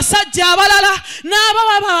bafuuka abasajja abalala,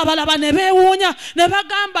 n'abawaba abalaba ne beewuunya ne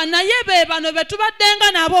bagamba naye be bano be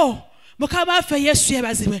tubaddenga nabo. Mukama waffe Yesu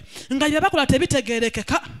yebazibwe. Nga bye bakola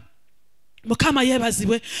tebitegeerekeka. Mukama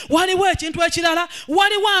yebazibwe. Waliwo ekintu ekirala,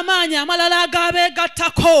 waliwo amaanyi amalala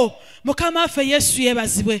agabeegattako. Mukama waffe Yesu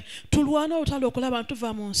yebazibwe. Tulwana olutalo okulaba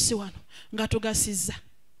ntuva mu nsi wano nga tugasizza.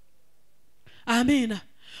 Amiina.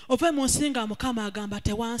 Ove mu nsi nga Mukama agamba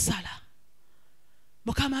tewansala.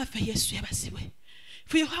 Mukama waffe Yesu yebazibwe.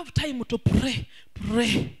 If you have time to pray,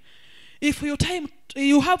 pray. If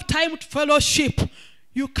you have time to fellowship,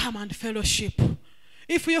 you come and fellowship.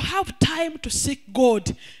 If you have time to seek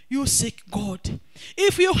God, you seek God.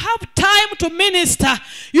 If you have time to minister,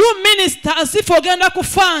 you minister as if ogenda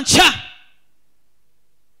kufancha.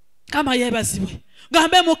 Kama yebazibwe.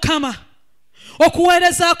 Gambe Mukama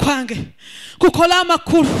okuweereza kwange kukola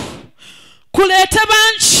amakulu kuleete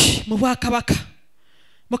bangi mu bwakabaka.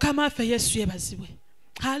 Mukama waffe Yesu yebazibwe.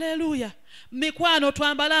 Hallelujah. Mikwano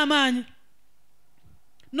twambala amaanyi.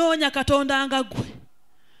 Noonya Katonda nga gwe.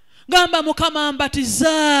 Gamba Mukama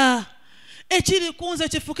mbatiza. Ekiri kunze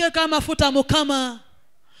kifukeko amafuta Mukama.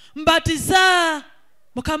 Mbatiza.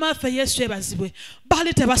 Mukama waffe Yesu yebazibwe.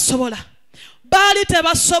 Bali tebasobola.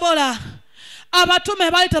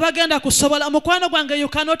 Abatume bali tebagenda kusobola. Mukwano gwange, you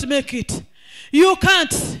cannot make it. You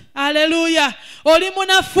can't. Hallelujah. Oli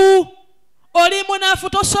munafu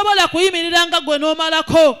tosobola kuyimirira nga gwe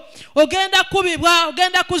n'omalako. Ogenda kubibwa,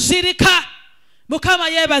 ogenda kuzirika. Mukama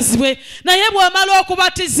yebazibwe. Naye bw'omala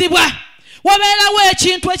okubatizibwa wabeerawo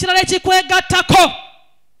ekintu ekirala ekikwegattako.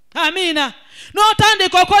 Amiina.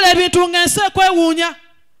 N'otandika okola ebintu ng'ensi ekwewuunya.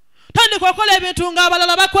 Tandika okola ebintu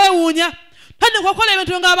ng'abalala bakwewuunya. Tandika okola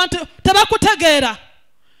ebintu ng'abantu tebakutegeera.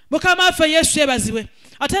 Mukama waffe Yesu yebazibwe.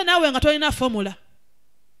 Ate naawe nga tolina formula.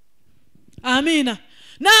 Amiina.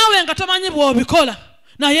 Naawe nga tomanyi bw'obikola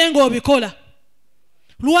naye ng'obikola.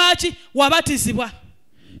 Lwaki? Wabatizibwa.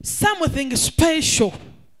 Something special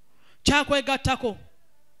kyakwegattako.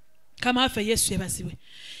 Mukama waffe Yesu yebazibwe.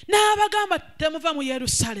 N'abagamba temuva mu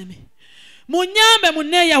Yerusaalemi. Munyambe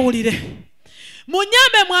munneeyawulire.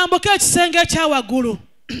 Munyambe mwambuke ekisenge ekya waggulu.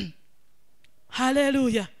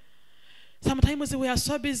 Hallelujah. Sometimes we are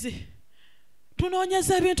so busy.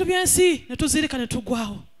 Tunoonyeza ebintu by'ensi ne tuzirika ne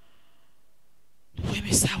tugwawo. We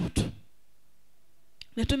miss out.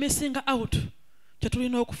 Ne tumisinga out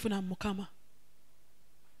kyetulina okufuna mu Mukama.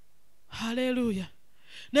 Hallelujah.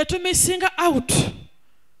 Ne tumisinga out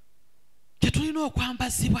kyetulina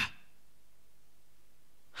okwambazibwa.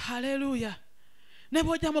 Hallelujah. Ne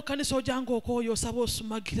bw'ojja mu kkanisa ojjanga okwoyo osaba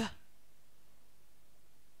osumagira.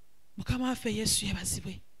 Mukama waffe Yesu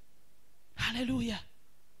yebazibwe. Hallelujah.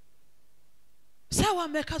 Sawa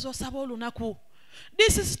mmeka z'osaba olunaku?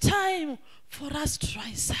 This is time for us to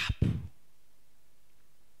rise up.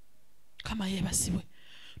 Kama yebazibwe.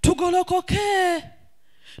 Tugolokoke.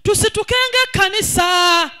 Tusitukenge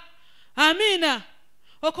kanisa. Amiina.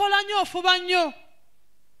 Okola nnyo ofuba nnyo.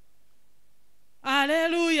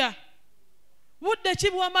 Hallelujah. Budde ki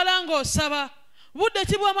bw'omala ng'osaba? Budde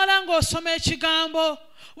ki bw'omala ng'osoma ekigambo?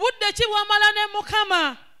 Budde ki bw'omala ne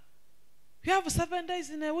Mukama? You have 7 days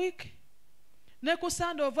in a week. Ne ku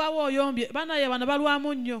Sunday ovaawo oyombye. Banaye bano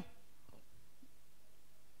balwamu nnyo.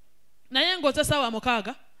 Naye ng'oze ssaawa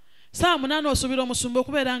 6, ssaawa 8 osuubira omusumba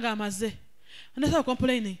okubeera ng'amaze. And they start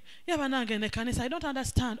complaining. Yeah, I don't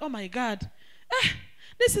understand. Oh my God.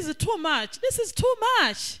 This is too much. This is too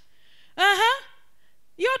much.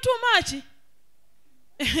 You're too much.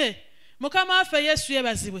 Mukama afe Yesu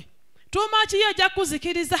yebazibwe. Too much ye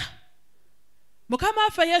jakuzikiriza. Mukama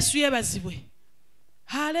afe Yesu yebazibwe.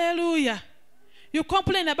 Hallelujah. You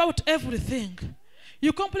complain about everything.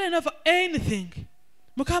 You complain over anything.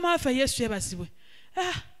 Mukama afe Yesu yebazibwe.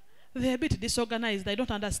 They're a bit disorganized. I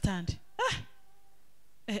don't understand.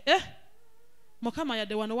 Mukama ya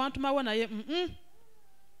de wano wantu mawona ye.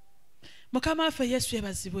 Mukama afe Yesu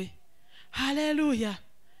yebazibwe. Hallelujah.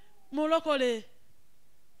 Mulokole.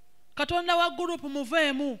 Katonda wa group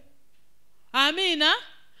muveemu. Amina.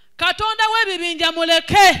 Katonda webibinja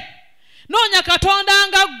muleke. Nonya katonda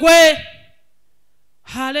nga gwe.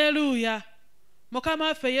 Hallelujah. Mukama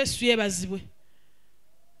afe Yesu yebazibwe.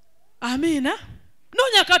 Amina.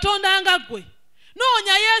 Nonya katonda nga gwe.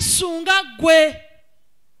 Nonya Yesu nga gwe.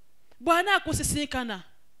 Bwana akusisinkana.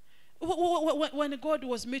 When God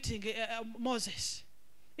was meeting Moses,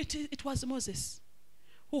 it was Moses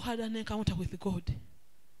who had an encounter with God.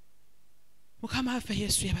 Mukama afe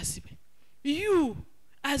Yesu yebazibwe. You,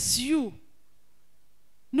 as you,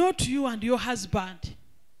 not you and your husband.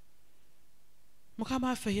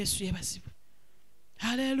 Mukama afe Yesu yebazibwe.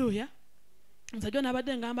 Hallelujah. Nzajja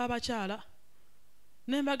nabadde ngamba abakyala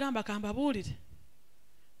nembagamba kambabuulire.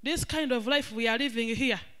 This kind of life we are living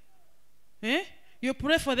here. You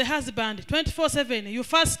pray for the husband 24/7. You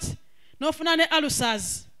fast. Nofuna ne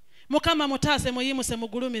ulcers. Mukama mutaase muyimuse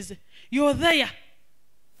mugulumize. You're there.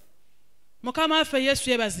 Mukama afe Yesu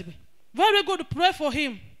yebazibwe. Very good, pray for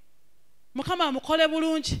him. Mukama mukole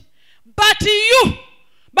bulungi. But you,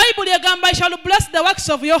 Bible yagamba, I shall bless the works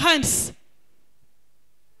of your hands.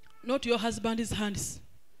 Not your husband's hands.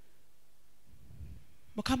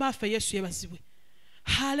 Mukama afe Yesu yebazibwe.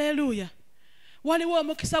 Hallelujah. Waliwo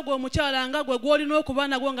omukisa gwo omukyala nga gwe gwolina okuba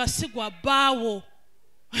nagwo nga si gwa bbaawo.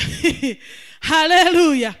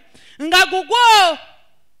 Hallelujah. Nga gugwo.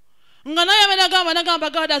 Nga naye nagamba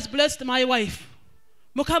God has blessed my wife.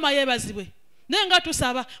 Mukama yebazibwe. Nenga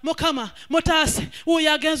tusaba Mukama mutaase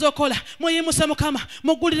uyo agenza okola muyimuse Mukama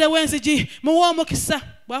mugulire wenzigi muwe omukisa.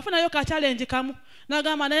 Bwafunayo ka challenge kamu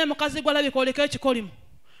nagamba naye mukazi gwa labika oleka ekikolimu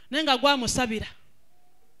nenga gwa musabira.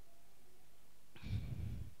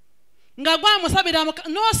 Nga gwa musabira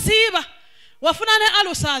no siba wafuna ne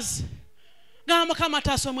alusaz. Nga Mukama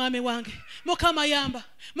taase omwami wange. Mukama yamba.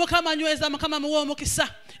 Mukama nyweza. Mukama muwe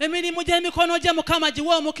omukisa. Emirimu gy'emikono gye Mukama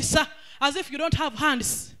giwe omukisa. As if you don't have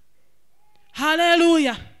hands.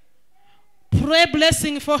 Hallelujah. Pray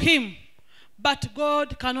blessing for him. But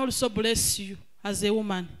God can also bless you as a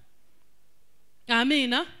woman.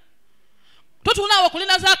 Amina. Tutuna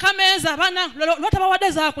wakulina za kameza bana lwata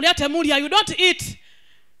bawade za kulya temulya. You don't eat.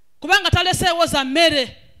 Kubanga talesewo za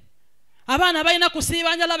mmere. Abana balina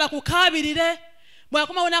kusiba njala bakukabirire.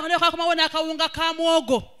 Bwakoma wona akawunga ka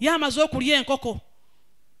mwogo yamaze okulya enkoko.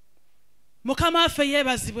 Mukama afe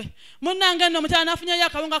yebazibwe. Munnange nno mutana nafunya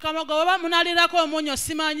yakawunga ka mwogo baba munalirako omunyo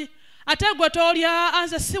simanyi. Ate gwe tolya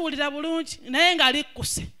anze siwulira bulungi naye nga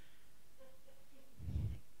likkuse.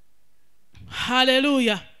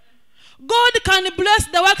 Hallelujah. God can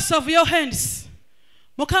bless the works of your hands.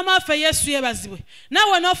 Mukama afe Yesu yebazibwe.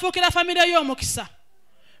 Nawe nofuukira family yo omukisa.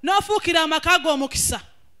 Nofuukira amaka go omukisa.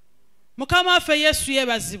 Mukama afe Yesu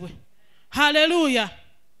yebazibwe. Hallelujah.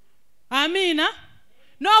 Amina.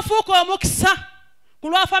 Nofuuka omukisa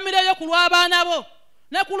kulwa family yo kulwa abaana bo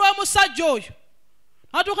ne kulwa omusajja oyo.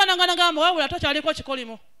 Atukana ngamba wabula tokyaliko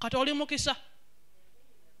kikolimo kati oli mukisa.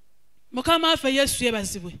 Mukama afe Yesu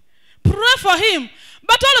yebazibwe. Pray for him,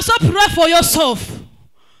 but also pray for yourself.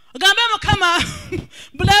 Gambe Mukama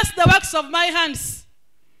bless the works of my hands.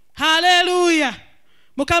 Hallelujah.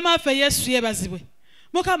 Mukama afe Yesu yebazibwe.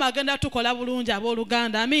 Mukama agenda tukola bulungi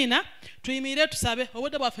abooluganda. Amina. Tuyimire tusabe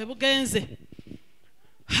obudde bwaffe bugenze.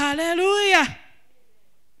 Hallelujah.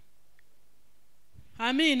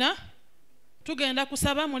 Amina. Tugenda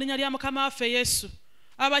kusaba mu linnya lya Mukama waffe Yesu.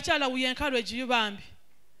 Abakyala we encourage you bambi.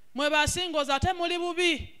 Mwe basingoza ate muli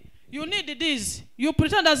bubi. You need this. You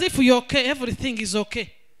pretend as if you're okay. Everything is okay.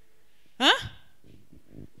 Huh?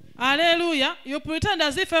 Hallelujah. You pretend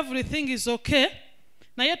as if everything is okay.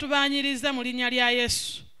 Naye tubanyiriza mu linnya lya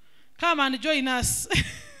Yesu. Come and join us.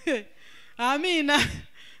 Amina.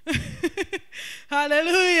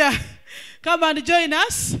 Hallelujah. Come and join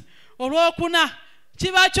us. Olwokuna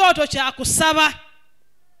kiba kyoto kya kusaba.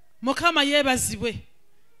 Mukama yebazibwe.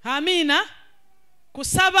 Amina.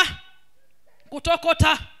 Kusaba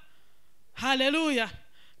kutokota. Hallelujah.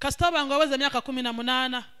 Kasitaba ngoweza myaka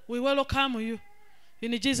 18. We welcome you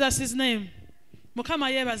in Jesus' name. Mukama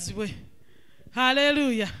yebazibwe.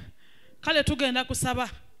 Haleluya. Kale tugenda kusaba.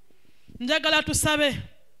 Njagala tusabe.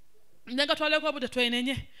 Njagala twaleko bude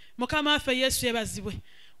twenenye. Mukama affe Yesu yebazibwe.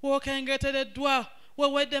 Wokengetereddwa,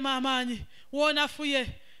 weweddemu amaanyi, wonafuye.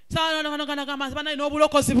 Saanagamba bana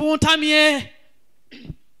n'obulokozi buntamye.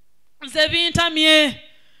 Nze bintamye.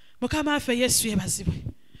 Mukama affe Yesu yebazibwe.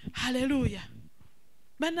 Haleluya.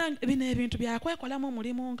 Bana bino ebintu byakwekolamu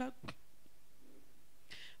omulimu nga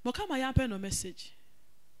Mukama yampa eno message.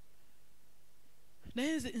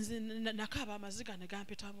 Naye nze nakaba amaziga ne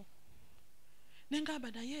gampitamu.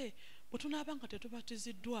 Nengamba naye bwe tunaaba nga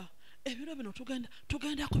tetubatiziddwa ebiro bino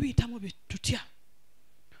tugenda kubiyitamu tutya.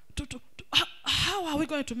 How are we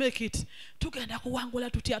going to make it? Tugenda kuwangula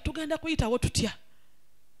tutya? Tugenda kuyitawo tutya?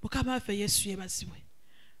 Mukama waffe Yesu yebazibwe.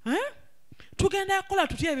 Tugenda kukola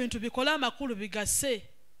tutya ebintu bikola amakulu bigase?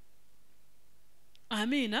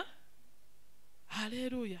 Amina.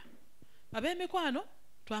 Haleluya. Ab'emikwano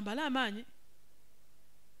twambala amaanyi.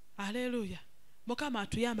 Haleluya. Mukama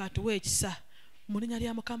atuyamba atuwe ekisa mu linnya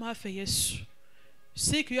lya Mukama waffe Yesu.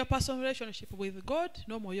 Seek your personal relationship with God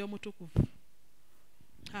n'omwoyo omutukuvu.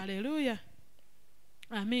 Haleluya.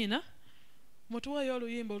 Amina. Mutuweyo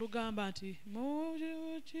oluyimba olugamba nti mu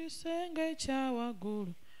kisenge kya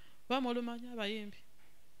waggulu. Bama olumanya abayimbi.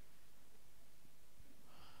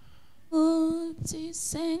 Mu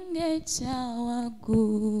kisenge kya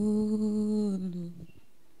waggulu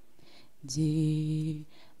gye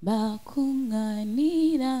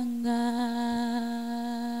bakunganiranga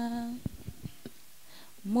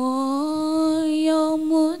Mwoyo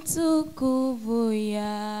mutukuvu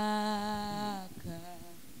yaka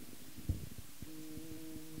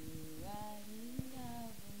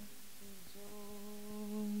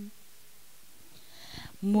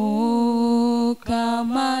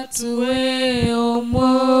Mukama tuwe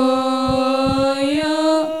omwoyo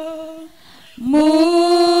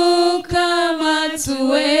Mukama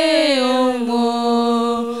tuwe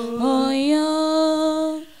omwoyo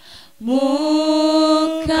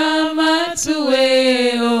Mukama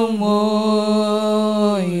tuwe omwoyo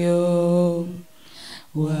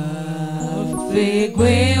waffe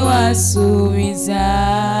gwe wasuubiza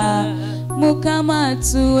Mukama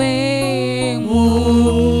tuwe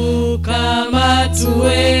Mukama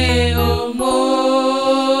tuwe omwoyo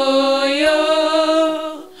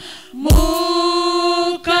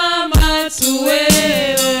Mukama tuwe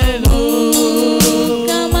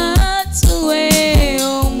Mukama tuwe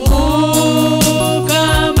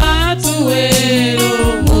Mukama tuwe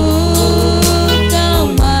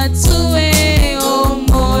Mukama tuwe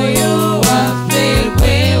omwoyo waffe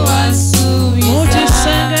gwe wasuubiza mu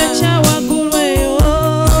kisenge kya waggulu eyo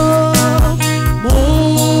mu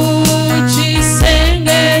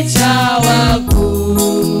kisenge kya waggulu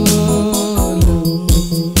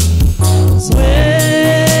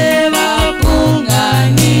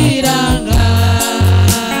bakunganiranga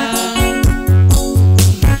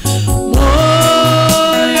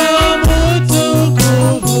Mwoyo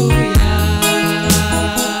mutukuvu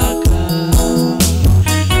yaka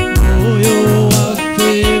Mwoyo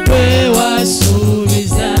waffe gwe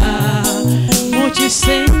wasuubiza mu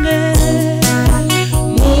kisenge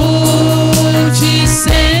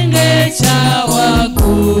kya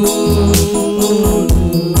waggulu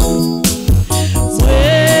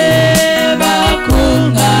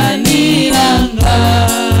bakunganiranga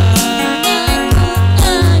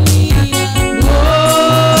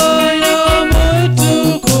Mwoyo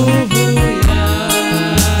mutukuvu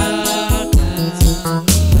yaka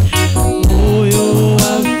Mwoyo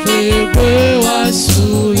waffe gwe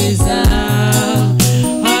wasuubiza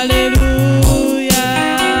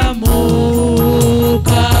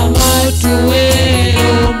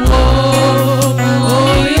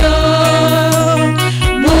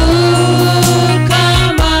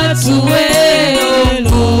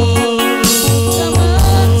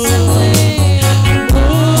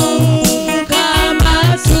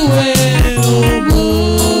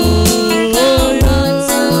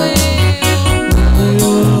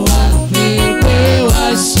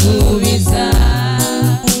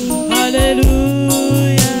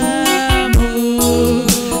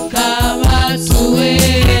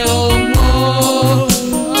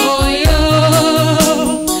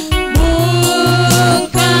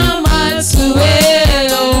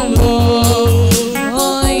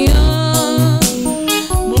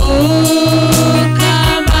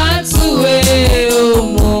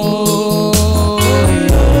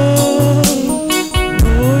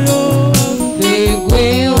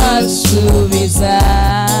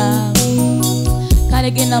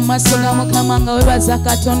kale genda maaso ga Mukama nga webaza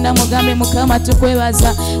Katonda mugambe Mukama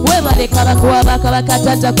tukwebaza webale kabaka w'abakabaka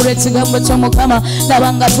Taata ku lw'ekigambo ky'Omukama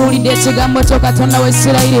laba nga tuwulidde ekigambo kyo Katonda wa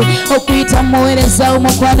Isirayiri okuyita muweereza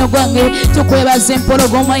omukwano gwange tukwebaza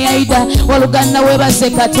empologoma ya Yuda oluganda webaze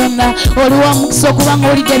Katonda oli wa mukisa okuba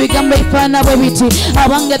ng'olidde ebigambo ebifaanana bwe biti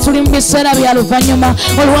abange tuli mu biseera bya luvannyuma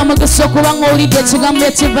oli wa mukisa okuba ng'olidde ekigambo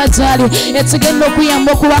ekiva gyali ekigenda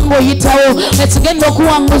okuyamba okuba ng'oyitawo ekigenda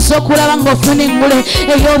okuwanguza okulaba ng'ofuna engule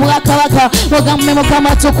ey'obwakabaka mugambe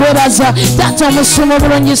Mukama tukwebaza Taata omusumo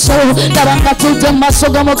bulungi ssebo laba nga tudde mu maaso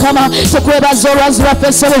ga Mukama tukwebaza olwazi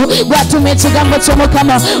lwaffe ssebo gwatuma ekigambo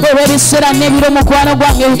ky'Omukama olw'ebiseera n'ebiro mukwano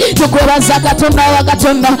gwange tukwebaza Katonda wa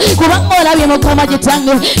Katonda kubanga olabye Mukama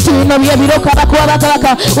gitange tibino byebiro kabaka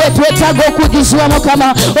w'abakabaka wetwetaaga okujjuzibwa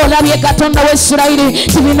Mukama olabye Katonda wa Isirayiri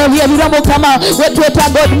tibino byebiro Mukama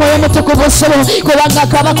wetwetaaga omwoyo mutukuvu ssebo kubanga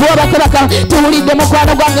kabaka w'abakabaka tuwulidde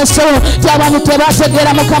mukwano gwange ssebo ty'abantu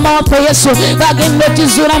tebategeera Mukama waffe Yesu bagenda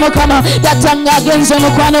okizuula Mukama Taata ng'agenze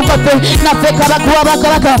mukwano gwaffe naffe kabaka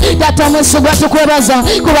w'abakabaka Taata omwesigwa tukwebaza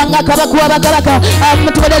kubanga kabaka w'abakabaka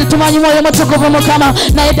tubadde tumanyi mwoyo mutukuvu Mukama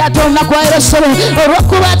naye Taata olunaku lwa leero ssebo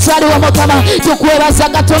olw'okuba akyaliwo Mukama tukwebaza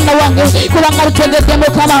Katonda wange kubanga lutegedde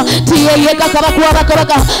Mukama tiyeyeka kabaka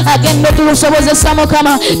w'abakabaka agenda otulusobozesa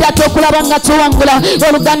Mukama Taata okulaba nga tuwangula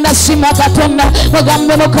oluganda sima Katonda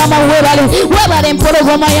mugambe Mukama webale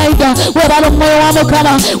empologoma ya Yuda webale omwoyo wa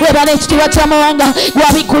Mukama webale ekitiibwa ky'amawanga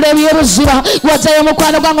gwabikula ebyebuziba gwazayo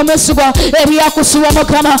mukwano gwange omwesigwa ebyakusibwa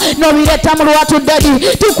Mukama n'obireeta mu lwatu ddadi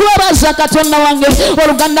tukwebaza Katonda wange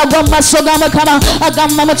oluganda gw'omu maaso ga Mukama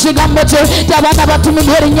agamba mu kigambo kye abaana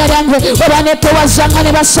batumidde erinnya lyange oba netowazanga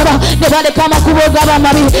ne basaba ne baleka amakubo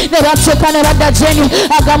g'abamabi ne bakyeka ne badda gyeni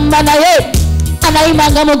agamba naye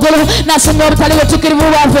anayimanga mugulu nasinga obutali butukirivu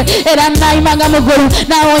bwaffe era anayimanga mugulu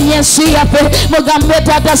nawonya ensi yaffe mugambe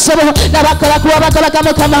Taata ssebo nabakabaka w'abakabaka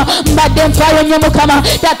Mukama mbadde nfaayo nnyo Mukama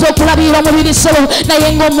Taata okulabirira omubiri ssebo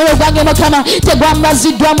naye ng'omwoyo gwange Mukama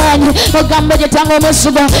tegwambaziddwa mwanyi mugambe gyetanga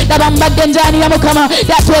omwesigwa laba mbadde njaanira Mukama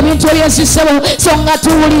Taata ebintu ebyensi ssebo so nga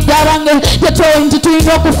tuwulidde abange nti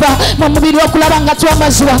tulina okufa mu mubiri okulaba nga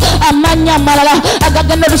twamazibwa amannya amalala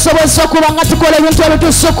agagenda tusobozesa okuba nga tukola ebintu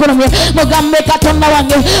ebitusukkulumye mugambe Katonda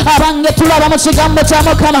wange abange tulaba mu kigambo kya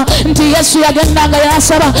Mukama nti Yesu yagendanga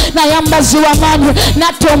yasaba nayambazibwa amaanyi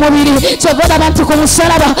natta omubiri kyova olaba nti ku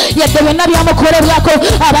musalaba yadde byonna byamukolebwako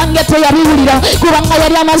abange teyabiwulira kubanga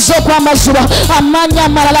yali amaze okwambazibwa amaanyi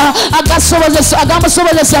amalala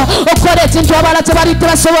agamusobozesa okukola ekintu abalala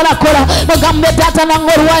tebasobola kukola mugambe Taata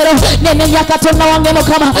nange olwairo nenenya Katonda wange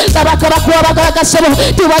Mukama laba kabaka w'abakabaka ssebo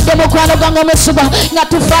tubadde mukwano gwange omwesigwa nga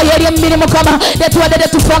tufaayo eri emmiri Mukama tetubadde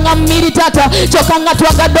tetufa nga mmiri Taata kyokka nga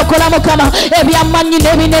twagadde okola Mukama ebyamannyi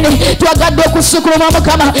n'ebinene twagadde okusukuluma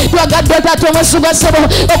Mukama twagadde Taata omwesigwa ssebo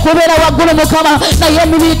okubeera waggulu Mukama naye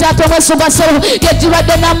emibiri Taata omwesigwa ssebo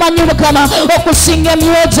gyegibadde n'amanyi Mukama okusinga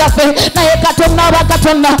emyoyo gyaffe naye Katonda oba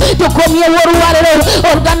Katonda tukomyewo olwaleero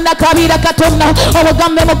oluganda kabiira Katonda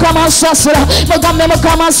omugambe Mukama nsasula mugambe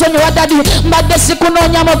Mukama nsonyiwa ddadi mbadde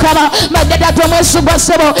sikunoonya Mukama mbadde Taata omwesigwa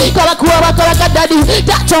ssebo kabaka w'abakabaka ddadi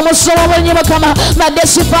Taata omusomo obwenyi Mukama mbadde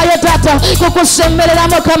sifaayo Taata kukusemberera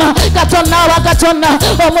Mukama Katonda oba Katonda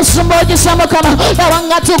omusumba ogisa Mukama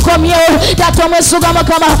abanga tukomyewo Taata omwesigwa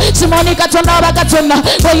Mukama Simoni Katonda oba Katonda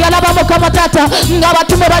bweyalaba Mukama Taata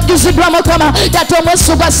ng'abatume bajjuziddwa Mukama Taata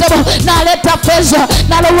omwesigwa ssebo n'aleeta feeza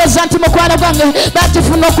n'alowooza nti mukwano gwange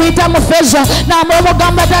batufuna okuyita mu feeza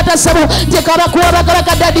n'amugamba Taata ssebo nti kabaka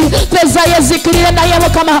w'abakabaka ddadi feeza yezikirire naye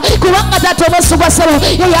Mukama kubanga Taata omwesigwa ssebo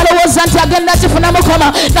ye yalowooza nti agenda kifuna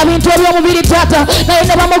Mukama na bintu eby'omubiri Taata naye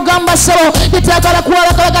ne bamugamba ssebo bitagala kuwa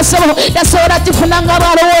bakabaka ssebo tasobola kifuna nga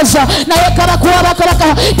balowooza naye kabaka w'abakabaka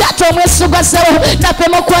Taata omwesigwa ssebo naffe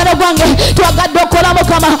mukwano gwange twagadde okola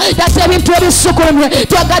Mukama Taata ebintu ebisukulumye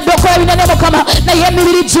twagadde okola binene Mukama naye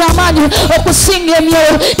emibiri gy'amaanyi okusinga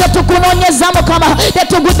emyoyo tetukunoonyeza Mukama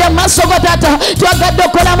tetugudde mu maaso go Taata twagadde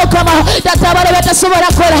okola Mukama Taata abalabe tasobola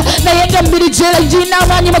kola naye ng'emibiri girina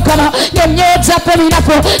amaanyi Mukama ng'emyoyo gyaffe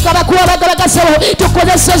binaffe kabaka w'abakabaka ssebo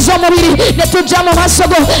tukozeseza omubiri ne tujja mu maaso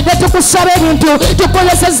go ne tukusaba ebintu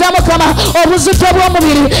tukozeseza Mukama obuzito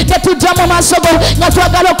bw'omubiri ne tujja mu maaso go nga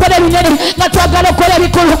twagala okola ebinene nga twagala okola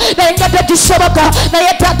ebikulu naye nga tekisoboka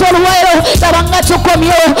naye Taata olwairo laba nga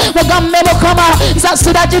tukomyewo mugambe Mukama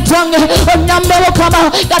nsasira kitwange onyambe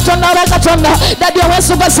Mukama Katonda oba Katonda ddadi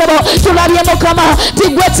omwesigwa ssebo tulabye Mukama ti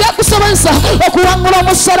gwe kyakusobozesa okuwangula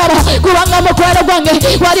omusalaba kubanga mukwano gwange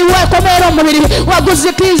waliwo ekomeera omubiri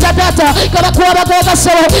waguzikiriza Taata kabaka w'abakabaka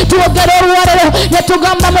ssebo tuwogera olwaleero ne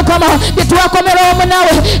tugamba Mukama tetwakomera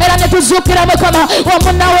omunawe era netuzuukira mukama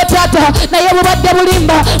omunawe taata naye bubadde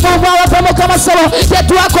bulimba mubwawaka mukama sabo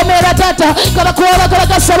tetwakomera taata kabakuwabakaba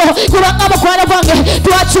kasabo kubanga mukwano gwange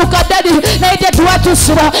twakyuka dadi naye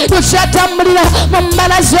tetwakyusibwa tukyatambulira mu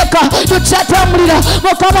mbalazeka tukyatambulira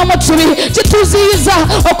mukama mu kibi kituziyiza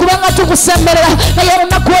okubanga tukusemberera naye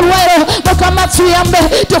olunaku olwero mukama tuyambe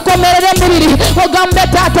tukomerere emibiri ogambe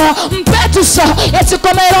taata mpetusa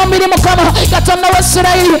ekikomerera omubiri mukama katonda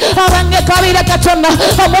w'Isirayiri abange kabira katonda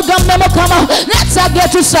omugambe mukama netaaga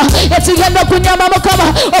etusa ekigenda okunyamba mukama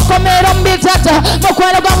okomerera omubiri taata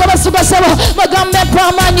mukwano gwange basugasabo mugambe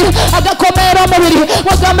mpamanyi agakomerera omubiri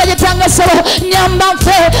mugambe gitangasabo nyamba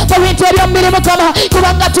nfe mu bintu ebyomubiri mukama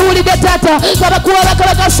kubanga tuwulidde taata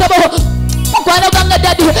babakuwabakabakasabo mukwano gwange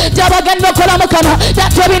dadi tabagenda okola mukama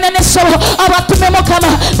taata ebinene sabo abatume mukama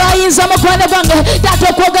bayinza mukwano gwange taata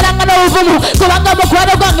okwogeranga n'obuvumu kubanga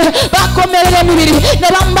mukwano gwange bakomerera emibiri ne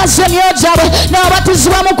bambaza emyoyo gyabwe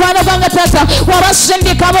n'abatizibwa mukwano gwange taata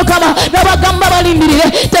wabasindika mukama n'abagamba balindirire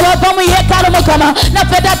tebava mu yeekaalu mukama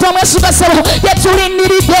naffe taata omwesuga sabo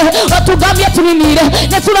tetulindiridde otugambye tulindirire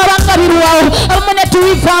ne tulabanga birwawo alumu ne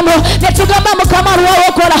tuwivaamu ne tugamba mukama lwawo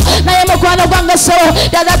okola naye mukwano gwange sabo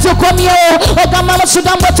taata tukomyewo ogamba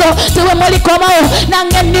musugamboto tiwe mulikomawo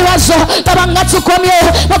nange ndibazo babanga tukomyewo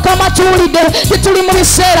mukama tuwulidde tituli mu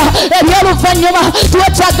biseera ebyoluvannyuma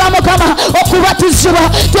twetaaga mukama okubatizibwa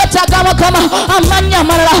twetaaga mukama amannya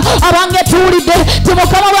amalala abange tuwulidde ti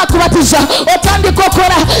mukama bwakubatiza otandika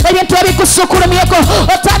okola ebintu ebikusukulumyeko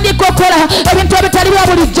otandika okola ebintu ebitali bya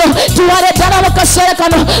bulijjo tuwale ddala mu kaseera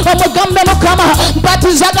kano omugambe mukama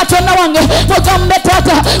mbatiza katonda wange mugambe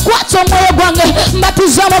taata kwata omwoyo gwange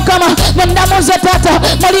mbatiza mukama mundamuze taata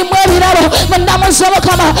mulimu ebirabo mundamuze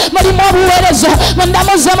mukama mulimu obuweereza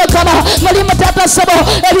mundamuze mukama mulimu taata sabo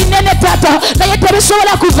ebinene taata naye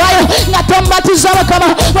tebisobola kuvaayo nga tombatiza mukama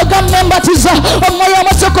mugambe mbatiza omwoyo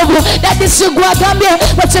omutukuvu dadi sigwagambye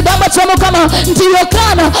mu kigambo ky'omukama nti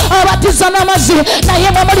yokaana abatiza n'amazzi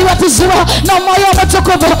naye mwe muli batizibwa n'omwoyo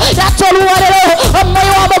omutukuvu taata oluwalero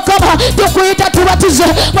omwoyo wa mukama tukuyita tubatize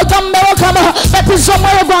mugambe mukama batiza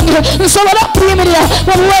omwoyo gwange nsobole okuyimirira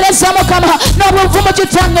mu buweereza mukama n'obuvumu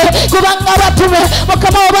kitange kubanga batume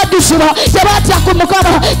mukama obaddusiba tebatya ku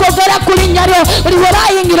mukama kwogera ku linnya lyo buli we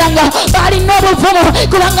baayingiranga balina obuvumu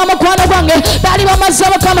kubanga mukwano gwange baali bamaze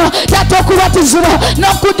mukama taata okubatizibwa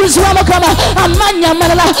n'okudduzibwa mukama amannya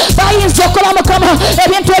amalala bayinza okola mukama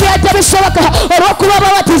ebintu ebyali tebisoboka olw'okuba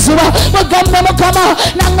babatizibwa mugambe mukama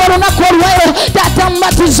nange olunaku olwero taata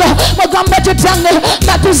mbatiza mugambe kitange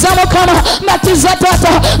mbatiza mukama mbatiza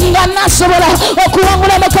taata nga nasobola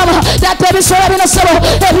okuwangula mukama taata ebisobola binosebo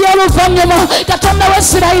ebyoluvannyuma katonda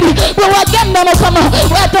w'Isirayiri bwe wagenda mukama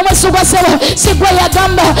wetomwesigwa sebo sigwe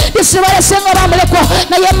yagamba tisibalese nga bamulekwa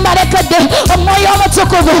naye mbalekedde omwoyo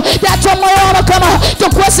omutukuvu taata omwoyo wa mukama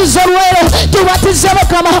tukwesiza olwero tubatize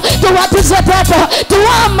mukama tubatize taata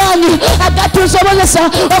tuwa amaanyi agatusobozesa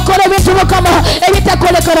okola ebintu mukama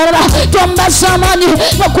ebitakolekerera tombaza amaanyi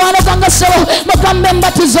mukwano gange sebo mugambe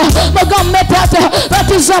mbatiza mugambe taata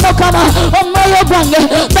batiza mukama omwoyo gwange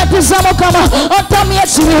batiza mukama otamye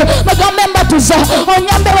ekibi mugambe mbatiza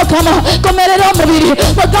onyambe mukama komerera omubiri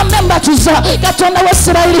mugambe mbatiza katonda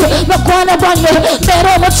w'Isirayiri mukwano gwange mbeera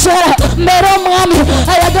omukyala mbeera omwami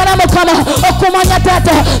ayagala mukama okumanya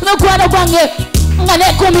taata mukwano gwange nga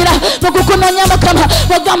nekumira mukukunoonya mukama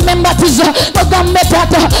mugambe mbatiza mugambe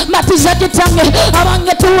taata mbatiza kitange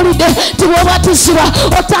abange tuwulidde tiwobatizibwa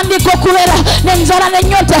otandika okubeera n'enjala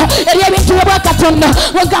n'ennyota eri ebintu bwa katonda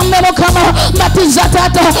mugambe mukama mbatiza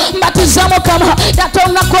taata mbatiza mukama taata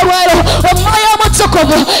olunaku olwero omwoyo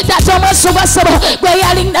omutukuvu taata omwesigwa sebo gwe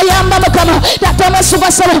yamba mukama taata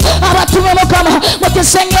omwesigwa sebo abatume mukama mu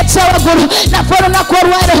kisenge ekyawaggulu naffe olunaku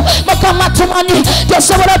olwero mukama tumanyi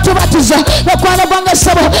tosobola otubatiza mukwano gwange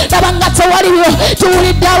sebo nabanga tewaliwo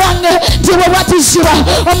tuwulidde awange nti bwebatizibwa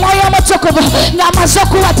omwoyo omutukuvu ng'amaze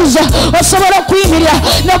okubatiza osobola okuyimirira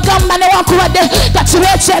n'ogamba newankubadde kakiba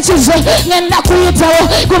ekyekize ngenda kuyitawo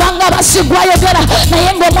kubanga abasigwa ayogera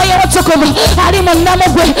naye ng'omwoyo omutukuvu ali mu nnamu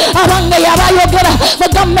gwe abange yaba ayogera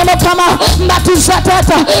mugambe mukama mbatiza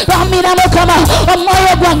taata bamira mukama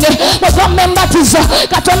omwoyo gwange mugambe mbatiza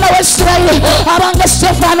katonda w'Isirayiri abange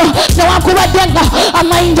Sitefano newankubadde nga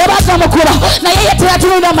amayinja bagamukuba naye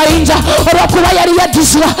yeteyatulira amayinja olw'okuba yali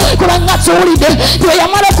yadduzibwa kubanga tuwulidde tiwe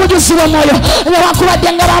yamala okujuzibwa omwoyo newankubadde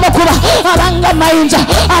nga bamukuba abanga amayinja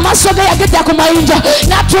amaaso ge yagedda ku mayinja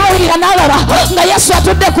n'atuwulira n'alaba nga Yesu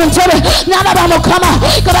atudde ku ntebe n'alaba mukama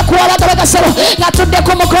gabakuwabagaba gasebo ng'atudde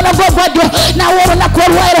ku mukono gwe ogwa ddyo nawe olunaku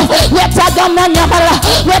olwero weetaaga amannya amalala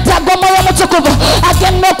weetaaga omwoyo omutukuvu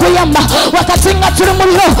agenda okuyamba wakati nga tuli mu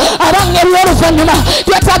biro abange eby'oluvannyuma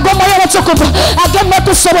twetaaga omwoyo omutukuvu Omutukuvu agenda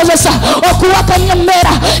okusobozesa okuwakanya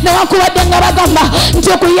embeera newankubadde nga bagamba nti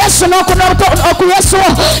ku Yesu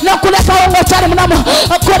n'okulekawo ng'okyali munamu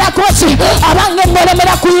okolako ki abange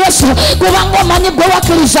ng'olemera ku Yesu kubanga omanyi gwe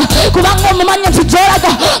wakkiriza kubanga omumanyi nti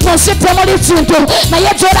gy'olaga mu nsi temuli kintu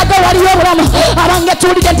naye gy'olaga waliyo obulamu abange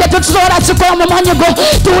tuwulidde nti tetusobola kikola mu manyi go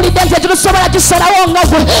tuwulidde nti tetusobola kisalawo nga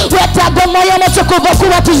gwe weetaaga omwoyo omutukuvu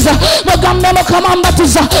okubatiza mugambe Mukama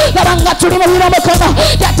mbatiza labanga tuli mu biro Mukama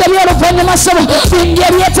tate by'oluvannyuma ssebo bingi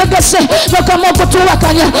ebyetegese Mukama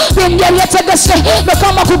okutuwakanya bingi ebyetegese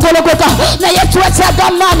Mukama okugologoka naye twetaaga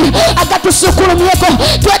amaanyi agatusukulumyeko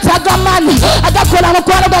twetaaga amaanyi agakola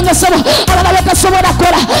mukwano gwange ssebo abalala betasobola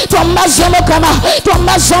kola twambaze Mukama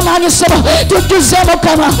twambaze amaanyi ssebo tujjuze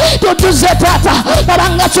Mukama tujjuze taata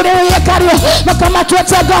labanga tuli mu yeekaalyo Mukama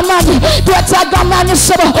twetaaga amaanyi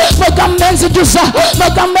ssebo mugambe nzijuza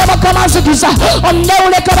mugambe Mukama nzijuza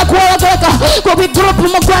ondewuleka bakuwalagalaka ku bigurupu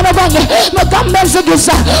mukwano gwange mugambe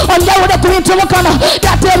nzijuza ondewule ku bintu Mukama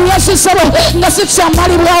taata ebyensi ssebo nga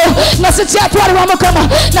sikyamalibwawo nga sikyatwalibwa Mukama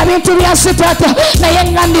na bintu byansi taata naye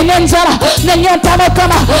nga ndina enjala nenyonta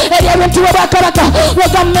Mukama eri ebintu bwebakabaka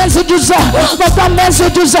mugambe nzijuza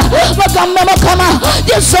mugambe Mukama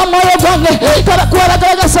juza omwoyo gwange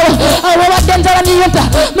kabakuwalagalaka ssebo awebadde enjala niyonta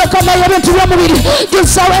Mukama ey'ebintu by'omubiri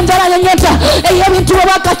juzawo enjala nenyonta ey'ebintu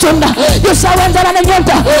bwebakatonda juzawo enjala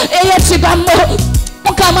nenyonta ey'ekigambo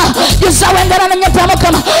Mukama juzawo endala nenyota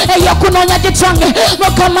Mukama eyokunoonya gitwange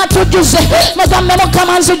Mukama tujuze mugambe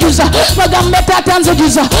Mukama nzijuza mugambe taata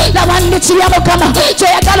nzijuza labandikirya Mukama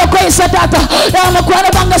kyoyagala okweyisa taata mukwano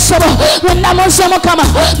gwange ssebo mwenna munsi Mukama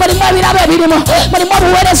mulimu ebirabo ebirimu mulimu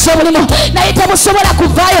obuweereza obulimu naye tebusobola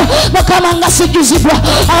kuvaayo Mukama nga sijuzibwa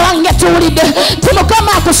abange tuwulidde nti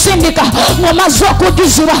Mukama akusindika ng'omaze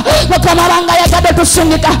okujuzibwa Mukama abanga ayagadde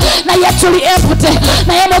tusindika naye tuli empute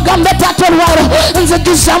naye mugambe taata olwalo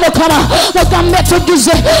nzijuza Mukama mugambe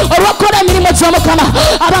tujuze olwokola emirimu gya Mukama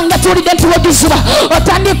abange tuwulidde nti wojuzibwa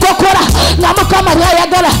otandika okola nga Mukama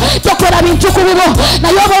bw'ayagala tokola bintu ku bibo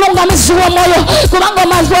naye oba olungamizibwa omwoyo kubanga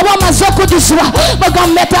oba omaze okujuzibwa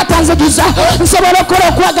mugambe taata nzijuza nsobola okola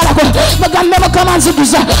okwagala kwe mugambe Mukama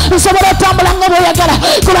nzijuza nsobola otambula nga bw'oyagala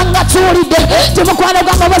kubanga tuwulidde ti mukwano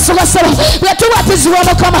gwange obwesobosebo bwe tubatizibwa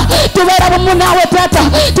Mukama tubeera bumu naawe taata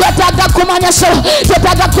twetaaga kumanya ssebo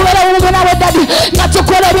twetaaga kubeera bumu naawe dadi nga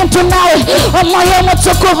tukola ebintu naawe omwoyo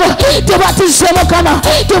omutukuvu tubatize Mukama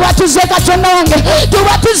tubatize Katonda wange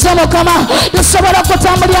tubatize Mukama tusobola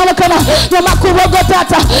okutambulira Mukama mu makubo go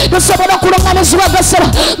taata tusobola okulungamizibwa gasebo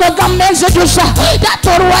mugambe nzijuza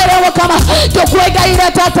taata oluwaire Mukama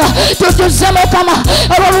tukwegayira taata tujuze Mukama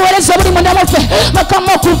olw'obuweereza obuli munda muffe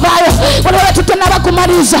Mukama okuvaayo waliwo tutunaba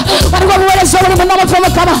kumaliriza waliwo obuweereza obuli munda muffe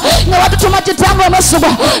Mukama nga watutuma kitango omusigwa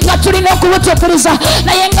nga tulina okubutuukiriza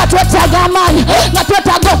naye nga twetaaga amaanyi nga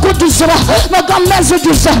twetaaga okujuzibwa mugambe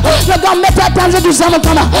nzijuza mugambe taata nzijuza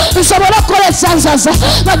Mukama nsobola okukola esanzaza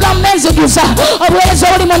mugambe nzijuza obuweereza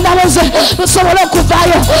obuli mu ndamu ze nsobola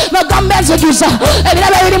okuvaayo mugambe nzijuza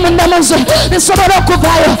ebirabo ebiri mu ndamu ze nsobola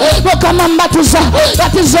okuvaayo Mukama mbatiza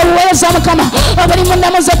batiza obuweereza Mukama obuli mu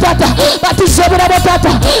ndamu ze taata batiza ebirabo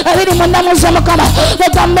taata ebiri mu ndamu ze Mukama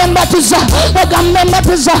mugambe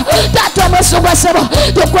mbatiza taata omwesigwa ssebo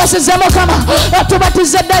tukwesize Mukama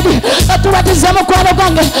otubatize dadi otubatize mukwano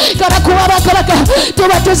gwange karakuba bakabaka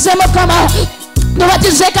tubatize Mukama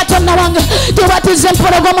tubatize Katonda wange tubatize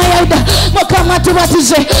empologoma ya Yuda Mukama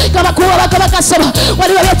tubatize kabakuba bakabaka ssebo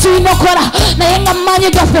waliwo bye tulina okola naye nga mumaanyi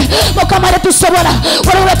gaffe Mukama tetusobola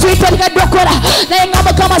waliwo bye tuyitaligaddwa okola naye nga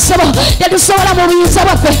Mukama ssebo tetusobola mu buyinza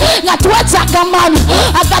bwaffe nga twetaaga amaanyi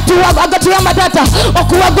agatuyamba taata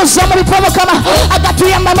okuwaguza mu bifo Mukama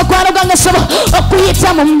agatuyamba mukwano gwange ssebo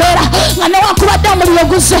okuyita mu mbeera nga newankubadde omuliro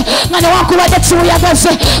guze nga newankubadde kiwuyagaze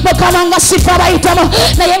Mukama nga sifa abayitamu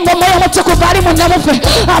naye ng'omwoyo omutukuvu ali mu muffe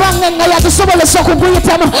abange nga yatusobolesa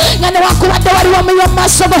okuguyitamu nga newankubadde waliwo omuliro mu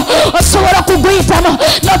maaso go osobola okuguyitamu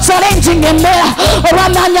n'ochalenjinga embeera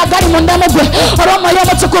olw'amaanyi agali mu ndamu gwe olw'omwoyo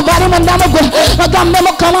omutukuvu ali mu ndamu gwe mugambe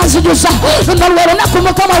Mukama nzijuza luno lwe lunaku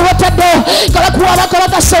Mukama lwotaddewo kalakuwa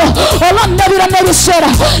bakabaka ssebo olw'endabiro n'ebiseera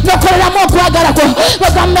n'okoleramu okwagala kwo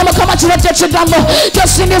mugambe Mukama kiro ky'ekigambo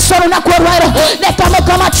kyosindisa olunaku olwaleero leka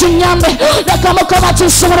Mukama kinyambe leka Mukama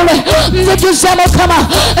kinsumulule nzijuza Mukama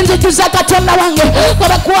nzijuza Katonda wange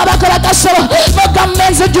kalakuwa bakabaka ssebo mugambe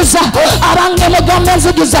nzijuza abange mugambe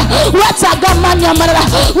nzijuza wetaaga amaanyi amalala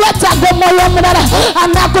wetaaga omwoyo omulala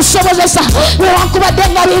anakusobozesa newankubadde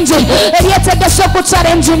nga bingi ebyetegese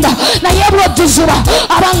okuchalenjinga naye bw'ojuzibwa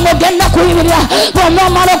abange ogenda kuyimirira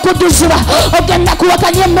bw'onoomala okujuzibwa ogenda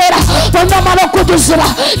kuwakanya embeera bw'onomala okujuzibwa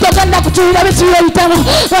togenda kutuulira bitiro ebitono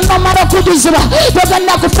bw'onomala okujuzibwa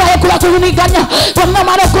togenda kufaayo kuba kulumiganya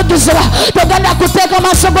bw'onomala okujuzibwa togenda kuteeka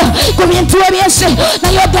maaso go ku bintu ebyensi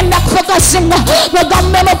naye ogenda kufokasinga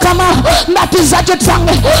nogambe Mukama mbatiza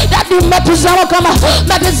kitange dadi mbatiza Mukama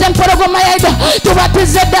mbatiza empologoma yaido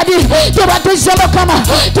tubatize dadi tubatize Mukama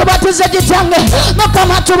tubatize kitange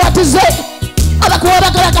Mukama tubatize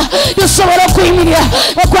abakuwabagalaga tusobola okuyimirira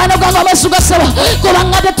okwano gwange amasugosaba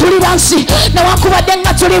kubanga tetuli bansi newankubadde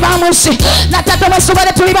nga tuli ba mu nsi natata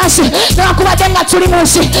amasubade tuli bansi newankubadde nga tuli mu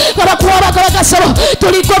nsi abakuwabagalaga sabo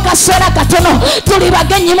tuliko kaseera katono tuli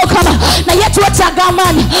bagenyi Mukama naye twetaaga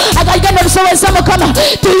amaanyi agagenda olusobozesa Mukama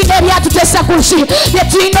tuyina ebyatuteesa ku nsi bye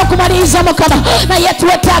tulina okumaliriza Mukama naye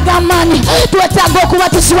twetaaga amaanyi twetaaga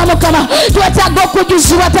okubatizibwa Mukama twetaaga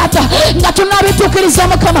okujuzibwa taata nga tunabituukiriza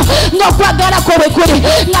Mukama ng'okwagala wekuri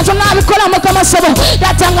ngazo nabikola Mukama sabo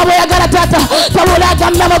datanga boyagala tata tabulaga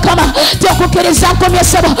Mukama tokukiriza nkomye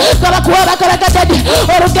sabo kabakuwa bakalagadde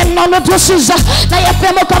olugendo lutusiza naye pe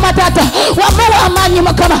Mukama tata wamuwa amanyi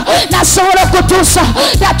Mukama nasobola kutuusa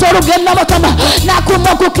tata olugendo Mukama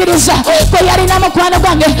nakumukukiriza ko yali na mukwano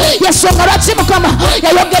gwange yesonga lwaki Mukama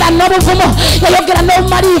yayogera n'obuvumo yayogera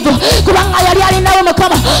n'obumalivu kubanga yali alinawo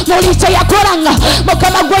Mukama mulicha yakolanga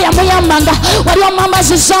Mukama gwe yamuyambanga wali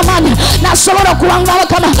omwambazi zamani nasobola kuwanga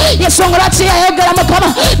Mukama yesonga lwaki yayogera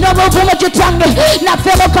Mukama n'obuvumo kitange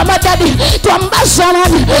naffe Mukama dadi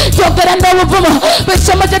twambazanani twogere n'obuvumo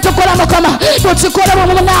bwekimu kyetukola Mukama tukikole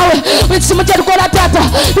bumu naawe bwekimu kyetukola tata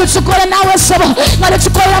tukikole naawe sabo nga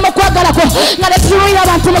tukikolera mu kwagalako nga tetulwira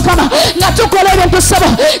abantu Mukama nga tukola ebintu sabo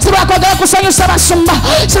sibakwagala kusanyusa basumba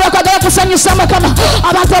sibakwagala kusanyusa Mukama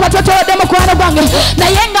abantu abatwetoledde mukwano gwange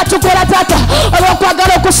naye nga tukola tata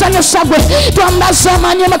olwokwagala okusanyusa gwe twambaza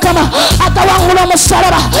amanyi Mukama akawangula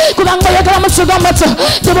omusalaba kubanga oyagala mu kigambo kyo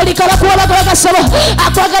tebuli kabakuwa bagala sabo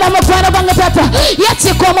akwagala mukwano gwange tata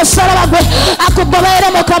yetika omusalaba gwe akugoberere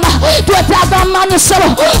Mukama twetaaga amanyi sabo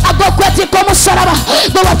agokwetika omusalaba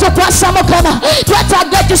gwe watukwasa Mukama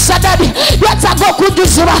twetaaga ekisadadi twetaaga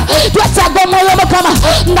okujuzibwa twetaaga omwoyo Mukama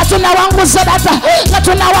nga tunawanguza data nga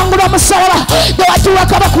tunawangula omusalaba gwe watuwa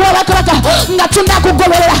kabakuwa bakalaka nga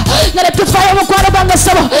tunakugoberera nga netufaayo mukwano gwange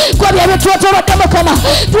sabo kwebyo ebitwetolodde Mukama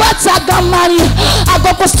twetaaga amanyi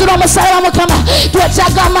agokusitula omusalaba Mukama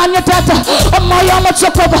twetaaga amanyi tata omwoyo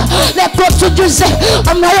omutukuvu leka tujuze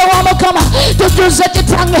omwoyo wa Mukama tujuze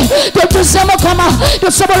kitange tujuze Mukama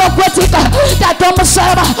tusobola okwetika tata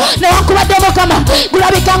omusalaba newankubadde Mukama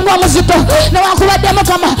gulabika ng'omuzito newankubadde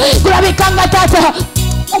Mukama gulabika nga tata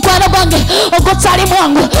mukwano gwange ogutsali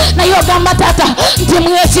mwangu naye ogamba tata nti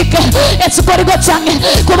mwetike ekikoligo kyange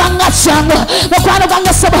kubanga kyangu mukwano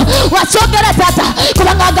gwange sabo wakyogera tata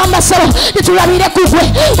kubanga agamba sabo titulabire kugwe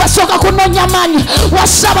wasooka kunonya maanyi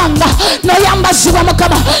wasabanga noyambazibwa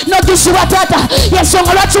Mukama nojuzibwa tata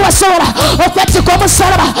yensonga lwaki wasobola okwetika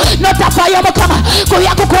omusalaba notafaayo Mukama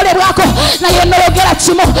kubyakukolerwako naye noyogera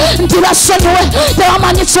kimu nti basonyiwe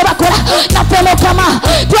tebamanyi kye bakola naffe Mukama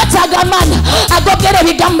twetaaga amaanyi agogera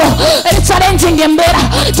ebigambo ebichalenging embeera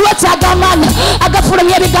twetaaga amaanyi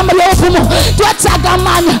agafulumya ebigambo by'obuvumu twetaaga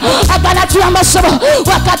amaanyi aganatuyamba sabo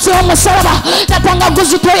wakati w'omusalaba tatanga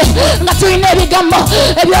guzitoye nga tulina ebigambo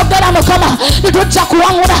ebyogera Mukama tetujja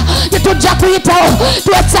kuwangula tetujja kuyitawo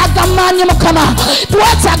twetaaga amaanyi Mukama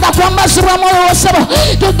twetaaga kwambazibwa mwoyo wosabo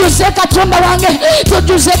tujuze Katonda wange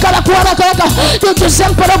tujuze kalakuwabakalaka tujuze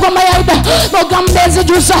empologoma yaida mugambe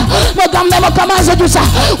nzijusa mugambe Mukama nzijusa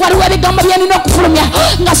waliwo ebigambo byenina okufulumya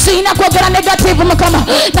nga siyina kwogera negative Mukama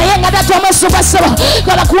naye nga tata omusuba sabo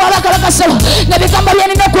kalakuwabakalaka sabo nebigambo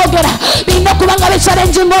byenina okwogera birina okuba nga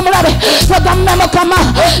bichalenjinga omulabe mugambe Mukama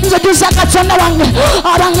nzijusa Katonda wange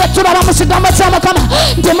abange tulaba mu kigambo kya Mukama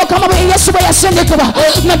nti Mukama bwe Yesu bwe yasindikibwa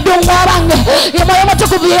medungu abange mwoyo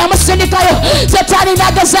mutukuvu ye yamusindikayo Setaani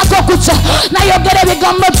agezaako okukya nayogera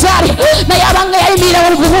ebigambo gyali naye abange yayimirira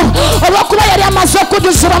obuvumu olwokuba yali amaze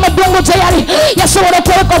okujuzibwa mu ddungu gye yali yasobola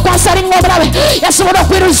okweweka okwansalinga omulabe yasobola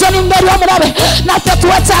okwiruzoninga eri omulabe naffe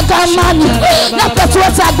tuwetaaga amaanyi naffe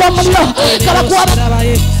tuwetaaga omuliro kabakuwaba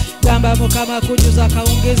gamba Mukama kujuza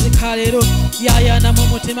kawungezi kalero yayana mu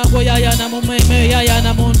mutima gwo yayana mu mweme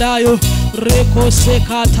yayana mu ndayo rekose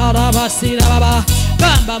katarabasira baba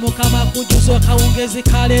gamba Mukama kujuza kawungezi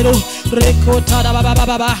kalero rekotara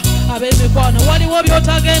baba abemikwano waliwo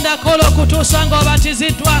byotagenda kola okutuusa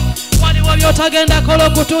ng'obatizidwa waliwo byotagenda kola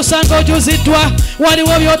okutuusa ng'ojuziddwa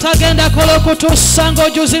waliwo byotagenda kola okutuusa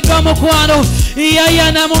ng'ojuziddwa mukwano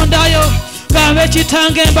yayana mu ndayo gamba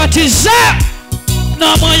ekitange mbatiza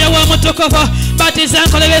n'omwoyo w'omutukuvu batiza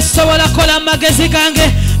nkole besobola kola mu magezi gange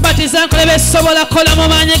batiza nkole besobola kola mu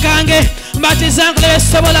maanyi gange mbatizanga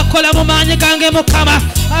esobola kukola mu maanyi gange Mukama.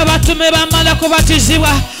 Abatume bamala kubatizibwa,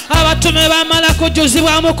 abatume bamala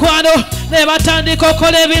kujjuzibwa mukwano, ne batandika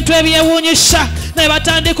okukola ebintu ebyewuunyisa, ne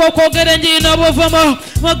batandika okwogera enjiri n'obuvumo.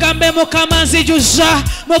 Mugambe Mukama nzijuza,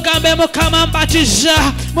 mugambe Mukama mbatiza,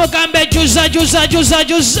 mugambe juza.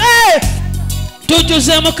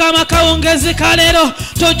 Tujuze Mukama kawungezi kalero,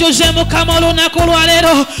 tujuze Mukama olunaku lwa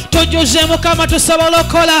leero, tujuze Mukama tusobola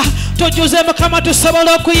okukola, tujuze Mukama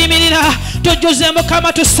tusobola okuyimirira, tujuze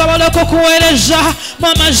Mukama tusobola okukuweereza mu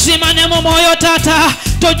mazima ne mu mwoyo Taata,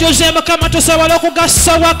 tujuze Mukama tusobola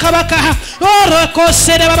okugassa Obwakabaka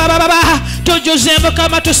olwekosere babababa, tujuze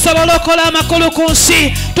Mukama tusobola okukola amakulu ku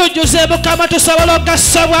nsi, tujuze Mukama tusobola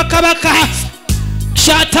okugassa Obwakabaka.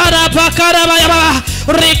 Shatara bakara baba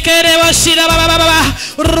rikere washira baba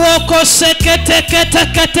roko sekete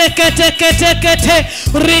kete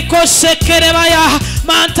riko sekere baya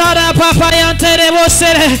mantara papa yantere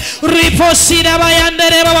bosere riposira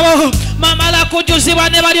bayandere baba mamala kujuzibwa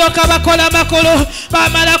ne balyoka bakola makulu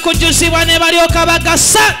bamala kujuzibwa ne balyoka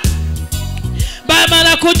bagasa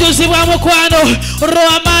bamala kujuzibwa mukwano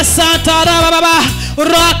roma santara baba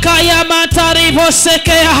Rakaya mantari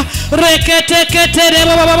bosekea rekete ketere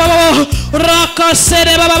baba raka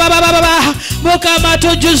sere baba Mukama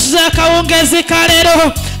tujuza kawungezi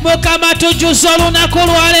kalero Mukama tujuza olunaku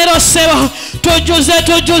lwa leero sebo tujuze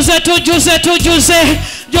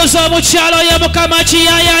juzo mukyalo ye Mukama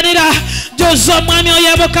kiyayanira juzo omwami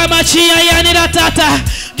oye Mukama kiyayanira Taata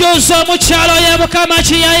juzo mukyalo ye Mukama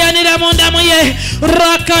kiyayanira mundamu ye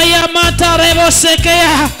rakaya mantare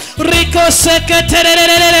bosekea Rico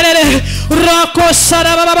seketererererere Rako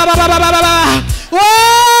sara baba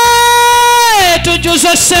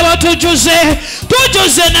tujuze sebo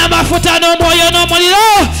tujuze n'amafuta n'omwoyo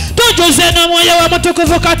n'omuliro tujuze n'omwoyo wa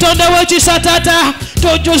mutukuvu Katonda w'ekisa Taata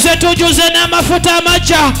tujuze n'amafuta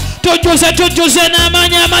amajja tujuze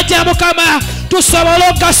n'amaanyi amajja Mukama tusobola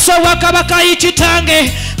okugassa Obwakabaka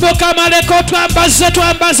Kitange Mukama leka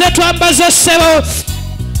twambaze sebo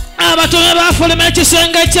abatume bafuluma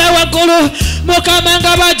ekisenge ekyewaggulu Mukama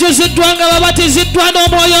nga bajuziddwa nga babatiziddwa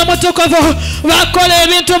n'omwoyo omutukuvu bakola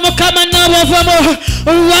ebintu Mukama n'obuvumu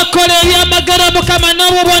bakola ebyamagero Mukama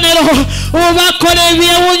n'obubonero bakola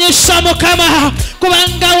ebyewuunyisa Mukama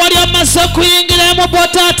kubanga wali amaze okuyingira mu bo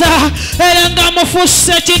Taata era nga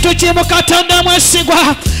mufuuse ekintu kimu Katonda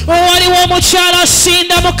mwesigwa waliwo omukyala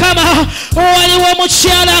asinda Mukama waliwo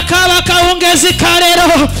omukyala akaaba kawungezi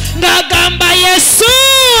kaleero ng'agamba Yesu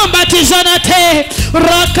mbatiza nate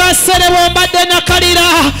rakasere bombadde nakalira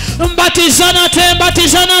mbatiza nate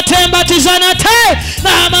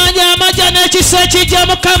n'amaanyi amajja n'ekisa ekijja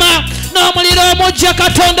Mukama n'omuliro omujja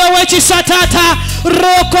Katonda w'ekisa Taata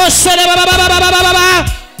rokosere baba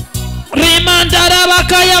rimandara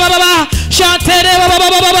bakaya baba shantere baba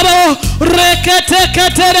rekete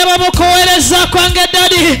ketere bamukoereza kwange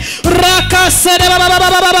dadi rakasere baba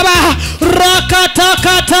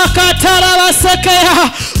rakatakatara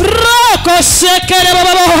basekeya rakosekere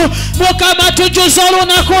baba Mukama tujuze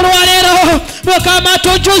olunaku lwa leero Mukama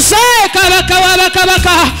tujuze kabaka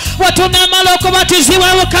wabakabaka watunamala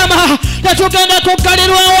okubatizibwa Mukama tetugenda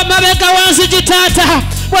kugalirwa amabega wanzigi Taata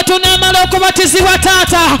watunamala okubatizibwa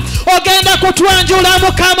Taata ogenda kutwanjula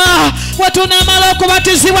Mukama watunamala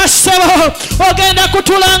okubatizibwa Sebo ogenda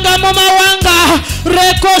kutulanga mu mawanga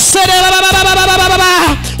rekosere baba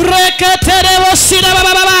reketere bosira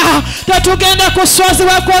baba tetugenda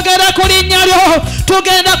kuswazibwa kwogera ku linnya lyo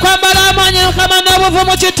tugenda kwambala amaanyi Mukama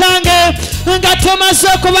n'obuvumu Kitange nga tumaze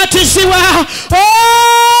okubatizibwa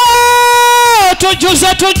tujuze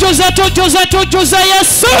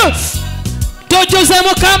Yesu tujuze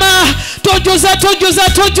Mukama tujuze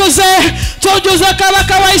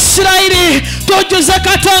kabaka wa Isirairi tujuze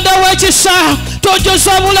Katonda w'ekisa tujuze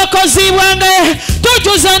obulokozi bwange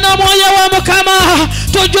tujuze n'omwoyo wa Mukama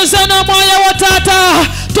tujuze n'omwoyo wa Taata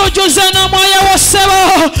tujuze n'omwoyo wa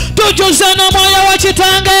Sebo tujuze n'omwoyo wa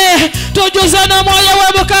Kitange tujuze n'omwoyo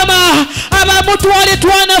wa Mukama abamu twali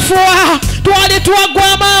twanafuwa twali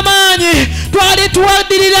twagwamu amaanyi twali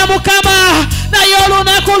twaddirira Mukama naye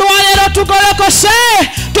olunaku lwa leero tugolokose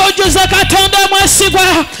tujuze Katonda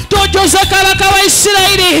mwesigwa tujuze kabaka wa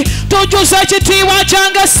Isirairi tujuze ekitiibwa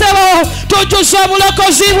kyange Sebo tujuze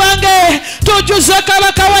obulokozi bwange tujuze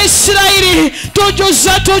kabaka wa Isirairi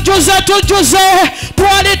tujuze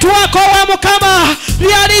twali twakowa Mukama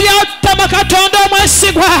byali byatama Katonda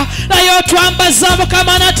mwesigwa naye otwambaza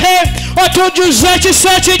Mukama nate otujuze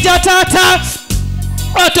ekisa ekijja Taata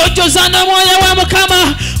otujuza n'omwoyo wa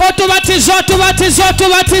Mukama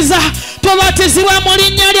tubatizibwa mu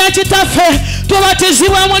linnya lya Kitaffe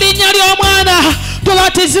tubatizibwa mu linnya ly'Omwana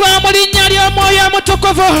tubatizibwa mu linnya ly'Omwoyo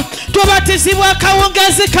Omutukuvu, tubatizibwa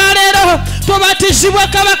kawungezi ka leero, tubatizibwa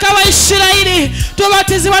kabaka wa Isirayiri,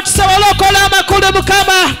 tubatizibwa tusobole okola amakulu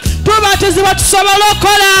Mukama, tubatizibwa tusobole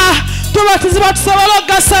okola, tubatizibwa tusobole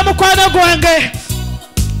okugasa mukwano gwange.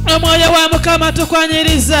 Omwoyo wa Mukama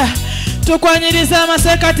tukwanyiriza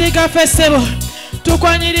amasekati gaffe ssebo,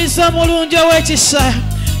 tukwanyiriza omulungi ow'ekisa,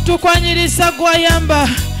 tukwanyiriza gwayamba,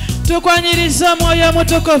 tukwanyiriza Omwoyo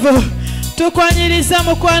Omutukuvu, tukwanyiriza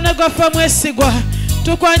mukwano gwaffe mwesigwa,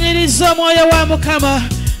 tukwanyiriza Omwoyo wa Mukama,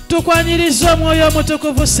 tukwanyiriza Omwoyo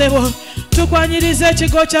Omutukuvu ssebo, tukwanyiriza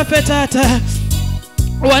ekigo kyaffe Taata.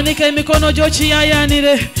 Wanika emikono gyo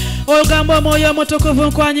kiyayaanire ogamba Omwoyo Omutukuvu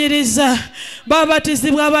nkwanyiriza.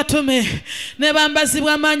 Babatizibwa abatume ne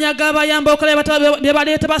bambazibwa amaanyi ag'abayamba okola bye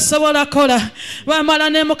bali tebasobola kola. Bamala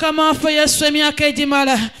ne Mukama waffe Yesu emyaka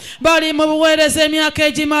egimala, bali mu buweereza emyaka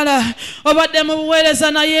egimala, obadde mu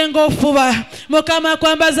buweereza naye ng'ofuba. Mukama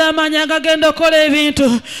akwambaza amaanyi agagenda okola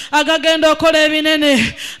ebintu, agagenda okola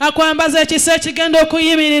ebinene, akwambaza ekisa ekigenda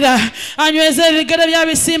okuyimirira, anyweza ebigere bya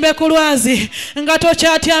bisimbe ku lwazi nga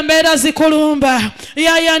tokyatya mbeera zikulumba.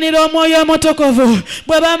 Yayanira Omwoyo Omutukuvu.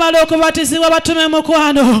 Bwe bamala okubatizibwa batume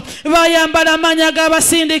mukwano, bayambala amaanyi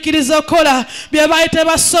ag'abasindiikiriza okola bye baali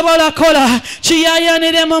tebasobola kola.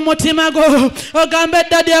 Kiyayanire mu mutima gwo ogambe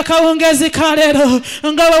eddadi akawungezi ka leero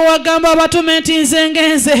nga bwe wagamba abatume nti nze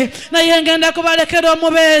ngenze naye ngenda kubalekera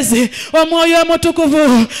omubeezi. Omwoyo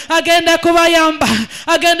Omutukuvu agenda kubayamba,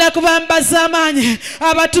 agenda kubambaza amaanyi.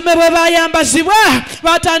 Abatume bwe bayambazibwa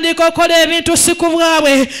batandika okola ebintu si ku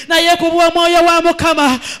bwabwe naye ku bw'Omwoyo wa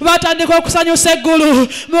Mukama, batandika okusanyusa eggulu.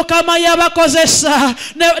 Mukama yabakozesa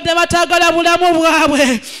ne batagala bulamu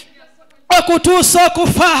bwabwe okutuusa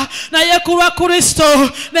okufa, naye ku lwa Kristo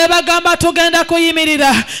ne bagamba tugenda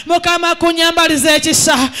kuyimirira. Mukama kunyambaliza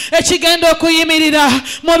ekisa ekigenda okuyimirira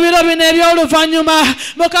mu biro bino eby'oluvannyuma.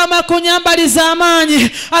 Mukama kunyambaliza amaanyi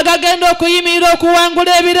agagenda okuyimirira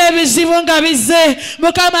okuwangula ebiro ebizibu nga bizze.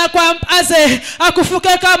 Mukama akwampaze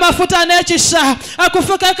akufukeko amafuta n'ekisa,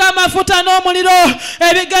 akufukeko amafuta n'omuliro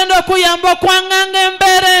ebigenda okuyamba okwaŋŋanga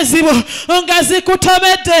embeera enzibu nga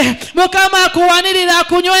zikutomedde. Mukama akuwanirira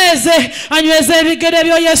akunyweze, anyweze ebigere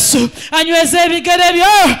byo Yesu, anyweze ebigere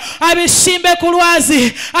byo abisimbe ku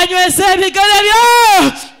lwazi, anyweze ebigere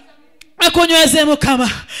byo akunyweze Mukama.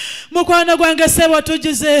 Mukwano gwange ssebo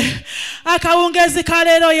tujuze akawungezi ka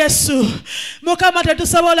leero Yesu. Mukama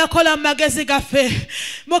tetusobola kola mu magezi gaffe.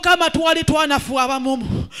 Mukama twali twanafuwa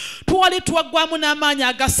abamumu, twali twaggwamu n'amaanyi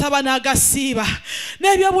agasaba n'agasiiba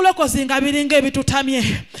n'ebyobulokozi nga biringa ebitutamye,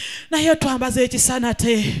 naye twambaza ekisa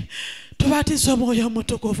nate. Tubatiza Omwoyo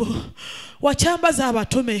Omutukuvu. Wakyambaza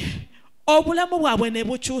abatume, obulamu bwabwe ne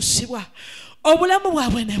bukyusibwa, obulamu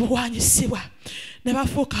bwabwe ne buwanyisibwa, ne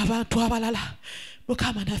bafuuka abantu abalala.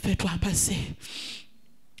 Mukama naffe twambaze.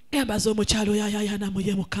 Yambaza omukyalo yayayana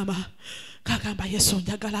muye Mukama, kagamba Yesu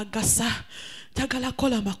njagala gasa, njagala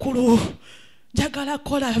kola makulu, njagala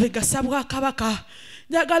kola bigasa Bwakabaka,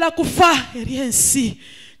 njagala kufa eri ensi,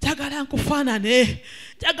 njagala nkufaanane,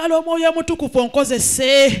 njagala Omwoyo Omutukuvu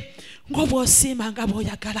onkozese ng'oba osiima nga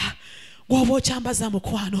bw'oyagala, ng'oba okyambaza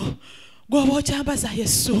mukwano, ng'oba okyambaza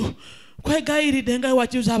Yesu. Kwegayiridde nga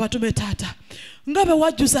wajjuza abatume Taata, nga bwe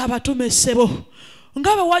wajjuza abatume ssebo,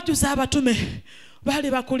 nga bwe wajjuza abatume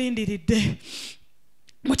baali bakulindiridde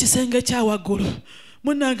mu kisenge kya waggulu.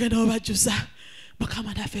 Munnange n'obajjuza.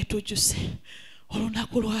 Mukama naffe tujjuse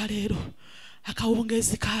olunaku lwa leero,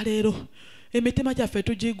 akawungezi ka leero. Emitima gyaffe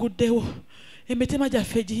tugiguddewo, emitima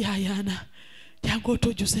gyaffe giyayaana. Jangu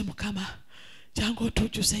otujjuze Mukama, jangu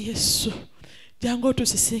otujjuze Yesu, jangu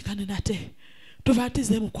otusisinkane nate.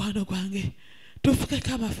 Tubatize mukwano gwange,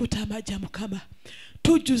 tufukeko amafuta amagya Mukama,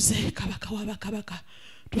 tujjuze Kabaka w'abakabaka,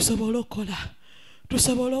 tusobole okukola,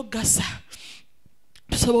 tusobole okugasa,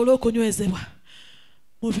 tusobole okunywezebwa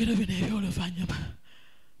mu biro bino eby'oluvannyuma,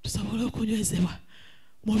 tusobole okunywezebwa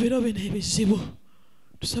mu biro bino ebizibu,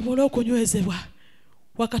 tusobole okunywezebwa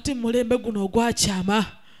wakati mu mulembe guno ogwakyama,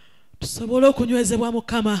 tusobole okunywezebwa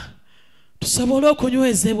Mukama, tusobole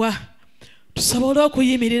okunywezebwa, tusobole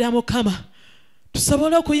okuyimirira Mukama,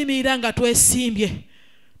 tusobole okuyimirira nga twesimbye,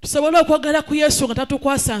 tusobole okwogera ku Yesu nga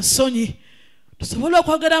tatukwasa nsonyi, tusobole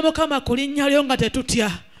okwogera Mukama ku linnya lyo nga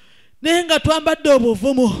tetutya, naye nga twambadde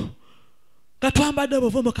obuvumu, nga twambadde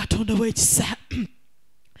obuvumu Katonda w'ekisa.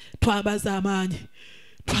 Twambaza amaanyi,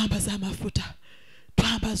 twambaza amafuta,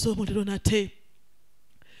 twambaza omuliro nate.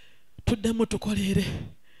 Tuddemu tukolere,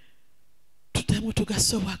 tuddemu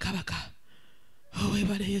tugase Obwakabaka.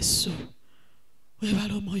 Weebale Yesu,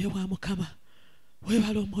 weebale Omwoyo wa Mukama,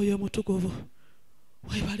 weebale Omwoyo Omutukuvu,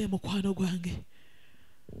 weebale mukwano gwange.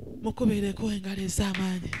 Mukubeereko engalo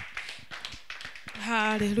ez'amaanyi.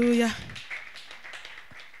 Haleluya.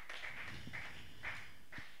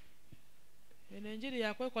 Enjiri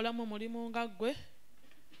yakwekolamu mulimu nga ggwe.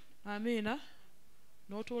 Amiina.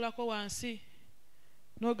 N'otuulako wansi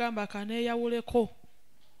n'ogamba kaneeyawuleko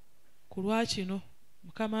ku lwakino.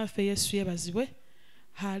 Mukama waffe Yesu yeebazibwe.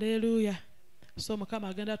 Haleluya. So Mukama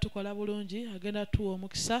agenda tukola bulungi, agenda tuwa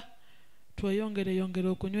omukisa, tweyongere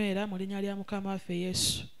okunywera mu linnya lya Mukama waffe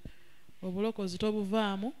Yesu. Obulokozi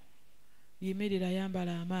tobuvaamu, yimirira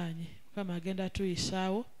yambala amaanyi. Mukama agenda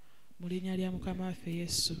tuyisaawo mu linnya lya Mukama waffe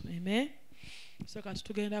Yesu. Amen. So kati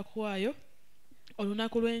tugenda kuwaayo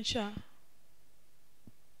olunaku lw'enkya.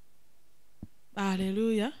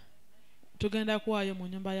 Haleluya. Tugenda kuwaayo mu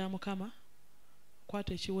nnyumba ya Mukama.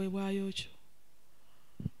 Kwata ekiweebwayo kyo.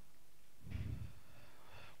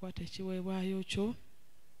 Kwata ekiweebwayo kyo.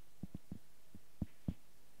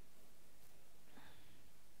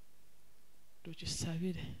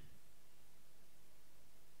 Tukisabire.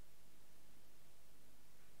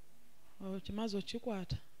 Kimaze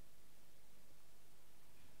okikwata.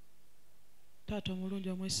 Taata omulungi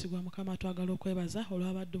omwesigwa Mukama twagala okwebaza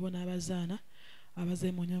olw'abaddu bo n'abazaana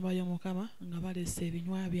abaze mu nnyumba y'Omukama nga baleese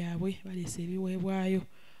ebinywa byabwe, baleese ebiweebwayo.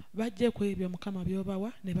 Bajje ku ebyo Mukama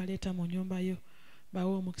by'obawa ne baleeta mu nnyumba yo.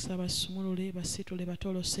 Bawe omukisa basumulule, basitule,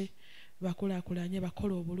 batolose, bakulaakulanye,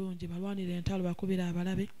 bakola obulungi, balwanire entalo, bakubira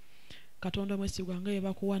abalabe. Katonda omwesigwa nga ye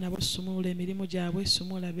bakuwa nabo sumulula emirimu gyabwe,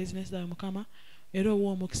 sumulula bizinesi zaabwe Mukama, era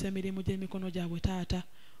owa omukisa emirimu gy'emikono gyabwe Taata.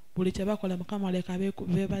 Buli kye bakola Mukama leka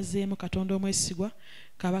beebazeemu Katonda omwesigwa.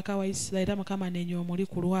 Kabaka wa Isirayiri era Mukama nenya omuli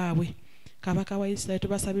ku lwabwe. Kabaka wa Isirayiri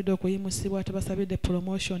tubasabidde okuyimusibwa, tubasabidde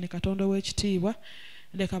promotion Katonda w'ekitiibwa.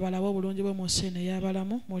 Leka balabe obulungi bwe mu nsi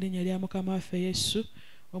ey'abalamu mu linnya lya Mukama waffe Yesu,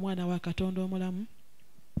 omwana wa Katonda omulamu.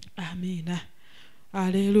 Amiina.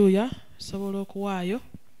 Haleluya. Sobola okuwaayo.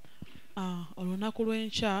 Olunaku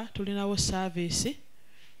lw'enkya tulinawo saavisi.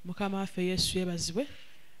 Mukama waffe Yesu yeebazibwe.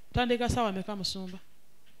 Tandika ssaawa meka musumba?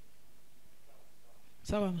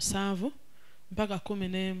 Ssaawa 7 mpaka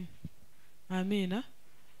 11. Amiina.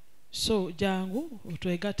 So jangu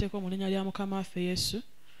otwegatteko mu linnya lya Mukama waffe Yesu.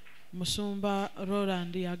 Musumba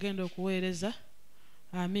Roland agenda okuweereza.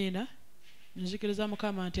 Amiina. Nzikiriza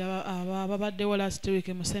Mukama nti ababaddewo last week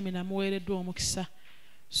mu semina muweereddwa omukisa.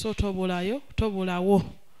 So tobulawo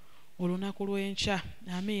olunaku lw'enkya.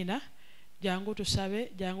 Amiina. Jangu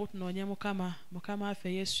tusabe, jangu tunoonye Mukama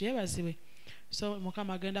waffe Yesu yeebazibwe. So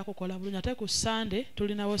Mukama agenda kukola bulungi. Ate ku Sunday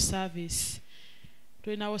tulinawo service.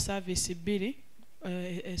 Tulinawo service 2.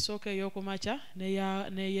 Esooka ey'okumakya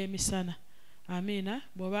n'ey'emisana. Amiina.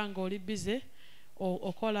 Bw'obanga oli bize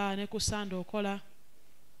okola ne ku Sunday okola,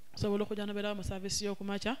 osobola okujja n'obeerawo mu service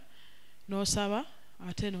y'okumakya n'osaba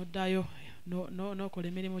ate n'oddayo n'okola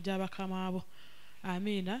emirimu gy'abakama abo.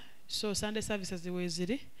 Amiina. So Sunday services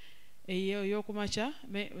weeziri. Ey'okumakya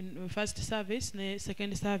first service ne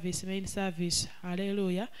second service, main service.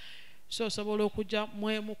 Haleluya. So osobola okujja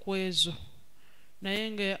mwemu ku ezo,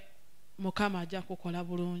 naye nga Mukama ajja kukola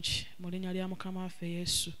bulungi mu linnya lya Mukama waffe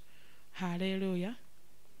Yesu. Haleluya.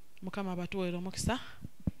 Mukama batuweera omukisa,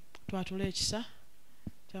 twatula ekisa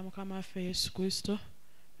kya Mukama waffe Yesu Kristo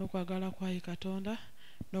n'okwagala kwa Katonda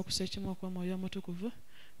n'okusa ekimu okw'Omwoyo Omutukuvu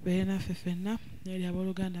beere naffe ffenna n'eri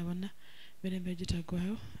abooluganda bonna mirembe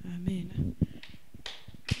egitaggwaayo. Amiina.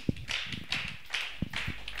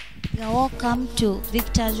 You are welcome to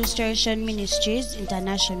Victor's Restoration Ministries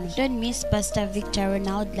International. Don't miss Pastor Victor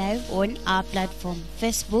Ronald live on our platform,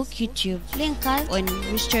 Facebook, YouTube. Link us on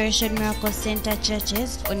Restoration Miracle Center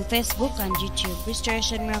Churches on Facebook and YouTube.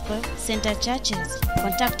 Restoration Miracle Center Churches.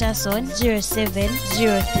 Contact us on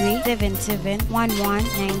 0703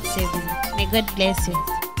 771197. May God bless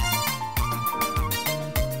you.